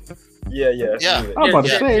music? Yeah. I'm about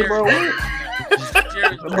to say, bro.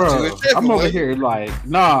 Bro, I'm over here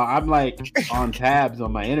I'm like on tabs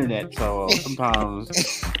on my internet. So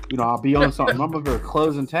sometimes, I'll be on something. I'm over here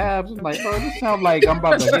closing tabs. I'm like, bro, this sounds like I'm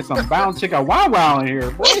about to get some bounce chicken wow in here,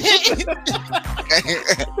 boy.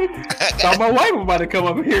 So my wife was about to come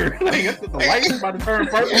up here. Like, the lights about to turn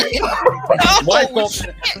purple.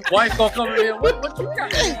 Wife gonna come in here. What you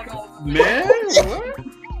got going on, man? What?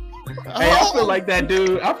 Hey, I feel like that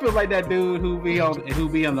dude who be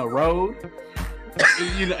on the road,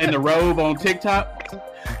 in the robe on TikTok.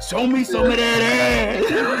 Show me some of that ass.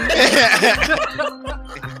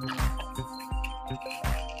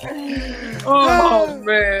 Oh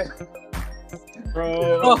man,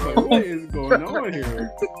 bro, what is going on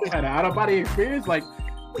here? Had an out-of-body experience, like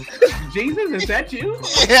Jesus, is that you? Am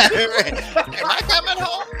I coming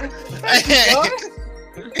home?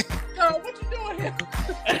 What you doing here?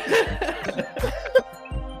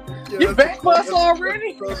 You back bus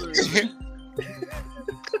already?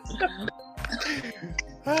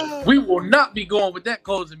 We will not be going with that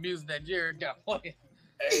closing music that Jared got playing.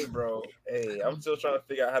 Hey, bro. Hey, I'm still trying to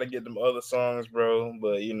figure out how to get them other songs, bro.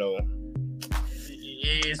 But it's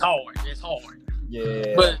hard.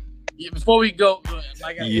 Yeah. But before we go,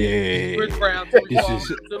 Chris Brown,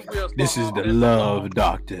 this is the love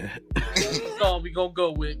doctor. This is the song we gonna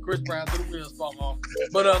go with. Chris Brown to the wheels fall off.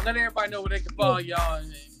 But let everybody know where they can follow y'all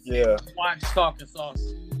and watch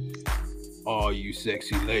talkNsauced. All you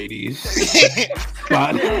sexy ladies,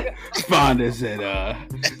 find us at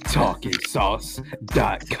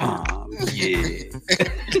talkNsauced.com. Yeah.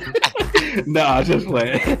 Nah, just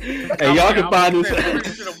playing. Hey, y'all can find us.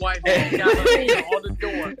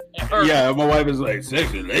 Yeah, my wife is like,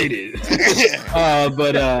 sexy ladies.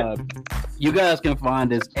 But you guys can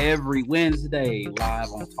find us every Wednesday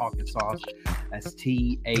live on talkNsauced. That's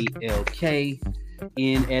TalkNsauced.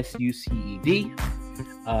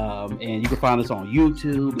 And you can find us on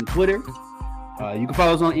YouTube and Twitter. You can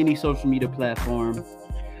follow us on any social media platform.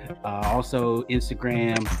 Also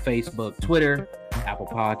Instagram, Facebook, Twitter, Apple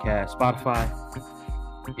Podcasts, Spotify,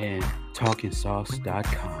 and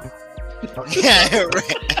talkNsauced.com. Yeah,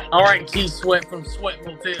 right. All right, Keith Sweat from Sweat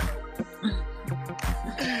Motel.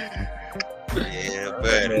 Yeah,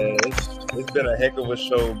 man. It's been a heck of a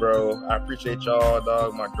show, bro. I appreciate y'all,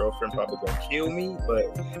 dog. My girlfriend probably gonna kill me, but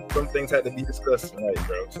some things had to be discussed tonight,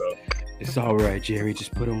 bro. So it's all right, Jerry.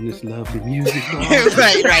 Just put on this lovely music.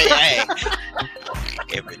 right.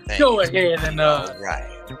 Everything. Go ahead and right.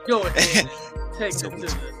 Go ahead. Take it to the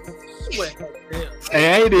Sweat Motel.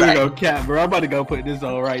 Hey, I ain't even gonna cap, bro. I'm about to go put this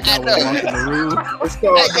on right now. We're walking the room.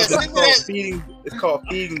 It's called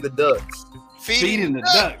feeding the ducks. Feeding the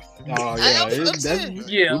ducks. Oh yeah,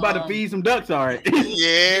 we're about to feed some ducks, all right.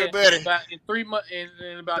 Yeah, buddy. In 3 months,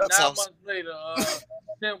 and about 9 months later,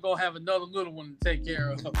 Tim gonna have another little one to take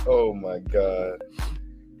care of. Oh my god.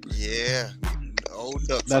 Yeah, old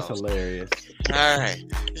ducks. That's hilarious. All right.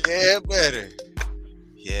 Yeah, buddy.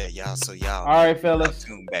 Yeah, y'all. So y'all. All right, fellas.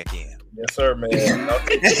 Tune back in. Yes, sir, man.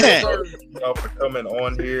 Y'all for coming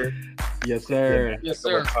on here. Yes, sir. Yes,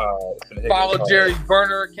 sir. Follow Jerry's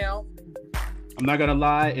burner account. I'm not gonna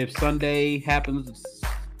lie. If Sunday happens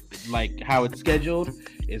like how it's scheduled,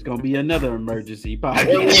 it's gonna be another emergency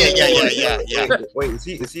podcast. Yeah. Wait,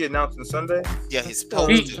 is he announcing Sunday? Yeah, he's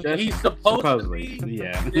supposed to. He's supposedly.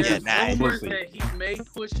 Yeah. There's nice. rumors that he may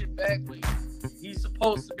push it back, but he's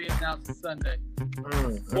supposed to be announcing Sunday.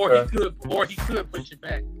 Or he could push it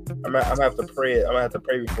back. I'm gonna have to pray. I'm gonna have to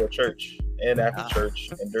pray before church and after church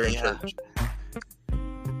and during church.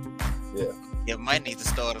 Yeah. Yeah, we might need to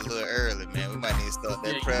start a little early, man. We might need to start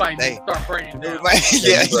that prayer today. today. Start praying now. We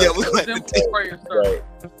might Right.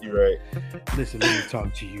 You're right. Listen, let me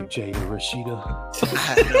talk to you, Jada Rashida.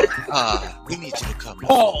 We need you to come.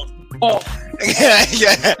 Paul.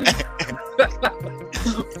 Yeah.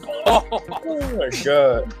 Oh my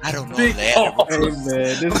God. I don't know Big that. Hey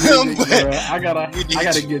man, this music, bro, I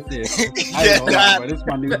gotta get this. I ain't gonna lie, bro.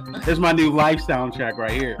 This my new life soundtrack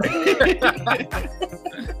right here.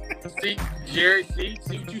 See, Jerry, see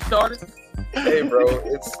what you started? Hey, bro,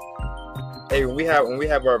 when we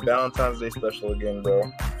have our Valentine's Day special again,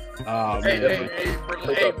 bro. Hey,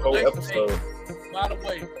 whole episode. By the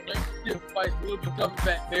way, relationship advice will be coming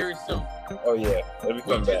back very soon. Oh yeah, let me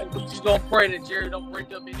come back. We just gonna pray that Jerry don't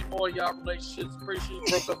break up any more of y'all relationships. Pretty sure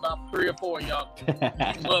he broke up about 3 or 4 of y'all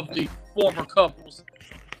lovely former couples.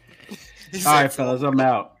 All right, fellas, I'm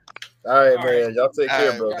out. All right, man. Y'all take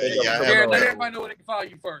care, bro. Jerry, let everybody know where they can follow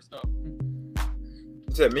you first, though.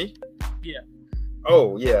 You said me? Yeah.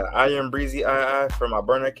 Oh yeah, I am Breezy II for my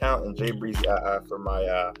burner account and J Breezy II for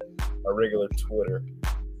my regular Twitter.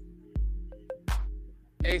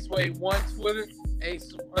 AceWave1 Twitter,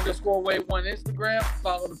 Ace_Wave1 Instagram.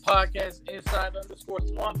 Follow the podcast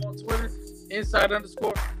Inside_Swamp on Twitter,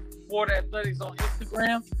 Inside_Florida Athletics on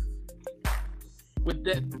Instagram. With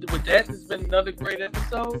that, it's been another great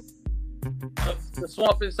episode of the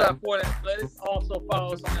Swamp Inside Florida Athletics. Also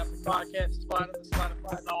follow us on Apple Podcasts,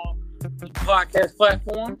 Spotify, and all the podcast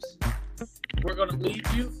platforms. We're gonna leave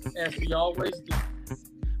you as we always do.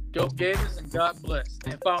 Go Gators and God bless.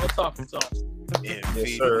 And follow talkNsauced. Yes,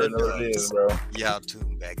 sir. No, it is, bro. Y'all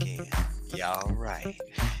tune back in. Y'all right.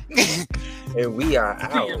 And we are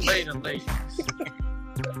out. See you later, ladies.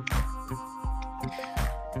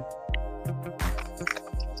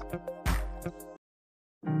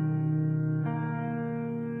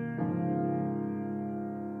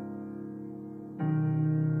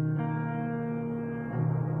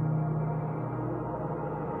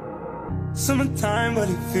 Summertime, but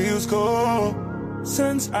it feels cold.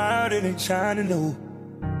 Sun's out, it ain't shining, no.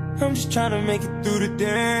 I'm just trying to make it through the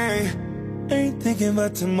day. Ain't thinking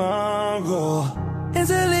about tomorrow.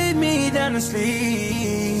 As I lay me down to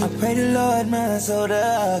sleep, I pray the Lord my soul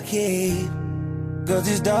to keep. Cause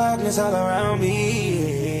there's darkness all around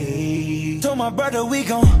me. Told my brother we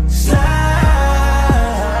gon' slide.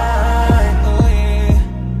 Oh yeah.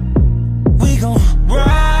 We gon'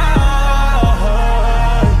 ride.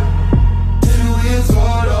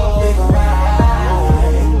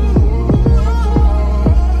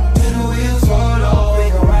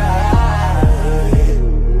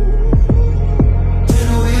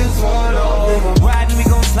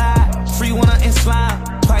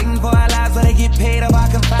 Paid up, I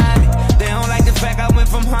can find it. They don't like the fact I went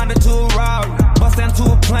from Honda to a Rari, bust down to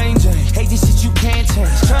a plain Jane. Hate this shit you can't change.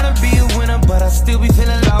 Tryna be a winner, but I still be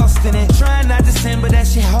feeling lost in it. Trying not to sin, but that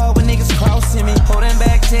shit hard when niggas crossing me. Holding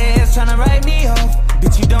back tears, tryna write me off.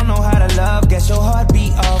 Bitch, you don't know how to love, guess your heart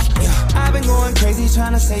beat off. Yeah. I've been going crazy,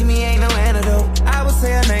 tryna save me, ain't no antidote. I would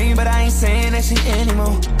say her name, but I ain't saying that shit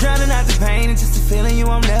anymore. Drowning out the pain, it's just a feeling you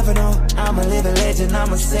won't never know. I'm a living legend,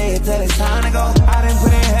 I'ma say it till it's time to go. I done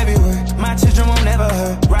put in heavy work, my children won't never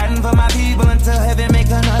hurt. Riding for my people until heaven make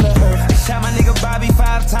another hurt. They shot my nigga Bobby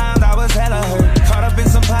 5 times, I was hella hurt. Caught up in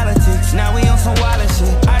some politics, now we on some wild shit.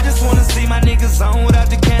 I just wanna see my niggas on without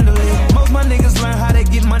the candlelit. Most my niggas learn how to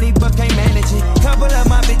get money but can't manage it. Couple of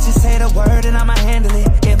my bitches say the word and I'ma handle it.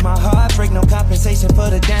 If my heart break, no compensation for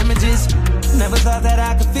the damages. Never thought that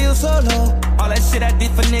I could feel so low. All that shit I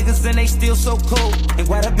did for niggas and they still so cold. And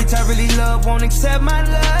why the bitch I really love won't accept my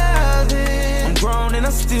love. I'm grown and I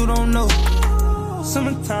still don't know.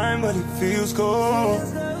 Summertime, but it feels cold.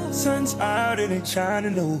 Sun's out, it ain't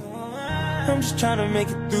shining, no. I'm just trying to make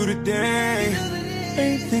it through the day.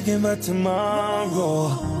 Ain't thinking about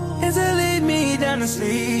tomorrow. As I lay me down to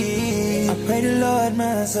sleep, I pray the Lord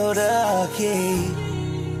my soul to keep.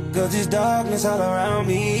 Cause there's darkness all around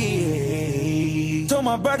me. Told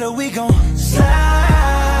my brother we gon' slide.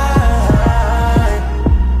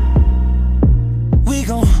 We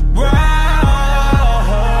gon' ride.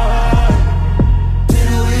 Till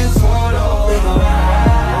the wheels fall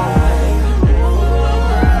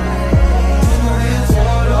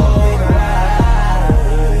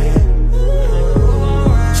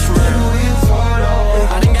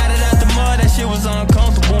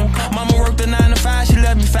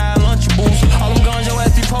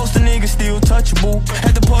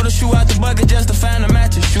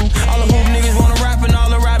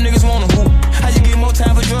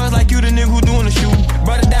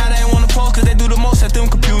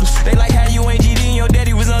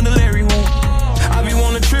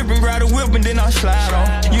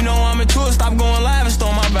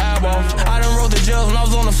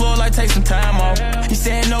the floor like take some time off. He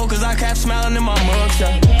said no, cause I kept smiling in my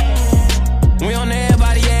mugshot. We on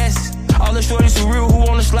everybody ass. All the shorties who real, who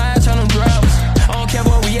wanna slide, turn them drugs. I don't care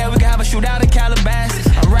where we at, we can have a shootout in Calabasas.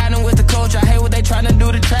 I'm riding with the coach, I hate what they tryna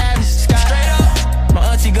do to Travis Scott. Straight up, my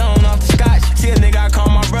auntie gone off the scotch. See a nigga I call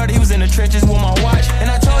my brother, he was in the trenches with my watch. And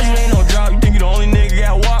I told you ain't no drop, you think you the only nigga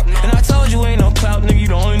got walk. And I told you ain't no clout, nigga, you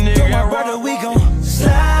the only nigga got rock. Brother, we gon'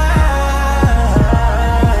 slide.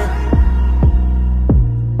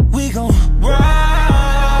 We gon' ride.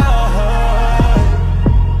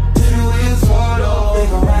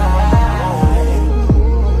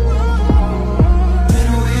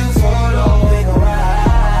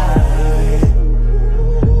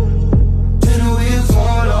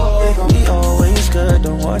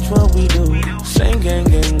 Watch what we do. Same gang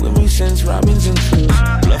with me since Robinson True.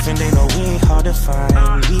 Bluffing, they know we ain't hard to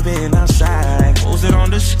find. We been outside, posted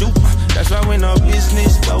on the stoop. That's why we no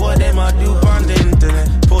business, but what they might do on the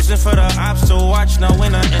internet. Posting for the ops to watch, now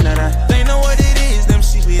when I enter that. They know what it is, them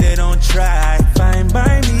CB they don't try. Fine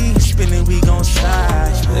by me, spinning we gon'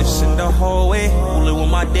 slide. Spliffs in the hallway, only when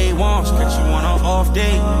my day wants. Catch you on an off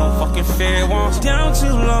day, no fucking fair wants. Down too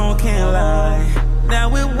long, can't lie. Now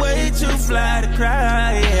we're way too fly to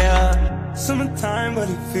cry, yeah. Summertime, but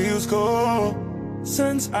it feels cold.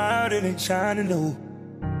 Sun's out and it's shining low.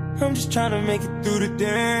 I'm just trying to make it through the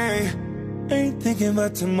day. Ain't thinking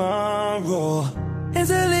about tomorrow.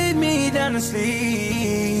 As I lay me down to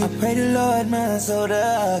sleep, I pray the Lord my soul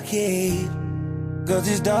to keep. Cause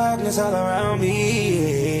there's darkness all around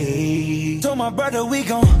me. Told my brother we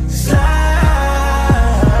gon' slide.